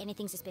if you see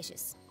anything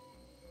suspicious.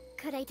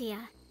 Good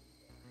idea.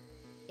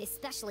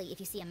 Especially if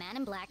you see a man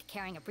in black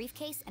carrying a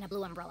briefcase and a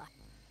blue umbrella.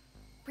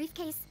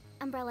 Briefcase,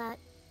 umbrella,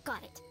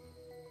 got it.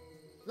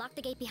 Lock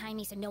the gate behind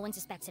me so no one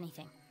suspects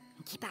anything.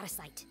 And keep out of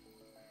sight.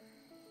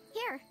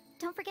 Here,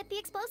 don't forget the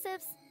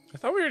explosives. I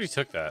thought we already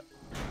took that.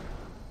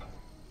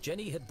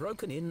 Jenny had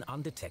broken in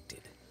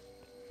undetected.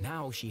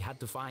 Now she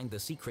had to find the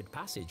secret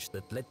passage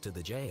that led to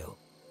the jail.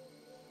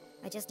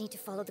 I just need to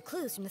follow the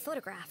clues from the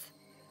photograph.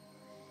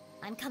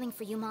 I'm coming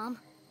for you, Mom.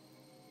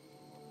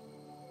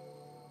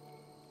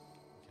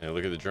 Can I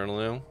look at the journal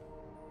now?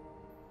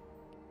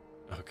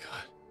 Oh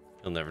god.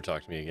 He'll never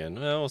talk to me again.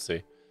 Well, we'll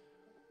see.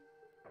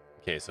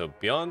 Okay, so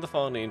beyond the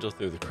fallen angel,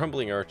 through the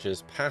crumbling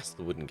arches, past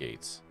the wooden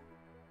gates.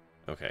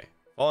 Okay.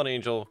 Fallen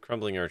angel,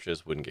 crumbling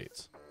arches, wooden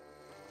gates.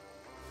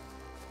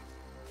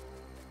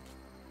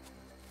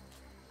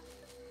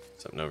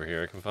 Something over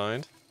here I can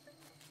find.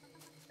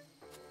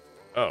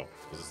 Oh,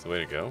 is this the way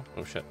to go?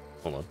 Oh shit.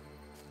 Hold on.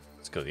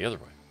 Let's go the other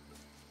way.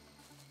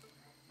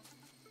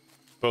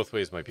 Both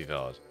ways might be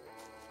valid.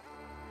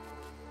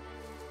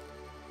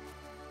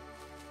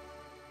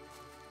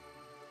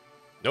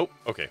 Nope.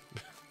 Okay.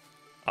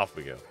 Off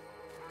we go.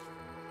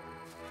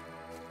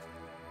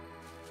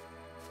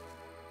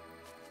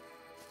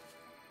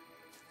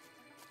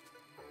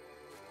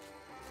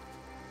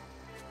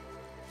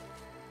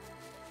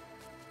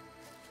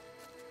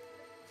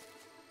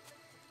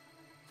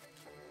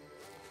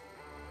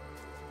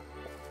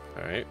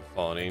 All right,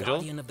 fallen angel. The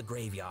guardian of the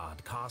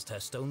graveyard cast her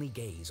stony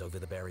gaze over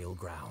the burial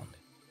ground,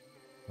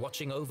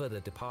 watching over the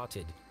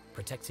departed,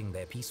 protecting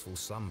their peaceful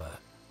slumber.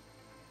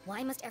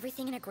 Why must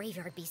everything in a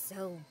graveyard be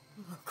so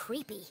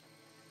creepy?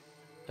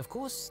 Of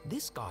course,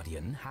 this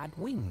guardian had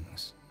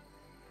wings.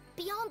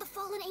 Beyond the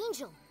fallen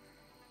angel.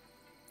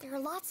 There are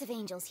lots of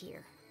angels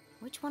here.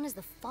 Which one is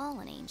the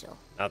fallen angel?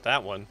 Not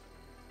that one.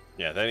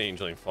 Yeah, that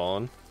angel ain't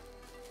fallen.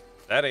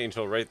 That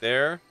angel right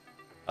there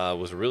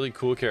was a really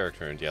cool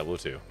character in Diablo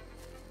 2.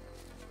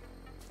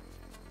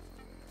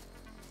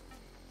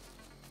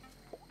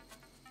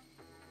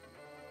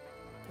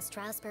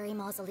 Strasberry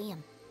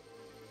Mausoleum.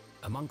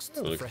 Amongst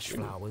the fresh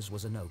flowers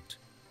was a note.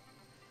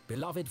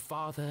 Beloved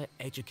father,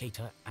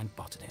 educator, and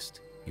botanist,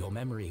 your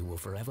memory will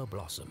forever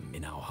blossom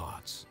in our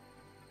hearts.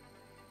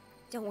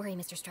 Don't worry,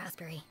 Mr.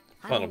 Strasberry.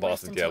 Final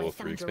boss of Diablo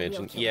 3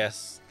 expansion.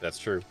 Yes, that's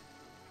true.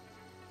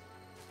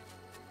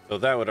 Though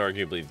that would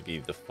arguably be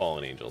the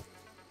Fallen Angel.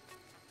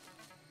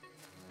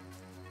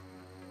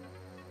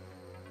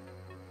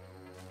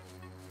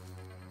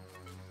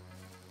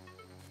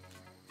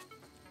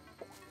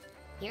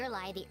 Here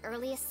lie the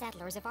earliest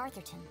settlers of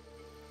Arthurton.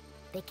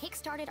 They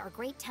kick-started our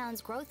great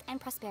town's growth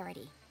and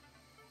prosperity.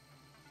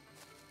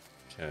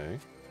 Okay.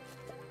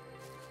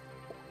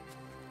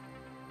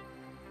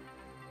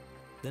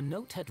 The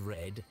note had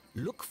read,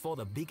 "Look for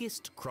the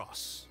biggest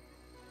cross."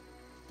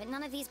 But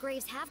none of these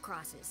graves have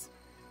crosses.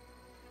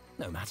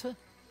 No matter.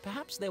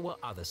 Perhaps there were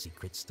other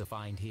secrets to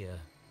find here.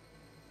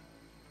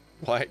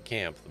 Quiet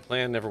camp. The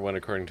plan never went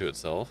according to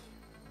itself.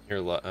 Here,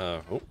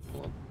 oh, hold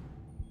on.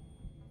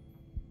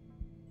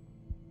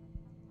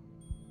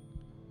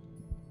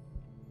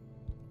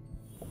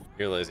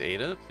 Here lies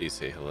Ada. Please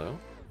say hello.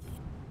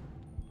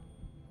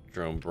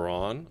 Jerome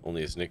Braun.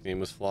 Only his nickname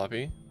was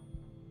Floppy.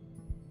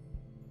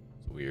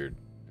 It's weird.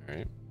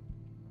 Alright.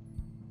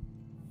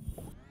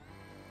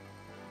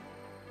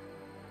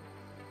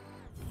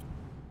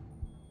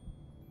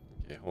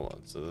 Okay, hold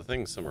on. So the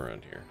thing's somewhere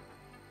around here.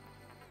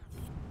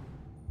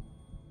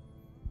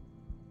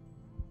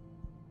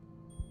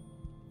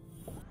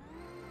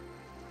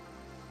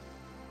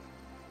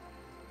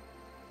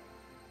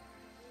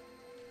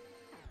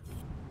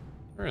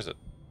 Where is it?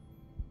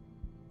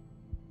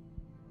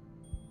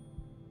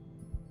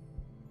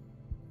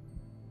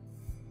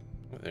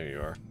 Oh, there you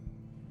are.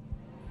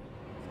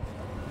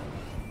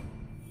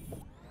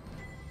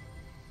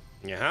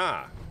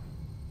 Yaha!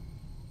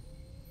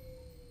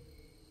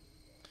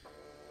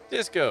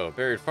 Disco,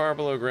 buried far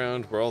below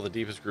ground where all the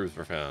deepest grooves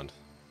were found.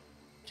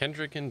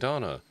 Kendrick and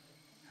Donna,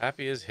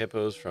 happy as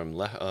hippos from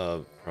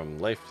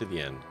life to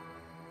the end.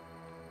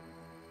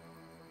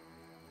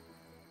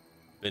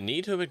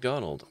 Benito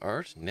McDonald,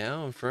 art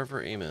now and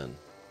forever, amen.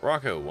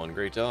 Rocco, one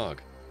great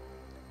dog.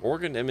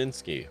 Morgan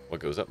Eminsky,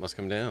 what goes up must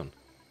come down.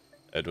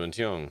 Edwin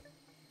Tiong,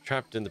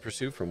 trapped in the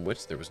pursuit from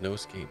which there was no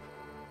escape.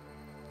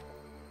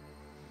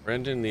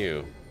 Brendan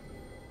Liu,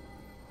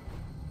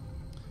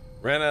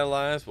 ran out of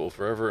lives but will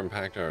forever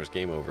impact ours.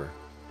 Game over.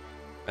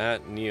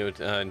 Matt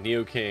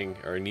Neo King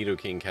or Nido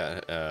King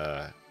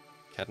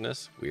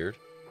Katniss, weird.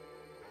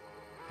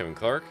 Kevin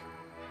Clark.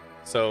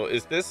 So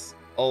is this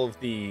all of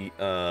the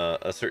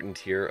a certain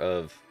tier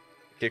of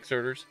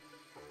Kickstarters?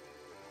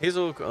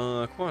 Hazel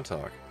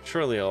Quantock,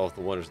 surely all of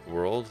the wonders of the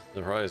world,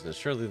 the horizon is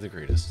surely the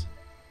greatest.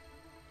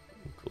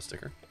 Cool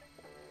sticker.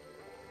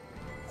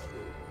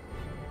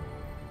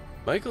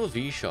 Michael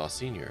V. Shaw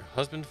Sr.,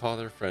 husband,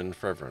 father, friend,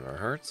 forever in our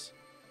hearts.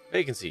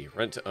 Vacancy,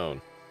 rent to own.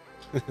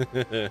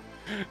 Yeah,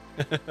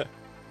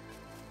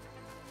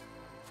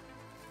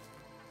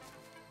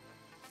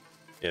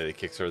 they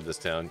kickstarted this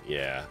town.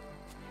 Yeah.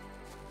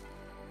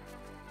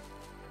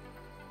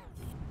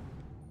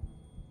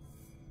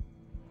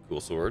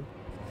 Cool sword.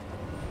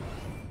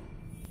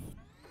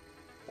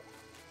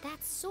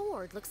 That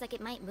sword looks like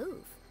it might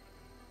move.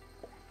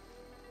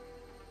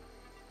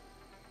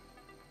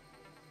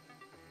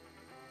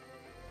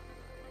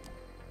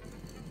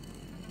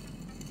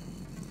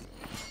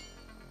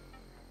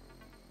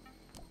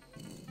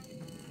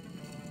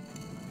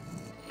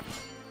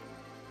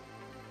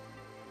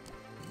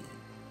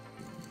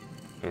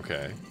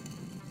 Okay.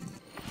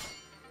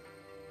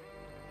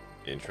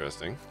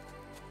 Interesting.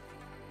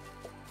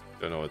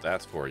 Don't know what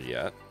that's for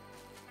yet.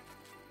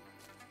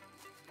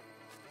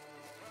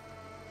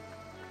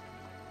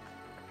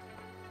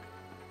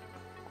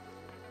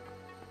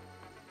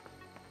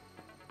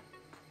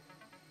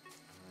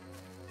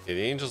 Okay,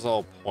 the angels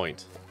all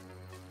point.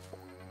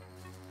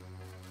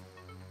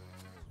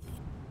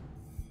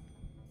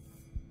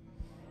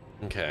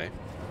 Okay.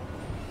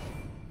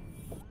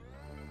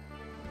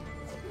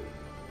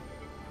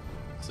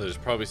 So there's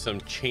probably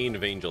some chain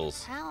of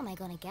angels How am I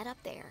going to get up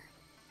there?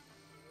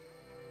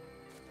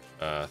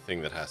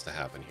 thing that has to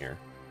happen here.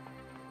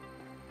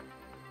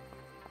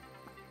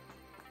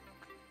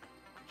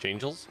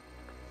 Changels?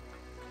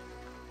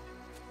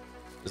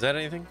 Is that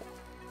anything?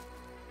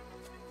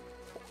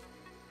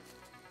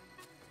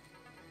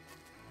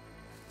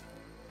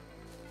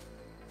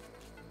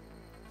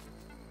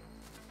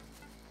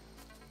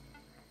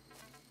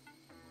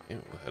 Yeah,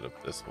 we'll head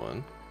up this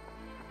one.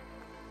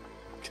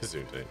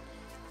 Gesundheit.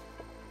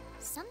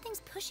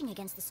 Something's pushing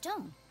against the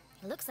stone.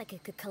 It looks like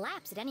it could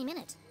collapse at any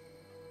minute.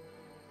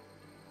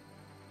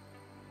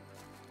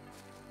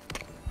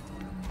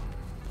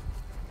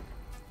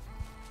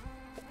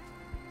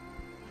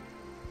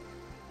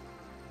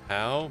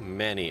 How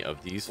many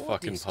of these Four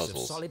fucking discs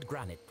puzzles? of solid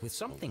granite with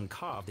something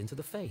carved into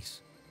the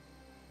face.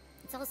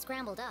 It's all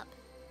scrambled up.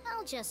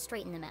 I'll just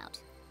straighten them out.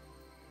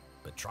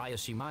 But try as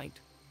she might,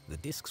 the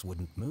discs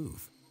wouldn't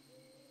move.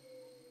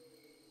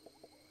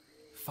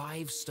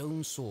 5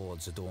 stone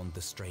swords adorned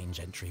the strange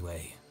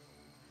entryway.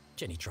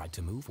 Jenny tried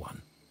to move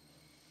one.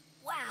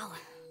 Wow,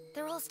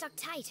 stuck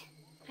tight.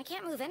 I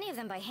can't move any of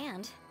them by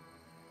hand.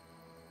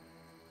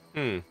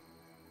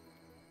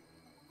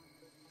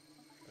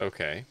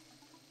 Okay.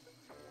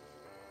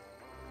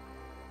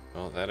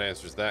 Well, that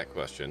answers that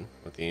question.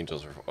 What the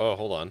angels are for. Oh,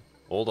 hold on.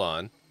 Hold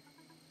on.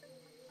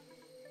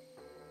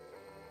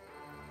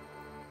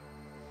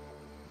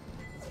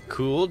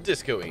 Cool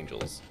disco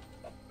angels.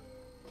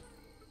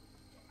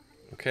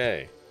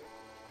 Okay.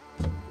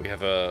 We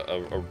have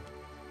a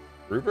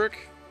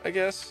rubric, I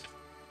guess,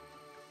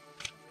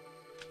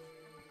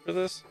 for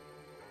this.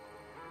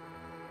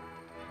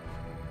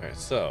 Alright,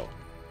 so.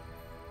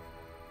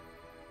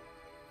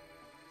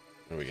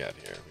 What do we got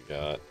here? We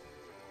got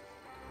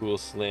cool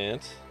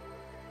slant.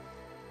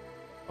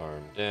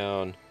 Arm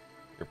down.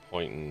 You're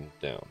pointing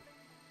down.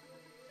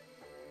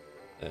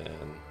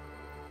 And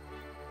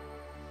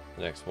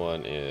the next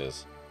one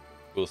is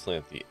cool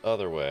slant the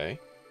other way.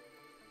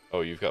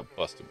 Oh, you've got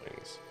busted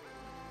wings.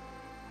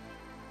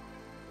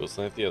 Cool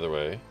slant the other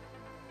way.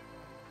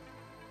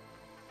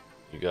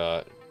 You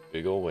got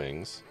big ol'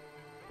 wings.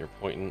 You're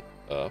pointing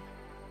up.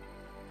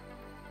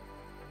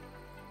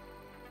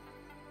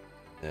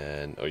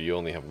 And, oh, you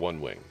only have one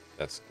wing.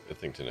 That's a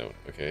thing to note.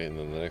 Okay, and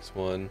then the next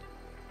one,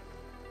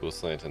 cool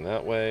slant in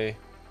that way.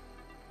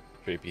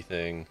 Drapey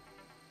thing.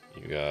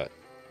 You got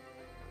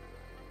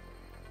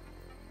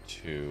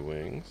 2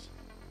 wings.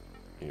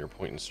 And you're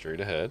pointing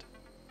straight ahead.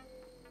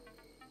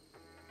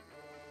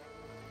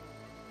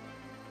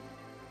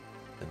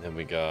 And then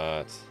we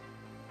got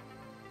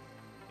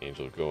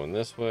angel going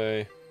this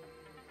way.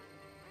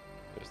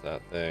 There's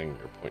that thing.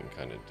 You're pointing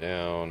kind of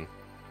down.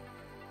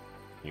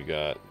 You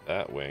got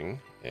that wing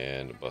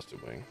and a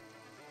busted wing.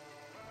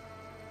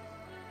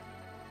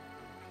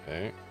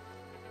 Okay.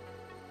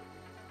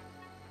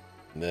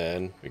 And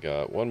then we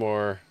got one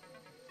more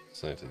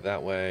slanted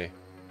that way.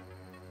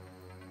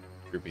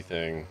 Droopy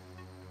thing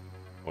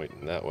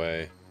pointing that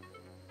way.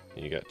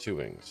 And you got 2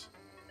 wings.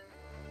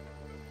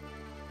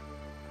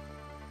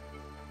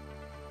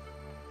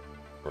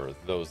 For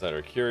those that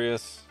are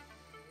curious,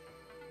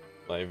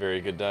 my very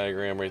good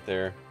diagram right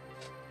there.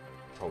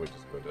 Probably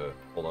just going to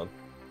hold on.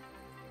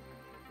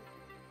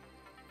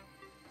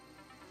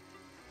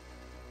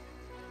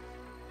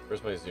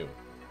 Where's my zoom?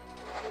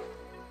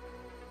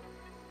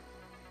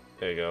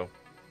 There you go.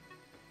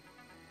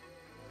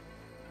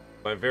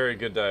 My very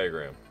good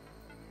diagram.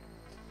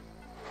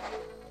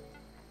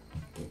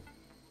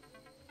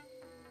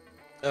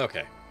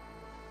 Okay.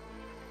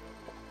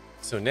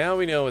 So now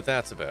we know what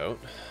that's about.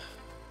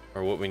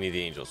 Or what we need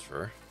the angels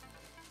for.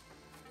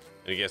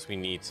 I guess we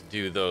need to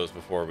do those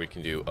before we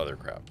can do other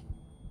crap.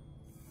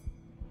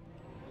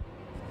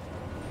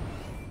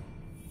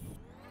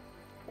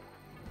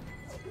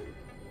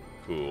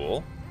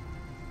 Cool.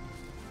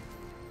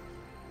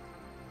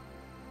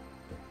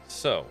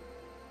 So,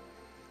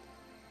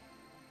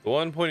 the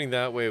one pointing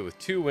that way with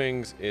 2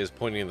 wings is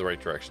pointing in the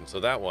right direction. So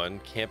that one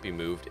can't be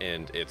moved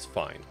and it's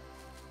fine.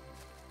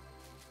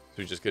 So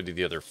we just gotta do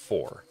the other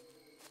 4.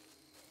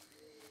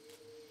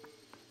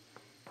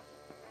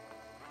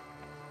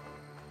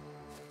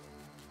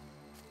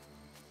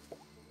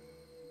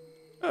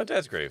 Oh,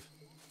 Dad's grave.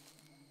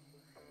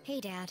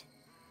 Hey, Dad.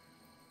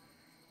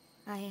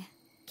 I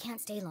can't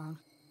stay long.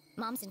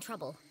 Mom's in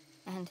trouble,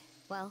 and,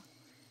 well...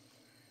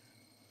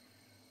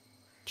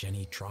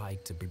 Jenny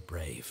tried to be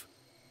brave,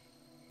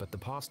 but the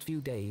past few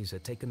days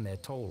had taken their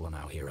toll on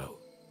our hero,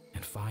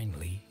 and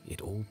finally,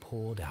 it all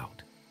poured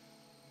out.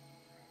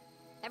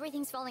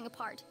 Everything's falling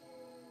apart.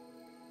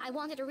 I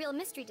wanted a real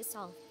mystery to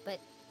solve, but...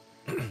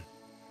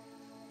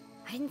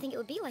 I didn't think it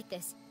would be like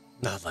this.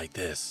 Not like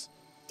this.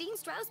 Dean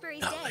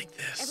Stroudsbury's Not dead. like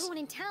this. Everyone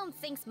in town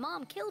thinks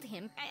Mom killed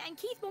him, and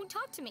Keith won't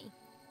talk to me.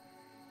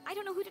 I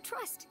don't know who to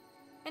trust.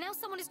 And now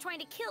someone is trying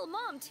to kill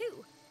Mom,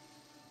 too.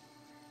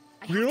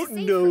 We don't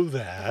know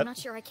that. I'm not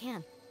sure I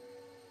can.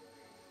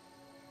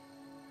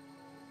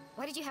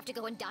 Why did you have to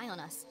go and die on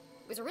us?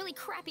 It was a really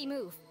crappy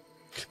move.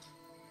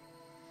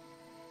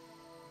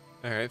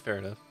 Alright, fair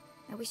enough.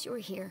 I wish you were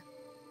here.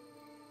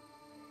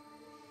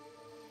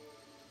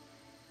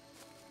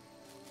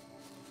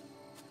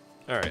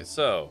 Alright,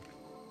 so...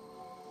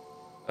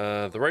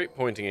 the right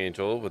pointing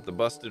angel with the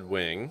busted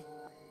wing.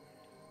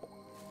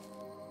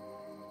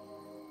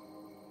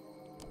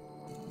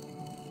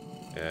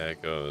 Yeah,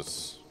 it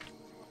goes...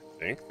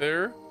 I think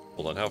there?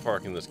 Hold on, how far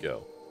can this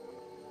go?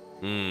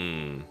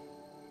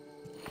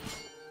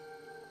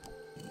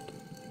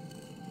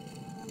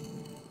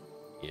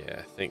 Yeah,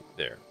 I think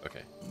there.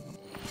 Okay.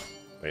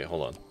 Wait,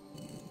 hold on.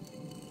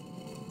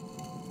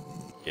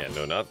 Yeah,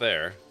 no, not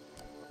there.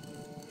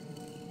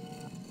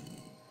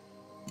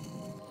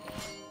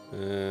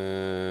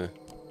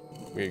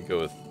 We could go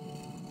with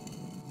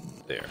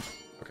there.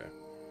 Okay.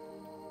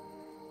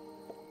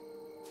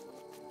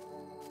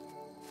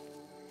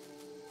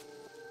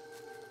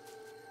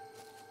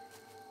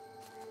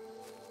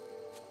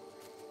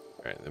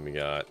 Alright, then we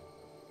got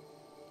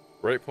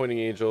right pointing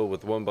angel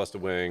with 1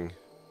 busted wing.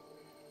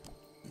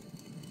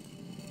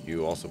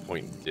 You also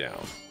point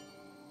down.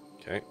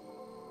 Okay.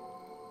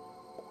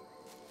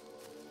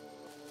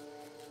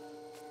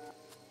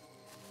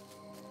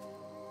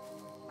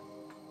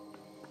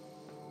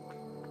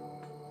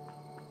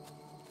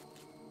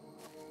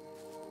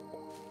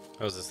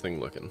 How's this thing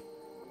looking?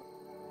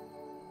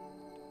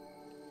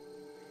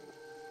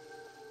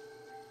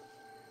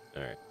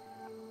 Alright.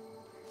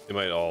 They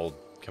might all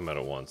come out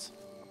at once.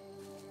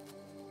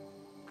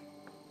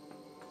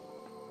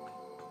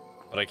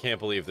 But I can't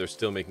believe they're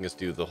still making us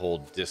do the whole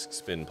disc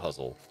spin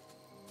puzzle.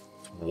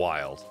 It's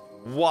wild.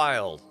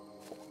 Wild!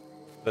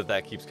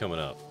 That keeps coming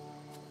up.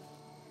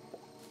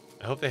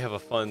 I hope they have a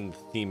fun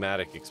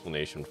thematic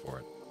explanation for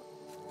it.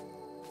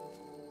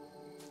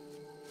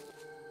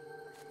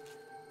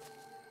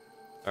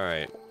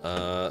 Alright,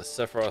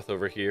 Sephiroth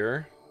over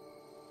here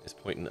is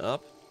pointing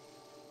up.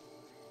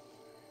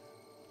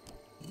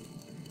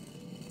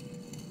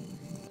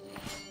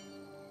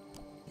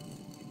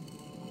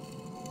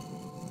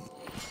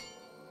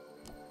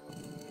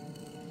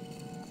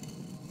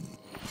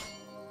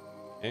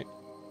 Okay.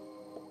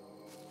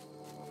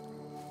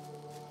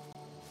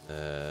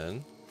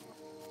 And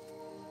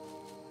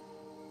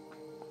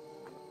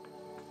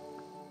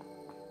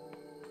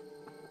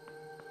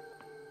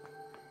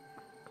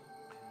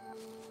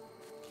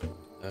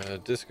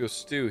Disco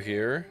Stew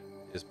here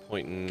is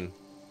pointing.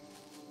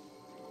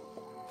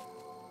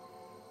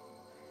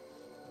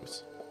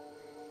 Oops.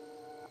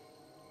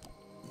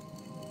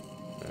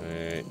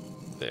 Right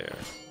there.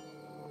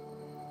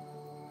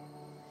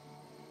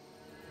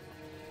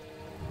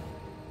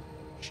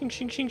 Shing,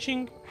 shing, shing,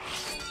 shing.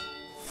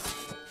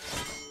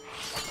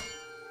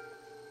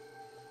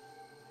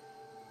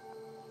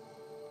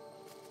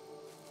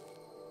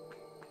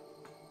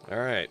 All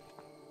right.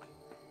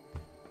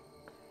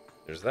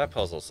 There's that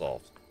puzzle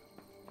solved.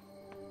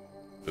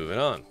 Moving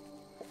on.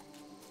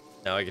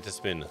 Now I get to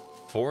spin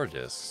 4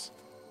 discs.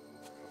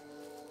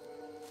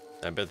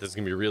 I bet this is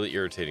going to be really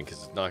irritating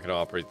because it's not going to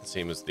operate the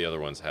same as the other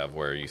ones have,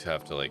 where you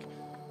have to, like,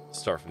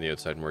 start from the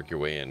outside and work your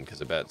way in,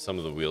 because I bet some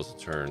of the wheels will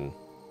turn,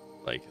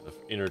 like, the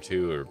inner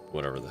 2 or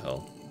whatever the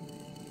hell.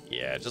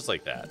 Yeah, just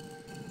like that.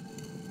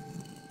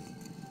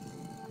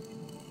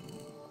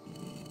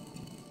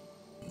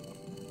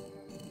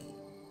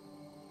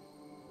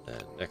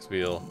 And next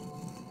wheel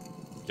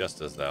just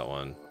does that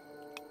one.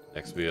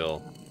 Next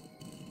wheel.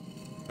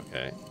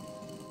 Okay.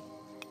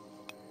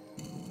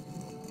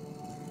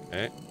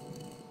 Okay.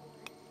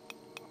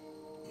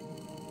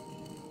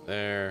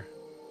 There.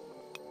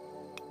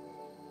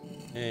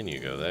 And you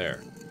go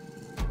there.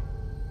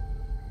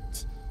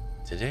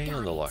 Today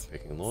on the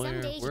Lockpicking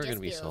Lawyer, we're going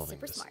to be solving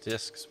this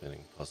disc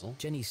spinning puzzle.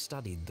 Jenny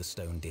studied the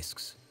stone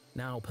discs,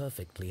 now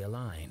perfectly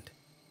aligned.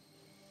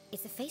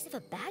 It's the face of a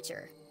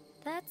badger.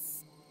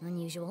 That's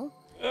unusual.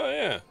 Oh,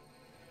 yeah.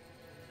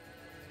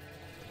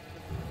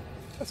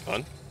 That's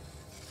fun.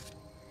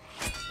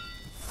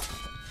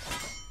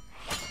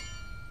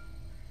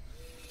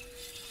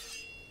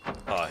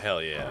 Oh,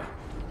 hell yeah.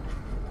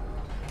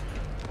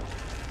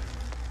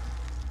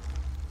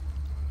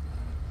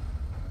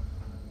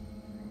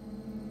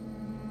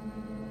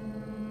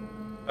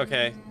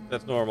 Okay,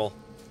 that's normal.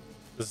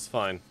 This is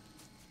fine.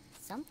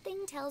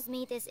 Something tells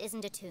me this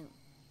isn't a tomb.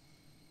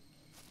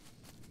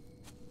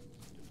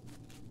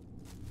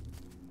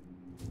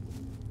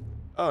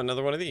 Oh,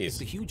 another one of these. If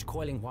the huge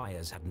coiling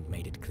wires hadn't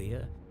made it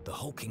clear, the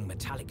hulking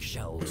metallic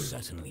shell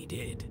certainly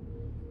did.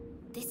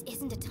 This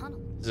isn't a tunnel.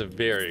 This is a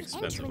very It's the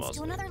expensive entrance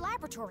to mausoleum. another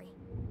laboratory,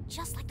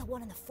 just like the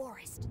one in the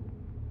forest.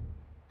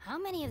 How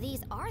many of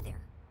these are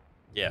there?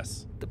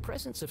 Yes. The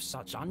presence of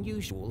such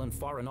unusual and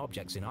foreign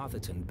objects in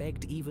Arthurton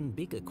begged even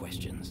bigger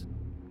questions.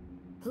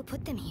 Who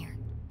put them here,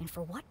 and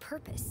for what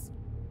purpose?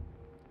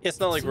 It's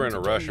not like we're in a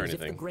Seemed to rush Jenny or as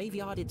if anything. the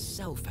graveyard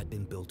itself had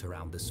been built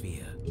around the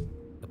sphere.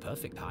 A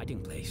perfect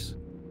hiding place.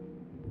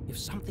 If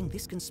something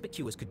this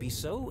conspicuous could be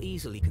so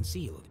easily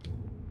concealed.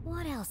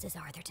 What else is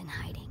Arthurton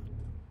hiding?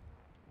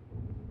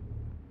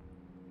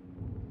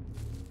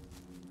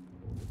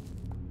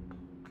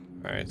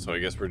 Alright, so I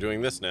guess we're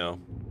doing this now.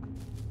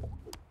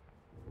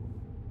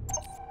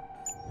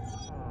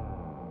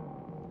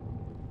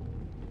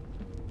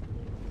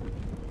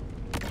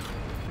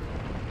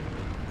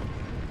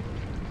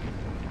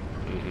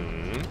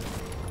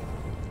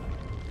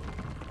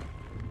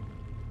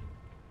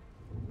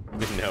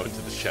 Now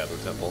into the Shadow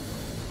Temple.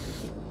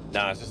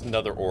 Nah, it's just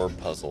another orb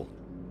puzzle.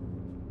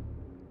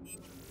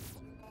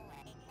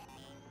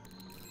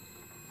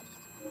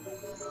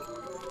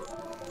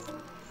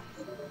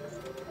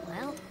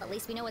 Well, at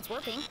least we know it's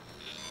working.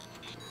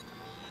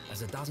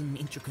 As a dozen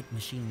intricate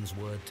machines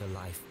whirred to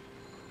life,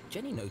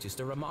 Jenny noticed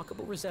a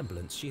remarkable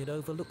resemblance she had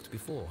overlooked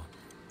before.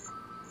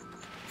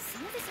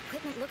 Some of this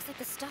equipment looks like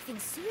the stuff in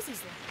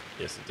Susie's lab.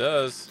 Yes, it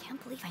does.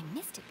 Can't believe I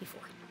missed it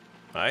before.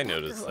 I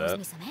noticed Girl owes that.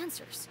 me some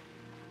answers.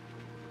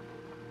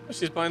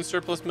 She's buying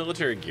surplus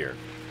military gear.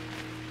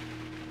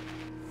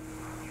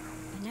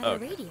 Another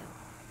Okay. radio.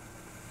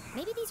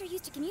 Maybe these are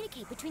used to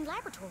communicate between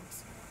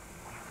laboratories.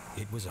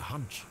 It was a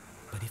hunch,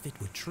 but if it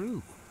were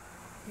true...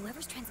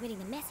 Whoever's transmitting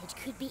the message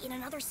could be in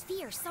another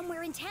sphere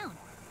somewhere in town.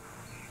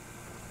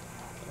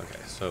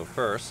 Okay, so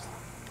first,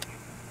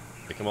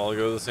 make them all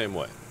go the same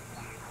way.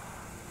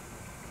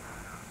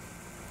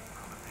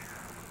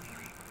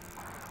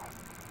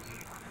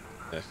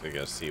 Actually,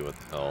 gotta see what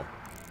the hell.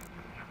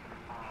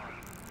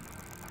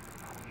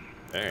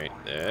 Alright.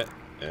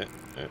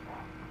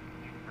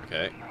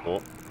 Okay,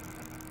 cool.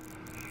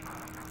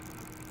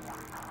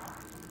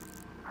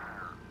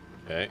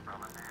 Okay.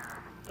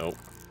 Nope.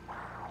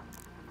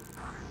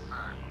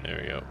 There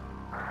we go.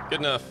 Good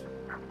enough.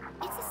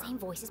 It's the same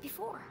voice as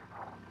before.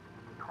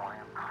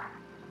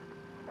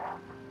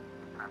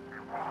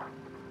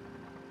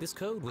 This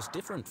code was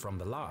different from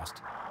the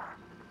last.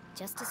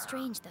 Just as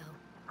strange, though.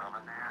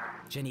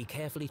 Jenny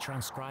carefully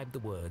transcribed the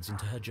words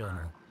into her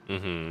journal.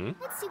 Mm-hmm.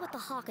 Let's see what the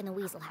hawk and the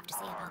weasel have to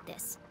say about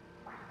this.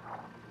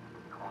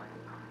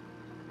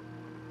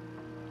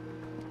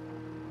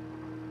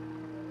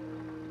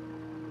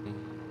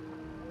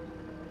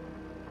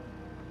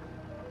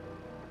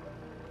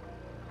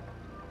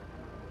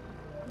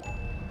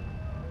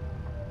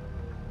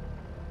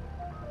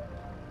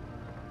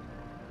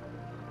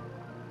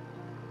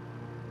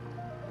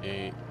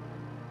 Eight,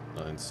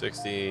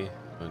 960,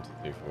 1, 2,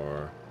 3,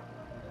 4.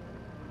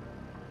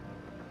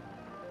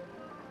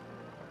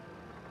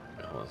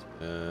 Okay, hold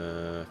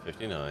on.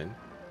 59,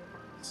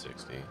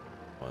 60,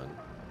 1,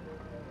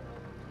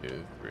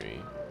 2,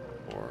 3,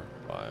 4,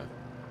 5.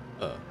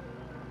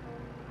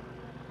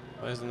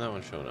 Why isn't that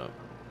one showing up?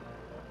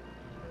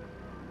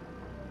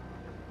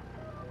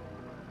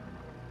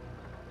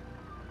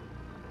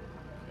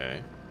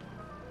 Okay.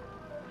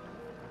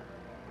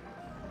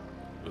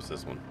 What's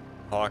this one?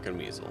 Hawk and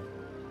Weasel.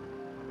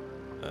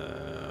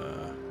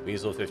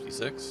 Weasel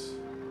 56.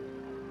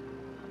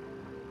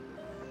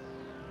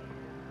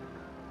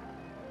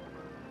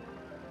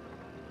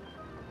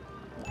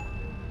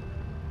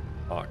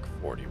 Hawk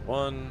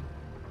 41.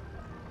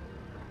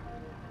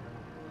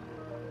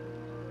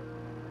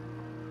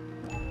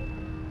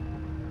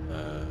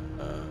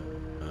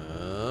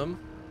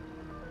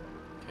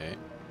 Okay.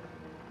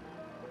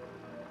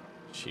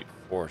 Sheep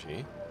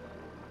 40.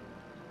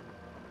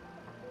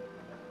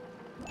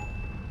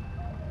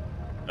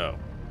 Oh.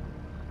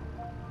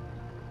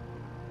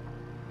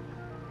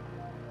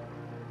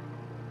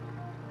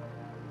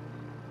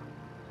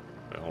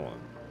 Wait, hold on.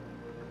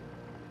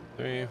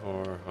 3,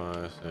 4,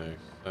 5,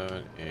 6,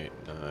 7, 8,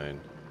 9.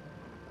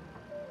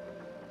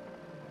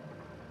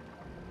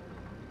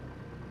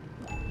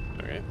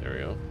 Okay, there we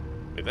go.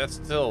 Wait, that's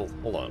still...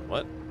 Hold on,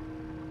 what?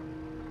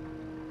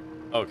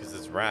 Oh, because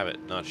it's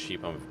rabbit, not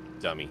sheep. I'm a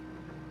dummy.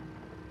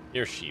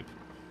 You're sheep.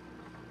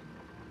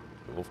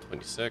 Wolf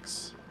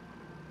 26.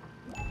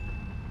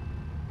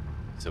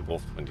 It's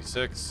Wolf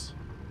 26.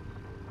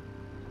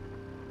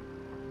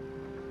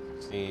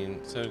 16,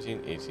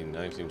 17, 18,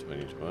 19,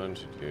 20, 21,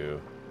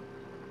 22,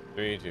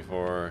 23,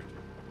 24,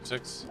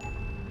 26.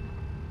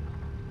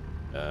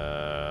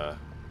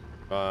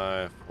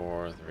 5,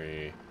 4,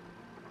 3,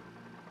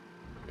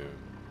 2,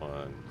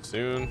 1.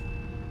 Soon.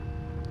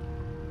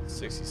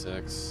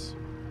 66.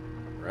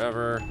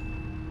 Forever.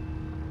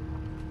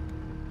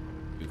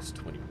 Goose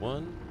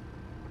 21.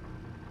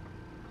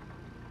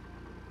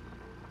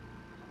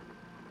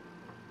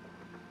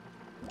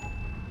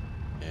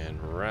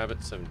 And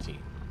rabbit 17.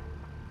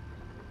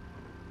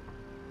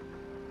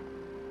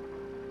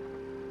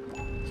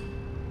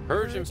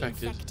 Purge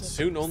infected,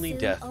 soon only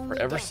death,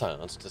 forever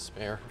silenced,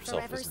 despair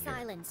herself Forever is near.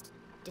 silenced,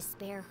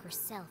 despair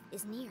herself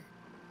is near.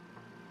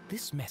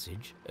 This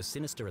message, as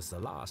sinister as the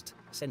last,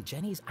 sent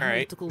Jenny's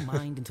analytical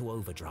mind into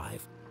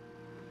overdrive.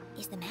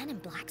 Is the man in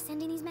black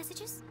sending these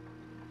messages?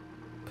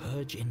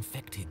 Purge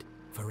infected,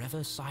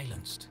 forever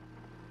silenced.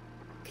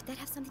 Could that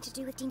have something to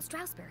do with Dean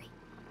Strasberry?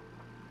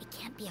 It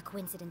can't be a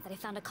coincidence that I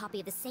found a copy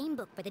of the same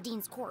book by the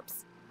Dean's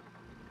corpse.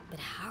 But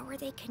how are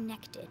they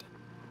connected?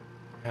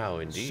 How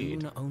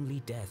indeed. Soon only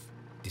death,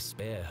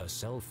 despair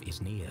herself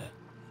is near.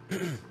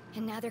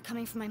 And now they're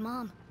coming for my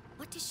mom.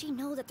 What does she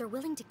know that they're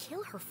willing to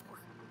kill her for?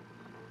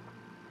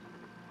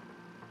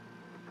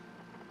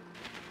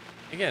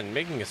 Again,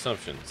 making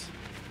assumptions.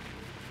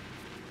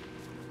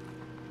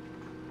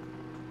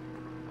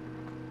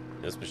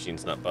 This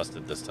machine's not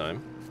busted this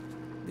time.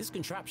 This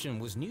contraption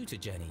was new to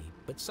Jenny,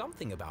 but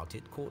something about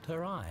it caught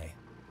her eye.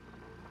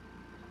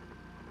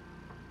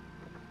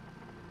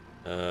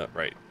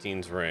 Right.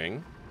 Dean's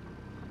ring.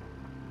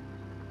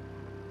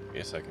 Give me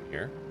a second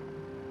here.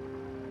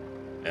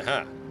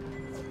 Aha!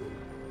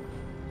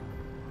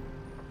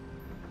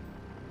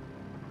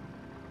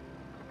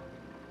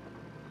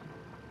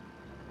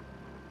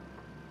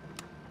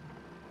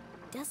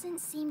 Doesn't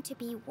seem to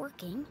be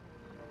working.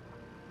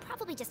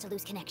 Probably just a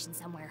loose connection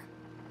somewhere.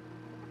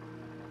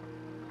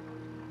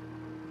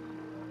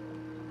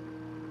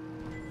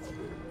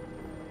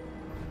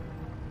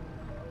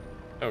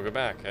 Oh, go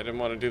back. I didn't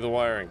want to do the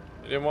wiring.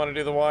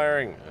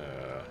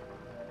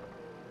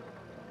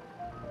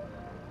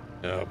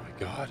 Oh my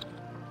god.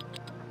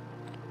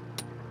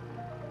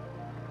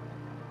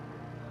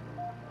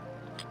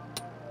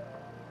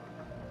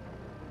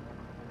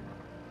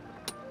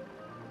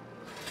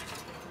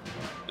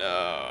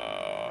 No.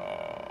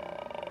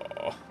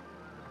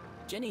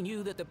 Jenny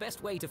knew that the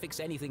best way to fix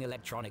anything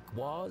electronic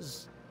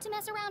was... to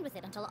mess around with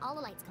it until all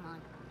the lights come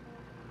on.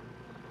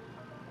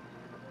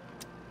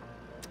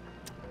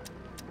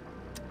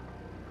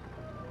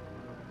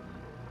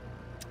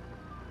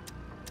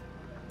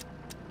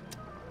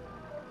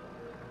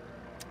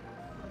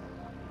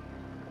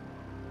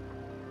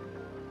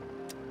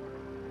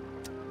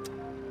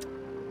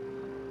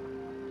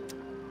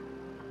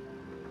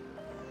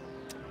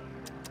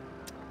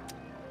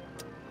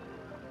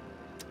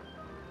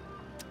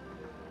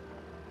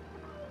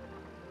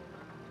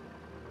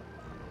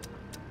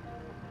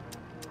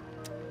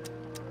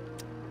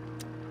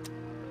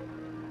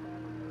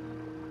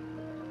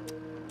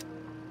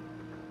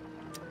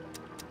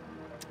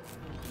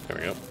 There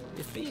we go.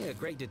 If being a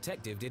great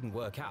detective didn't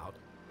work out,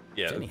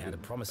 Yeah, Jenny had a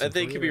promising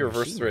they could be career in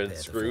reverse machine threaded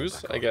repair to fall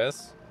screws, back I on.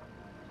 guess.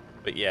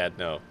 But yeah,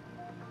 no.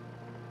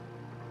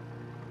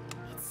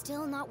 It's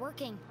still not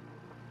working.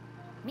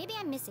 Maybe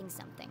I'm missing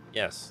something.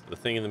 Yes, the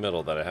thing in the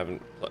middle that I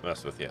haven't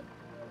messed with yet.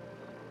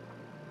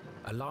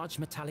 A large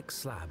metallic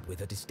slab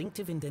with a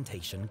distinctive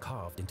indentation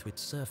carved into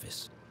its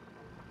surface.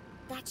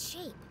 That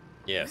shape.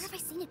 Yes. Where have I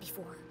seen it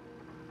before?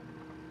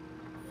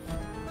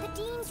 The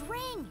Dean's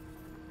ring!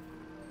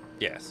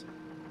 Yes.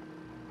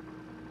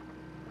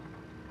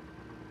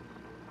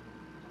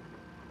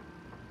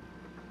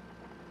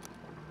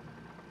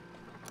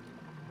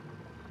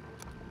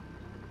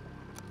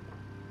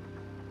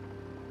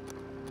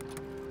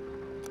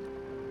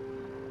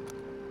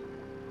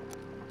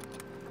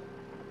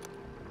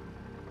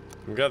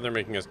 I'm glad they're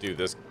making us do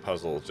this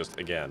puzzle just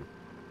again.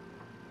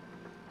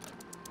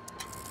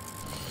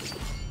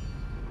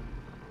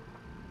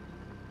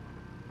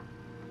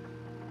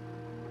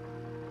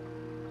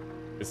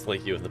 It's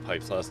like you in the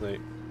pipes last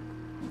night.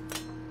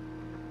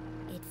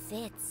 It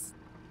fits.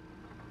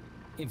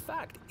 In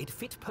fact, it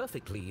fit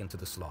perfectly into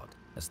the slot,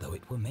 as though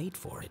it were made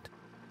for it.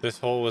 This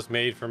hole was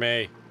made for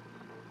me.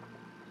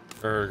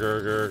 Grr,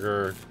 grr, grr,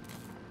 grr.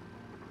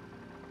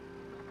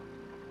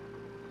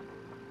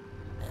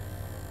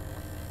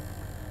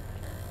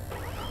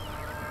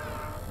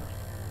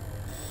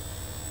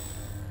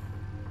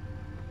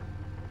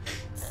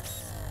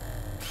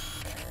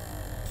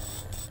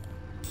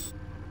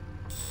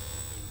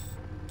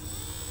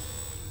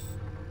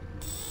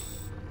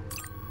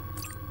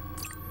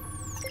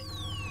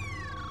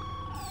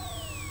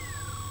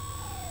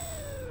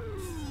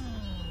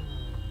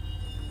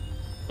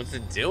 What's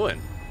it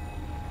doing?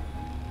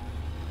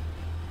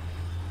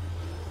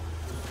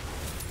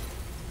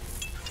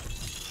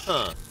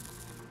 Huh.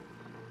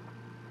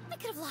 I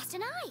could have lost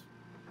an eye.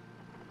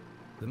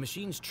 The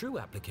machine's true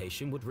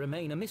application would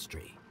remain a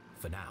mystery,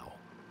 for now.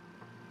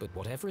 But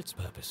whatever its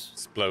purpose,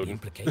 Exploding. the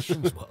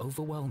implications were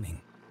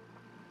overwhelming.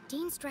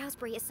 Dean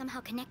Stroudsbury is somehow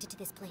connected to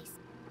this place.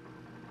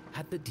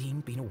 Had the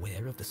Dean been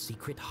aware of the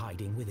secret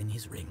hiding within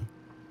his ring?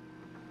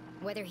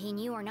 Whether he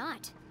knew or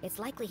not, it's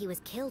likely he was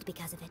killed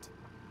because of it.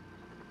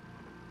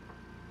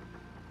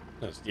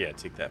 Yeah,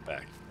 take that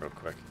back real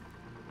quick.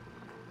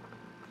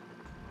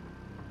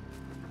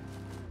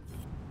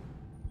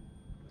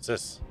 What's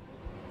this?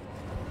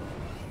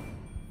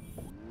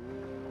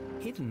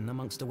 Hidden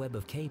amongst a web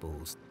of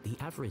cables, the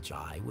average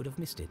eye would have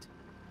missed it.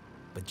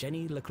 But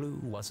Jenny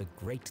LeClue was a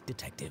great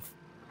detective.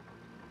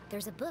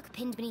 There's a book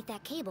pinned beneath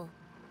that cable.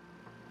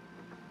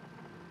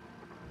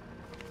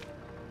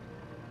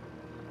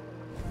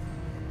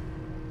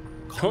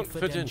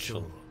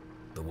 Confidential.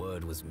 The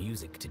word was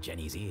music to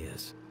Jenny's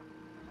ears.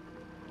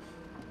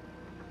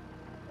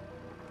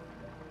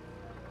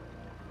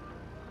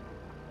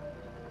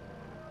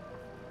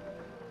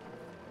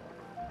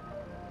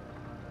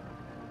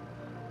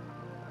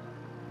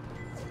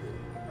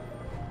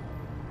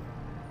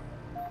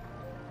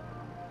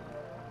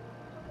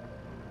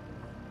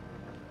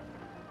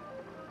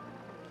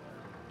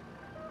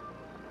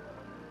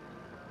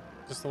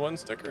 Just the one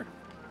sticker?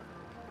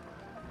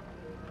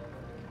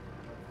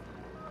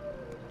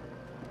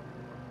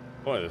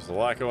 Boy, there's a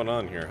lot going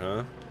on here,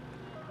 huh?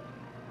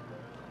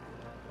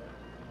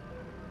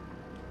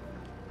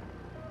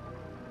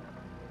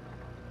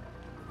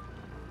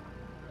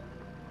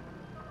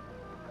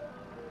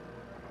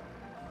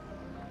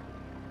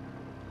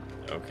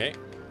 Okay.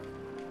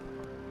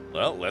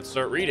 Well, let's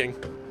start reading.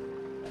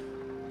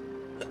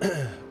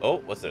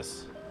 Oh, what's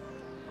this?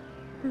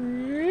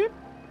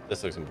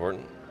 This looks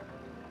important.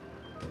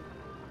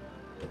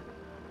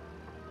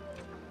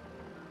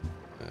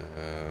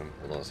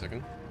 Hold on a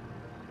second.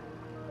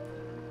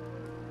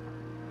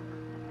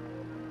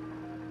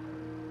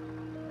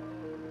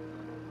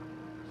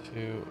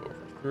 Two over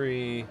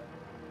 3,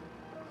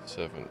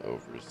 7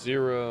 over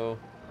 0,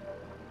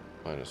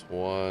 minus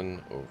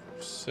 1 over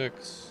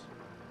 6,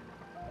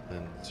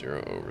 and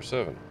 0 over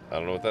 7. I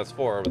don't know what that's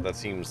for, but that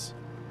seems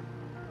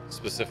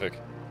specific.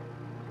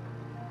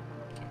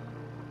 Okay.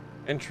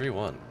 Entry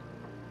 1.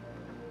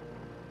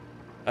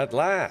 At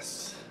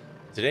last!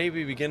 Today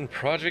we begin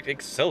Project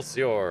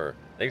Excelsior,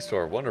 thanks to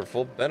our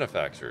wonderful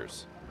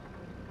benefactors.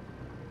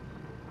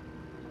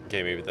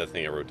 Okay, maybe that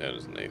thing I wrote down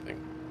isn't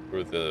anything. Who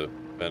are the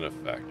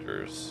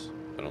benefactors?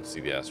 I don't see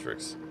the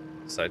asterisks.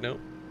 Side note?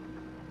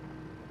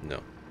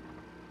 No.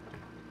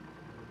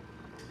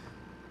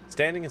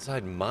 Standing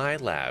inside my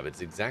lab, it's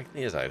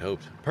exactly as I'd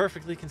hoped.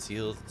 Perfectly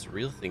concealed, it's a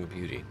real thing of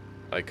beauty.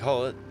 I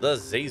call it the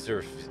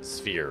Zazer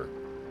Sphere.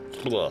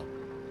 Blah.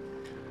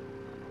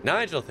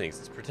 Nigel thinks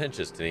it's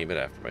pretentious to name it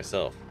after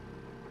myself.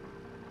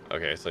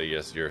 Okay, so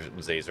yes, you're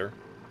Zazer.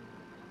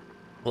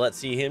 Let's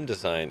see him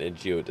design a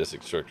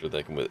geodesic structure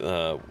that can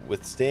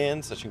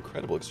withstand such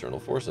incredible external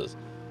forces.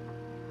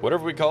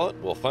 Whatever we call it,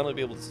 we'll finally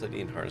be able to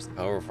study and harness the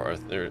power of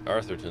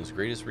Arthurton's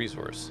greatest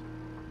resource.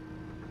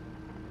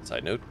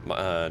 Side note,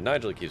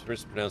 Nigel keeps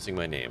mispronouncing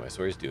my name. I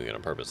swear he's doing it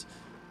on purpose.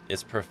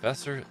 It's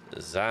Professor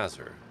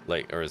Zazer,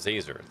 like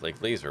Zazer,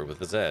 like laser with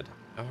a Z.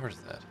 How hard is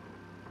that?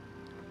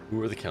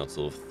 Who are the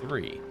Council of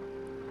Three?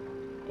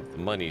 Hope the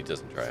money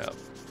doesn't dry up.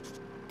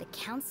 The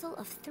Council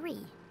of Three.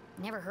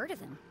 Never heard of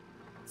them.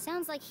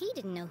 Sounds like he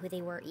didn't know who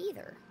they were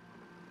either.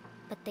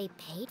 But they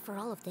paid for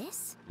all of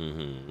this?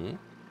 Mm-hmm.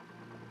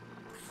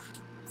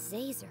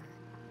 Zazer.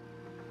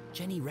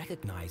 Jenny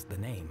recognized the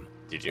name.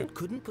 Did you? But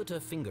couldn't put her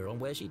finger on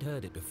where she'd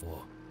heard it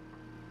before.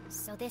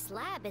 So this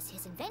lab is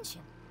his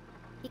invention.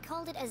 He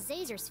called it a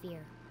Zazer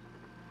sphere.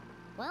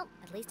 Well,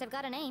 at least I've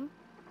got a name.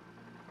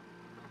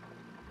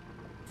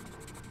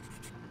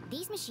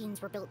 These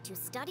machines were built to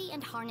study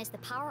and harness the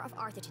power of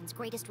Arthurton's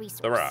greatest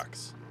resource. The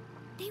rocks.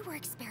 They were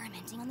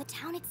experimenting on the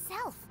town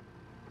itself.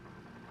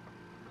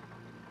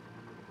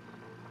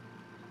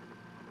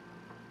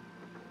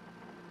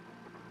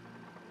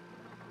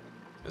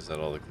 Is that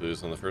all the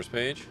clues on the first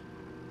page?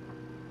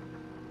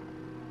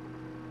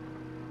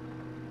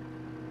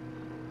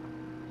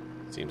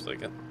 Seems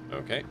like it.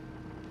 Okay.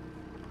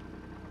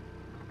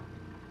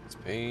 This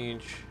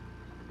page.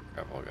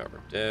 Crap all got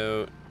ripped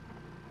out.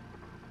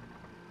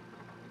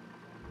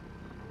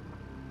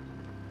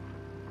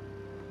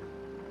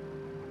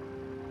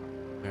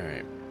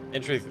 Alright.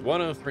 Entry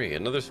 103.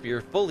 Another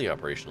sphere fully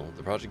operational.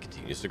 The project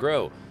continues to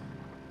grow.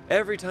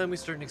 Every time we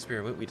start an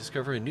experiment, we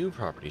discover a new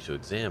property to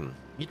examine.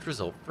 Each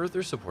result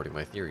further supporting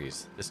my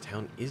theories. This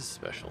town is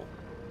special.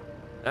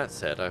 That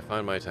said, I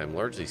find my time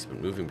largely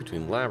spent moving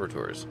between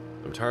laboratories.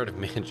 I'm tired of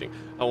managing.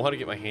 I want to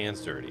get my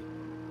hands dirty.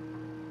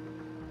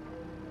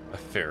 A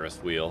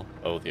Ferris wheel.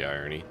 Oh, the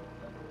irony.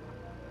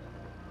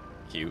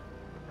 Cute.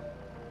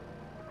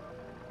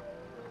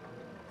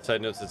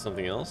 Side note said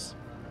something else?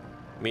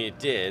 I mean, it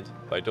did,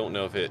 but I don't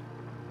know if it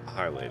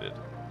highlighted.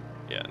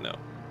 Yeah, no.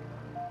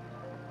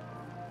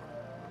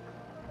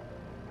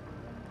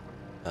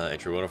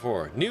 Entry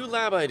 104. New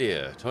lab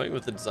idea. Toying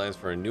with the designs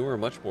for a newer,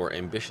 much more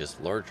ambitious,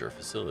 larger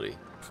facility.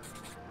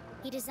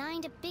 He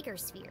designed a bigger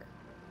sphere.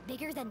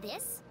 Bigger than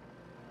this?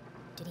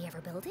 Did he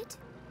ever build it?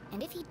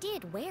 And if he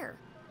did, where?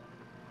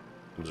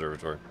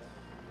 Observatory.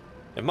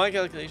 If my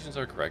calculations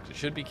are correct, it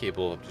should be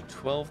capable of up to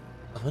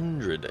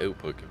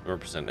 1,200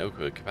 percent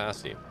output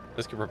capacity.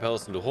 This could propel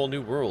us into a whole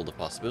new world of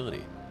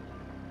possibility.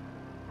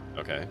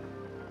 Okay.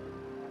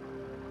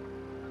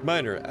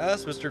 Minor,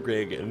 ask Mr.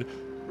 Gray again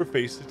for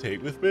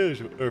face-to-face with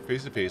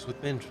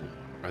management.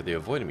 Are they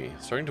avoiding me?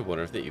 Starting to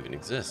wonder if they even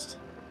exist.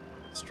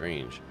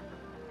 Strange.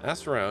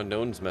 Asked around, no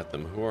one's met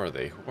them. Who are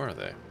they? Who are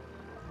they?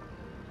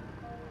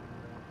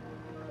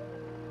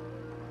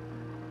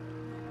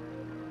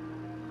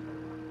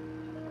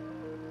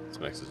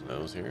 Some X's and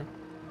O's here.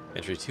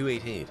 Entry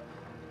 288.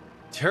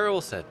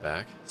 Terrible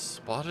setback.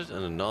 Spotted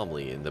an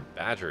anomaly in the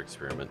Badger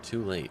experiment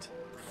too late.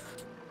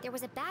 There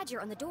was a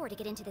badger on the door to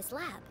get into this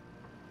lab.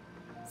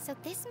 So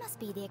this must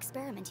be the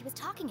experiment he was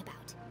talking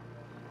about.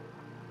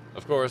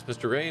 Of course,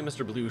 Mr. Gray and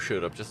Mr. Blue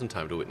showed up just in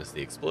time to witness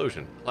the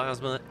explosion.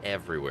 Plasma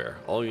everywhere.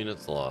 All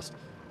units lost.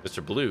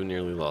 Mr. Blue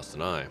nearly lost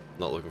an eye.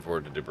 Not looking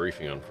forward to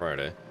debriefing on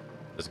Friday.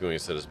 That's going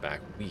to set us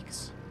back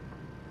weeks.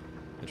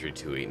 Entry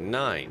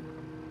 289.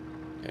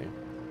 Okay.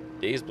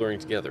 Days blurring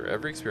together.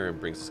 Every experiment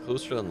brings us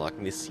closer to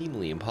unlocking the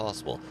seemingly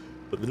impossible.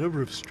 But the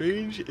number of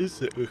strange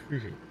incidents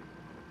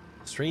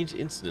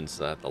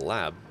at the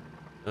lab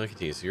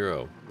continues to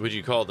grow. Would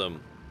you call them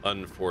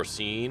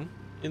unforeseen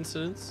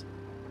incidents?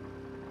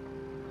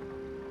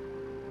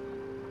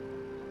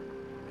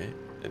 Okay.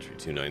 Entry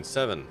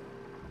 297.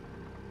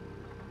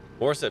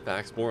 More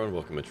setbacks, more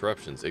unwelcome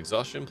interruptions.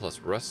 Exhaustion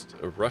plus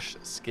rush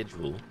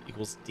schedule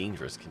equals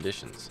dangerous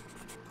conditions.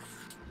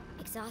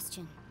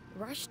 Exhaustion,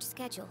 rushed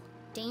schedule,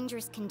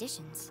 dangerous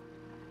conditions.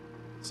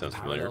 Sounds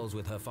familiar. Parallels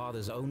with her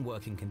father's own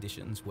working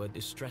conditions were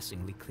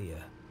distressingly clear.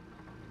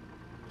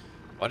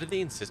 Why did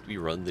they insist we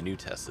run the new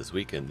test this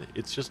weekend?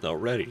 It's just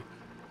not ready.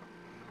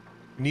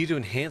 We need to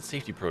enhance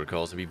safety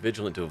protocols and be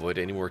vigilant to avoid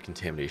any more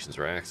contaminations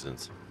or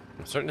accidents.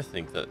 I'm starting to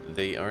think that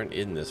they aren't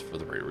in this for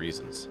the right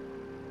reasons.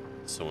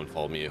 Someone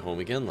followed me at home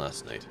again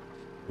last night.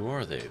 Who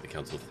are they? The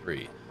Council of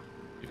Three.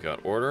 You've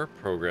got order,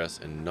 progress,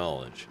 and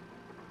knowledge.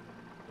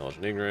 Knowledge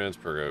and ignorance,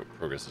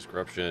 progress is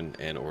corruption,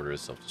 and order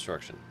is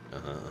self-destruction.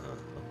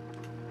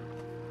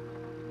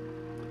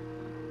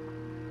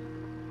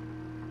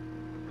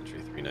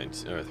 Entry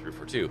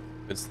 342.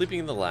 Been sleeping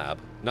in the lab,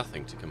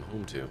 nothing to come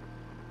home to.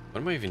 What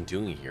am I even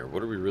doing here?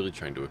 What are we really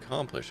trying to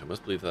accomplish? I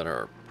must believe that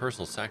our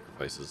personal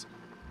sacrifices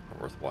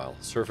are worthwhile,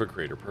 serve a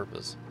greater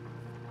purpose.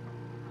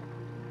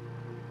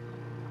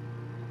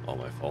 All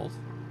my fault?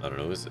 I don't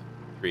know, is it?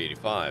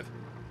 385.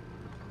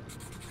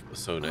 Was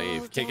so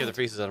naive. Can't get their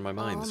faces out of my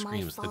mind. The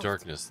screams, the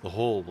darkness, the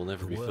hole will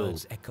never be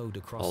filled. Echoed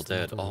across all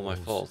dead. All my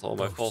fault. All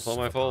my fault. All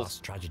my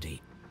fault.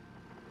 Tragedy.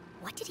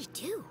 What did he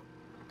do?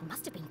 It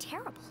must have been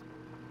terrible.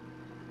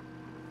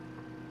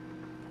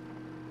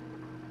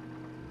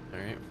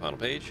 Alright, final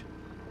page.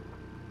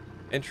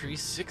 Entry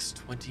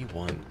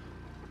 621.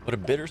 What a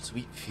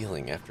bittersweet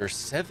feeling. After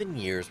 7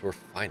 years, we're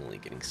finally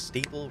getting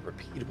stable,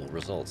 repeatable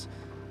results.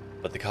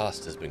 But the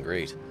cost has been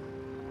great.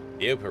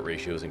 The output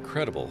ratio is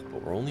incredible,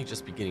 but we're only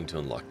just beginning to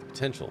unlock the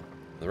potential.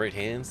 In the right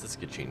hands, this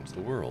could change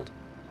the world.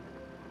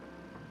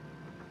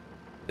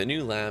 The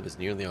new lab is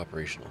nearly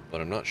operational,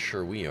 but I'm not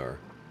sure we are.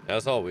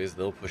 As always,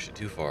 they'll push it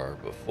too far,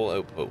 but full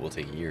output will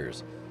take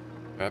years.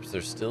 Perhaps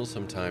there's still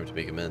some time to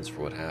make amends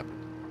for what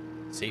happened.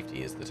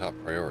 Safety is the top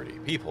priority.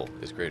 People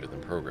is greater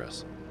than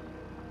progress.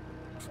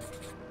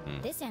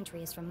 This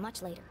entry is from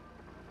much later.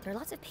 There are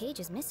lots of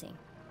pages missing.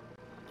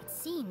 It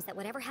seems that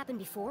whatever happened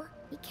before,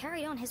 he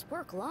carried on his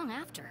work long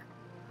after.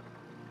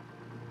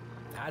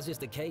 As is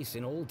the case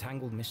in all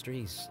tangled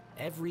mysteries,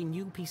 every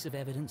new piece of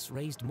evidence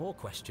raised more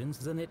questions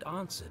than it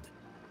answered.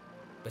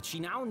 But she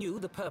now knew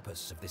the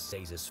purpose of this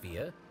Caesar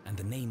sphere and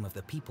the name of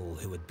the people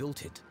who had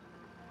built it.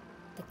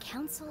 The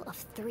Council of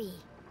Three.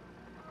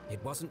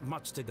 It wasn't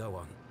much to go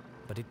on,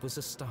 but it was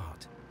a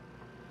start.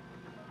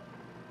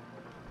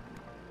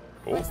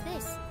 What's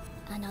this?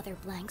 Another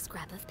blank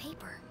scrap of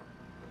paper.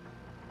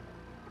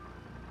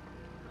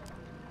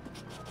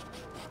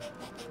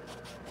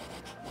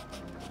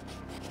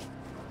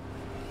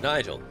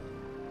 Nigel,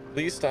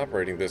 please stop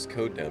writing this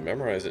code down.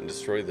 Memorize it and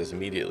destroy this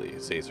immediately,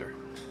 Caesar.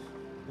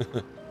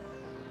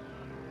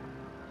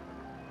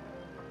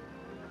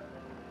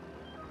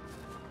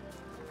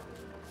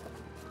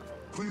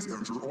 Please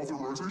enter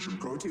authorization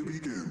code to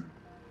begin.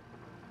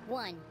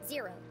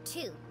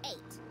 1028.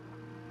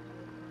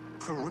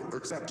 Code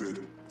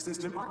accepted.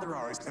 System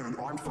authorized and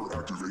armed for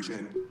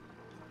activation.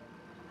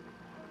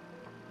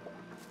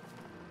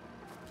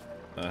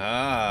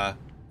 Aha.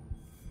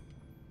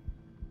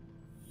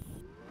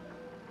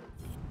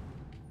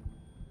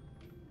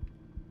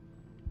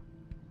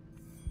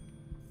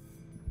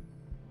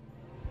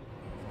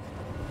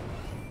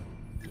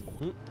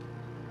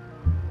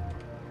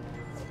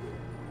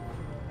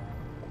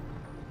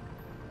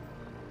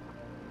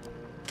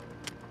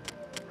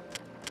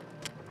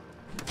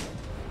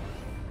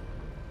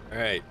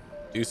 Alright,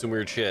 do some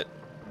weird shit.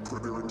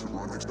 Preparing to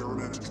run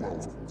experiment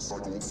 12,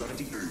 cycle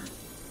 78.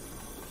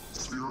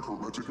 Sphere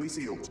hermetically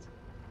sealed.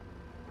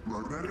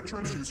 Magnetic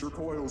transducer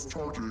coils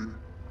charging.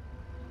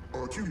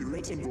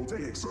 Accumulating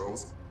voltaic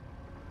cells.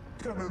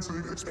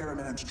 Commencing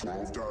experiment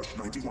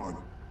 12-91.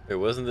 Wait,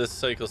 wasn't this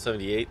cycle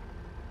 78?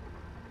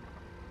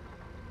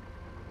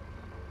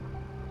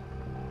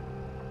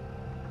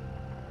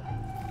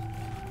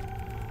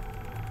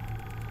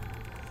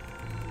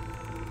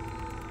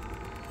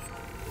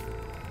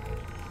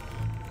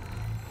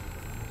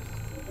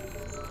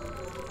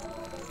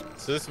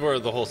 So this is where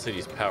the whole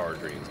city's power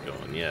green's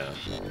going, yeah.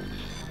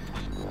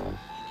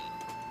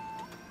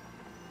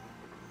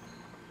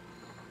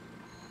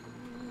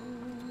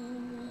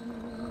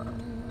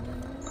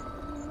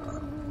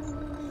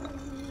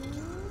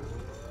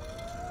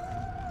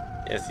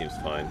 Yeah, it seems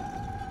fine.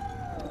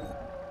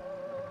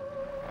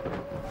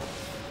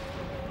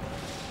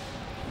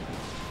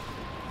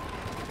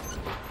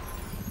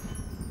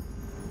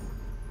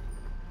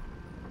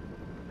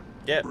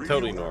 Yeah,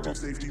 totally normal.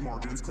 Safety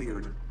margins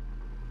cleared.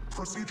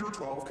 Procedure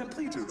 12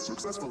 completed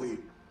successfully.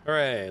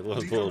 Hooray,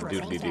 little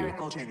doodly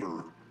doo.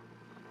 Chamber.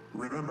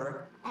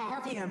 Remember, a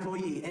healthy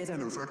employee is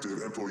an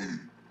effective employee.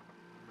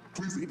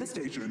 Please leave the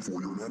station for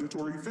your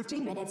mandatory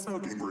 15-minute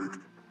smoking break.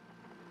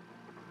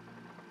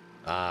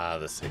 Ah,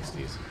 the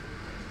 60s.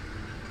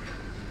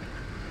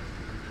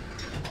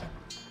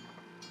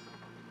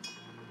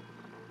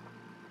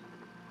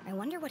 I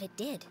wonder what it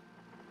did.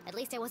 At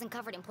least I wasn't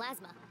covered in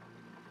plasma.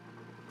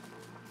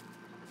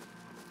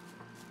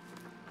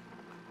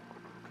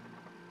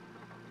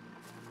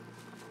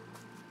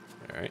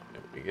 Alright,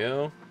 there we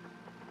go.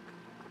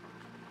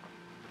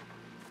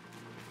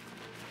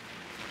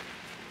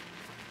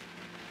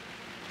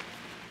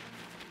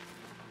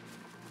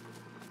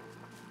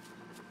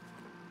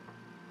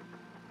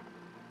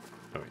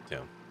 Oh, wait,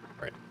 down.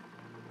 Right.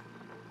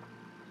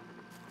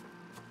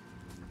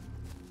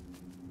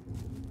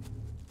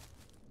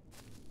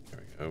 There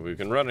we go. We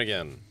can run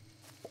again.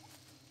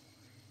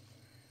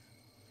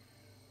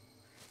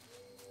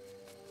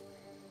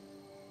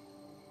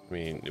 I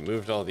mean, it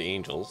moved all the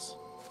angels.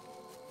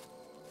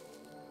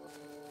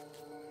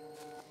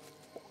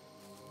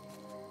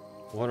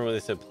 I wonder why they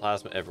said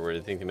plasma everywhere. Do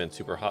you think they meant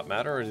super hot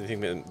matter, or do you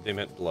think they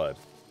meant blood?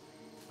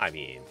 I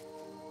mean,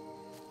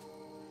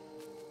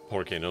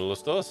 ¿por qué no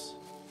los dos?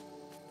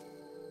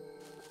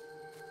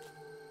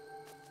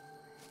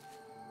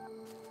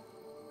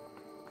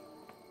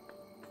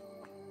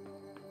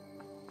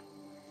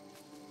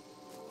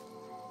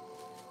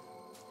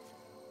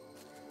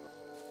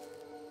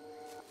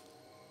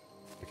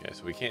 Okay,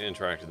 so we can't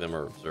interact with them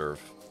or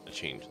observe a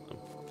change in them.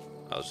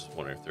 I was just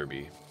wondering if there'd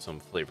be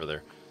some flavor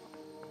there.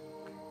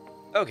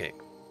 Okay.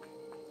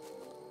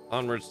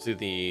 Onwards to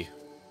the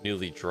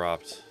newly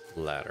dropped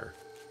ladder.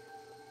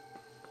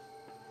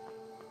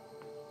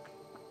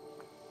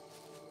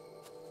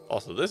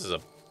 Also, this is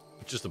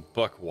just a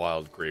buck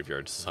wild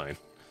graveyard design.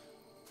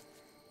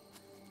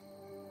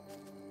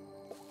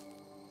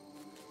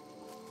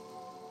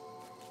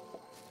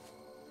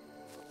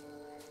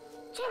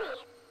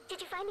 Jenny,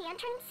 did you find the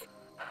entrance?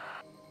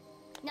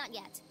 Not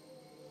yet.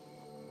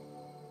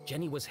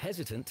 Jenny was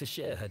hesitant to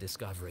share her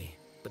discovery,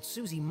 but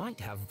Susie might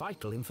have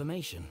vital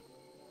information.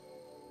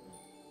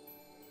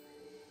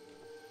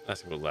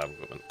 Ask about lab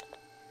equipment.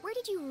 Where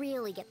did you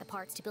really get the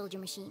parts to build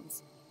your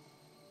machines?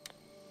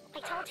 I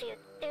told you,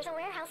 there's a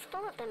warehouse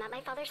full of them at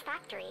my father's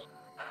factory.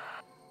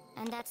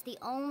 And that's the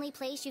only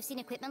place you've seen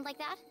equipment like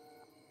that?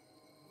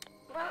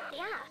 Well,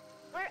 yeah.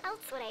 Where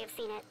else would I have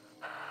seen it?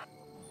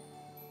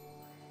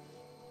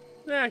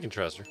 Yeah, I can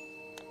trust her.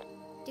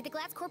 Did the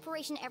Glatz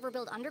Corporation ever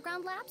build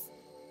underground labs?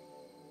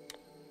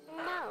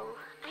 No,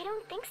 I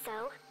don't think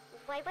so.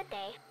 Why would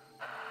they?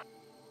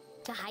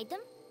 To hide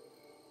them?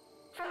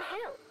 From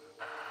who?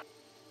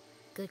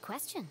 Good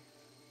question.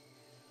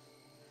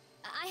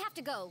 I have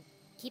to go.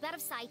 Keep out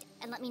of sight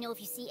and let me know if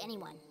you see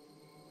anyone.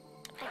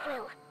 I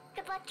will.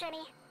 Good luck,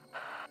 Jenny.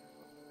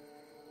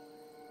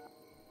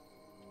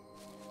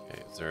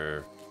 Okay, is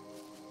there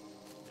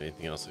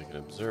anything else I can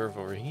observe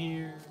over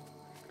here?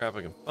 Crap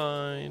I can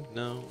find?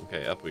 No?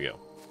 Okay, up we go.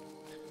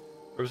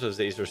 Purpose of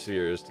Acer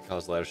Sphere is to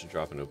cause ladders to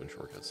drop and open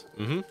shortcuts.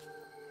 Mm-hmm.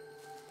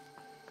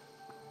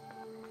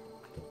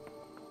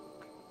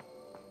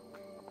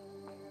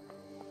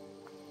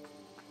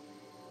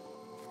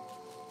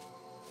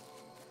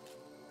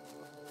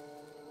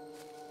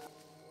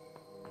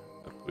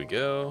 Up we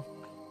go.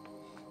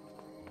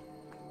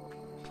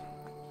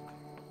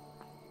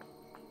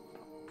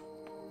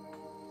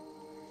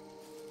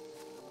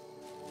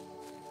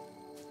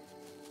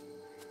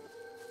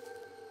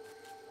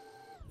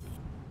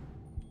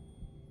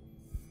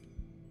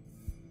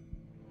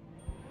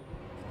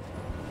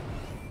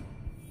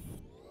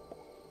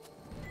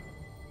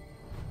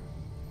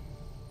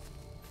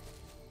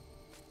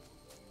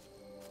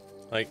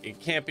 Like, it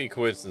can't be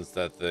coincidence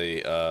that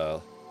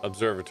the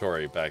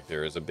observatory back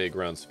there is a big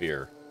round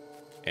sphere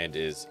and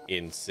is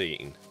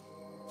insane.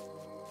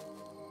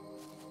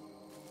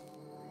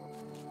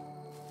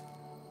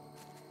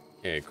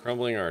 Okay,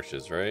 crumbling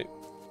arches, right?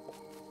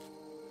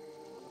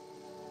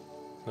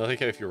 I like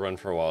how if you run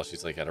for a while,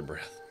 she's like out of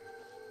breath.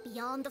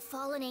 Beyond the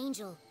fallen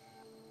angel.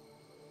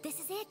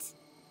 This is it.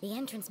 The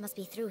entrance must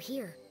be through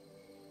here.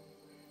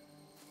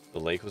 The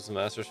lake was the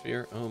master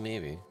sphere? Oh,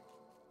 maybe.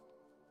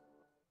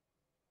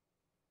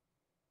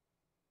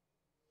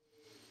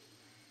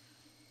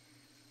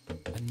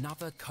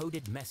 Another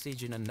coded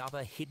message in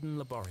another hidden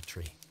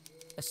laboratory.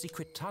 A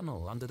secret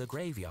tunnel under the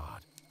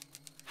graveyard.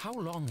 How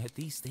long had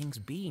these things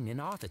been in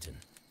Arthurton?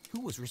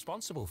 Who was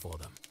responsible for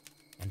them?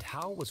 And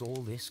how was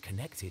all this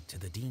connected to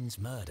the Dean's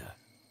murder?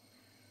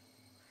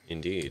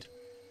 Indeed.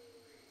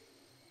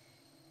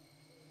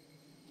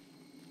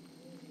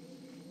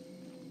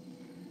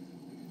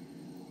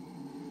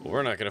 Well,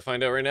 we're not going to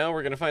find out right now.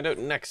 We're going to find out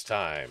next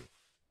time.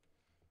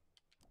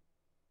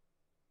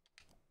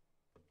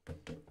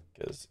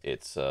 Because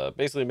it's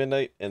basically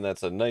midnight, and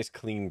that's a nice,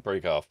 clean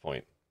break-off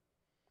point.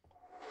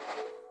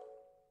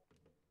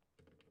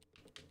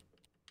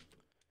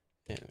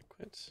 And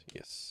quit.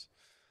 Yes.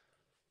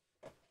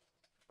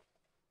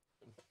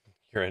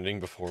 You're ending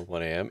before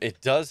 1 a.m. It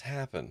does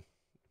happen.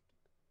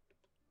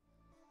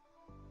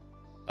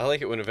 I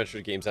like it when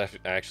adventure games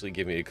actually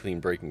give me a clean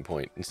breaking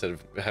point, instead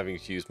of having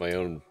to use my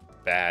own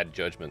bad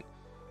judgment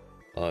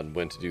on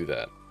when to do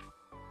that.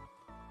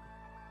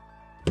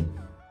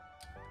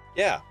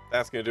 Yeah,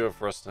 that's going to do it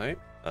for us tonight.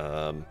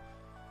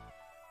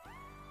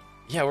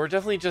 Yeah, we're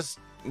definitely just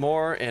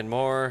more and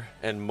more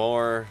and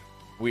more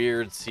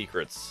weird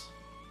secrets.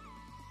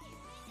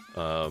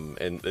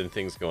 And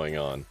things going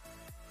on.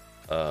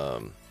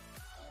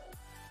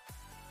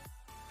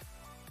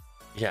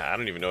 Yeah, I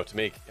don't even know what to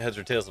make heads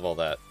or tails of all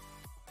that.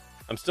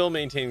 I'm still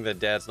maintaining that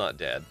Dad's not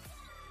dead.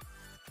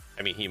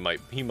 I mean, he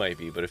might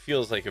be, but it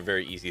feels like a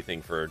very easy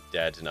thing for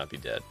Dad to not be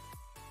dead.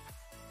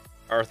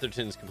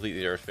 Arthurton's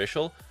completely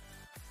artificial.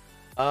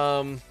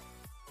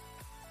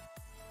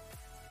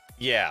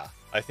 Yeah,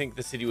 I think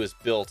the city was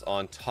built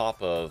on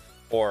top of,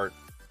 or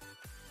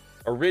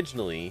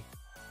originally,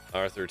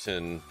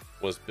 Arthurton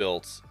was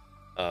built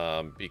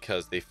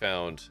because they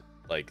found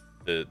like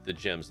the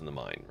gems in the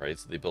mine, right?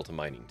 So they built a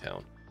mining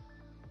town.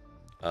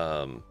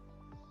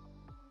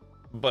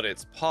 But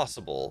it's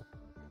possible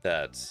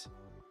that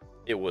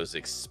it was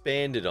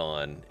expanded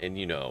on and,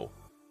 you know,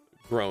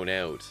 grown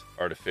out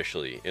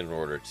artificially in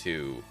order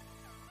to,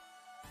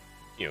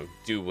 you know,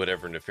 do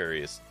whatever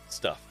nefarious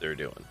stuff they're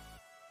doing.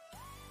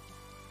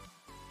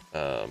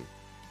 But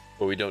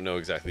we don't know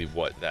exactly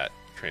what that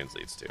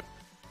translates to.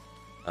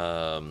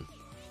 But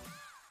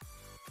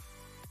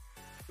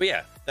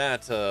yeah,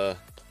 that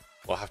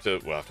we'll have to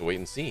wait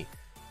and see.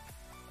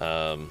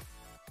 Because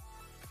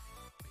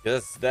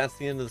that's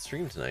the end of the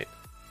stream tonight.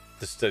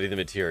 To study the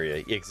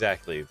materia.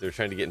 Exactly. They're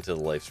trying to get into the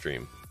live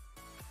stream.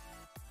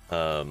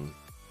 Trying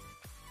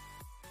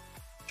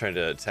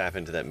to tap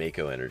into that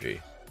Mako energy,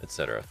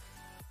 etc.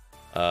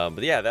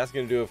 But yeah, that's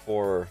going to do it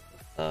for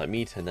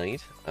me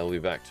tonight. I will be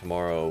back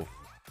tomorrow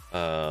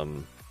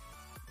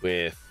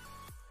with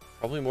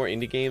probably more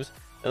indie games.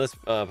 Unless,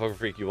 Poker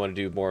Freak, you want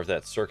to do more of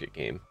that circuit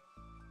game.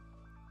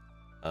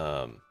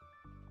 So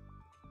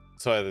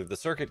either the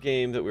circuit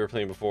game that we were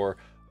playing before,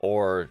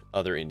 or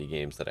other indie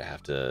games that I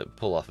have to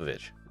pull off of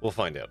itch. We'll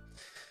find out.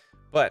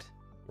 But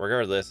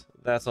regardless,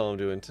 that's all I'm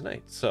doing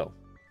tonight. So,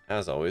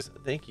 as always,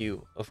 thank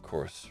you, of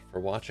course, for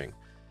watching.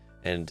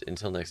 And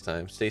until next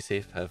time, stay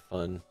safe, have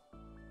fun,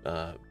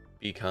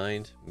 Be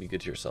kind. Be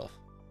good to yourself.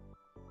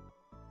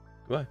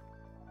 Goodbye.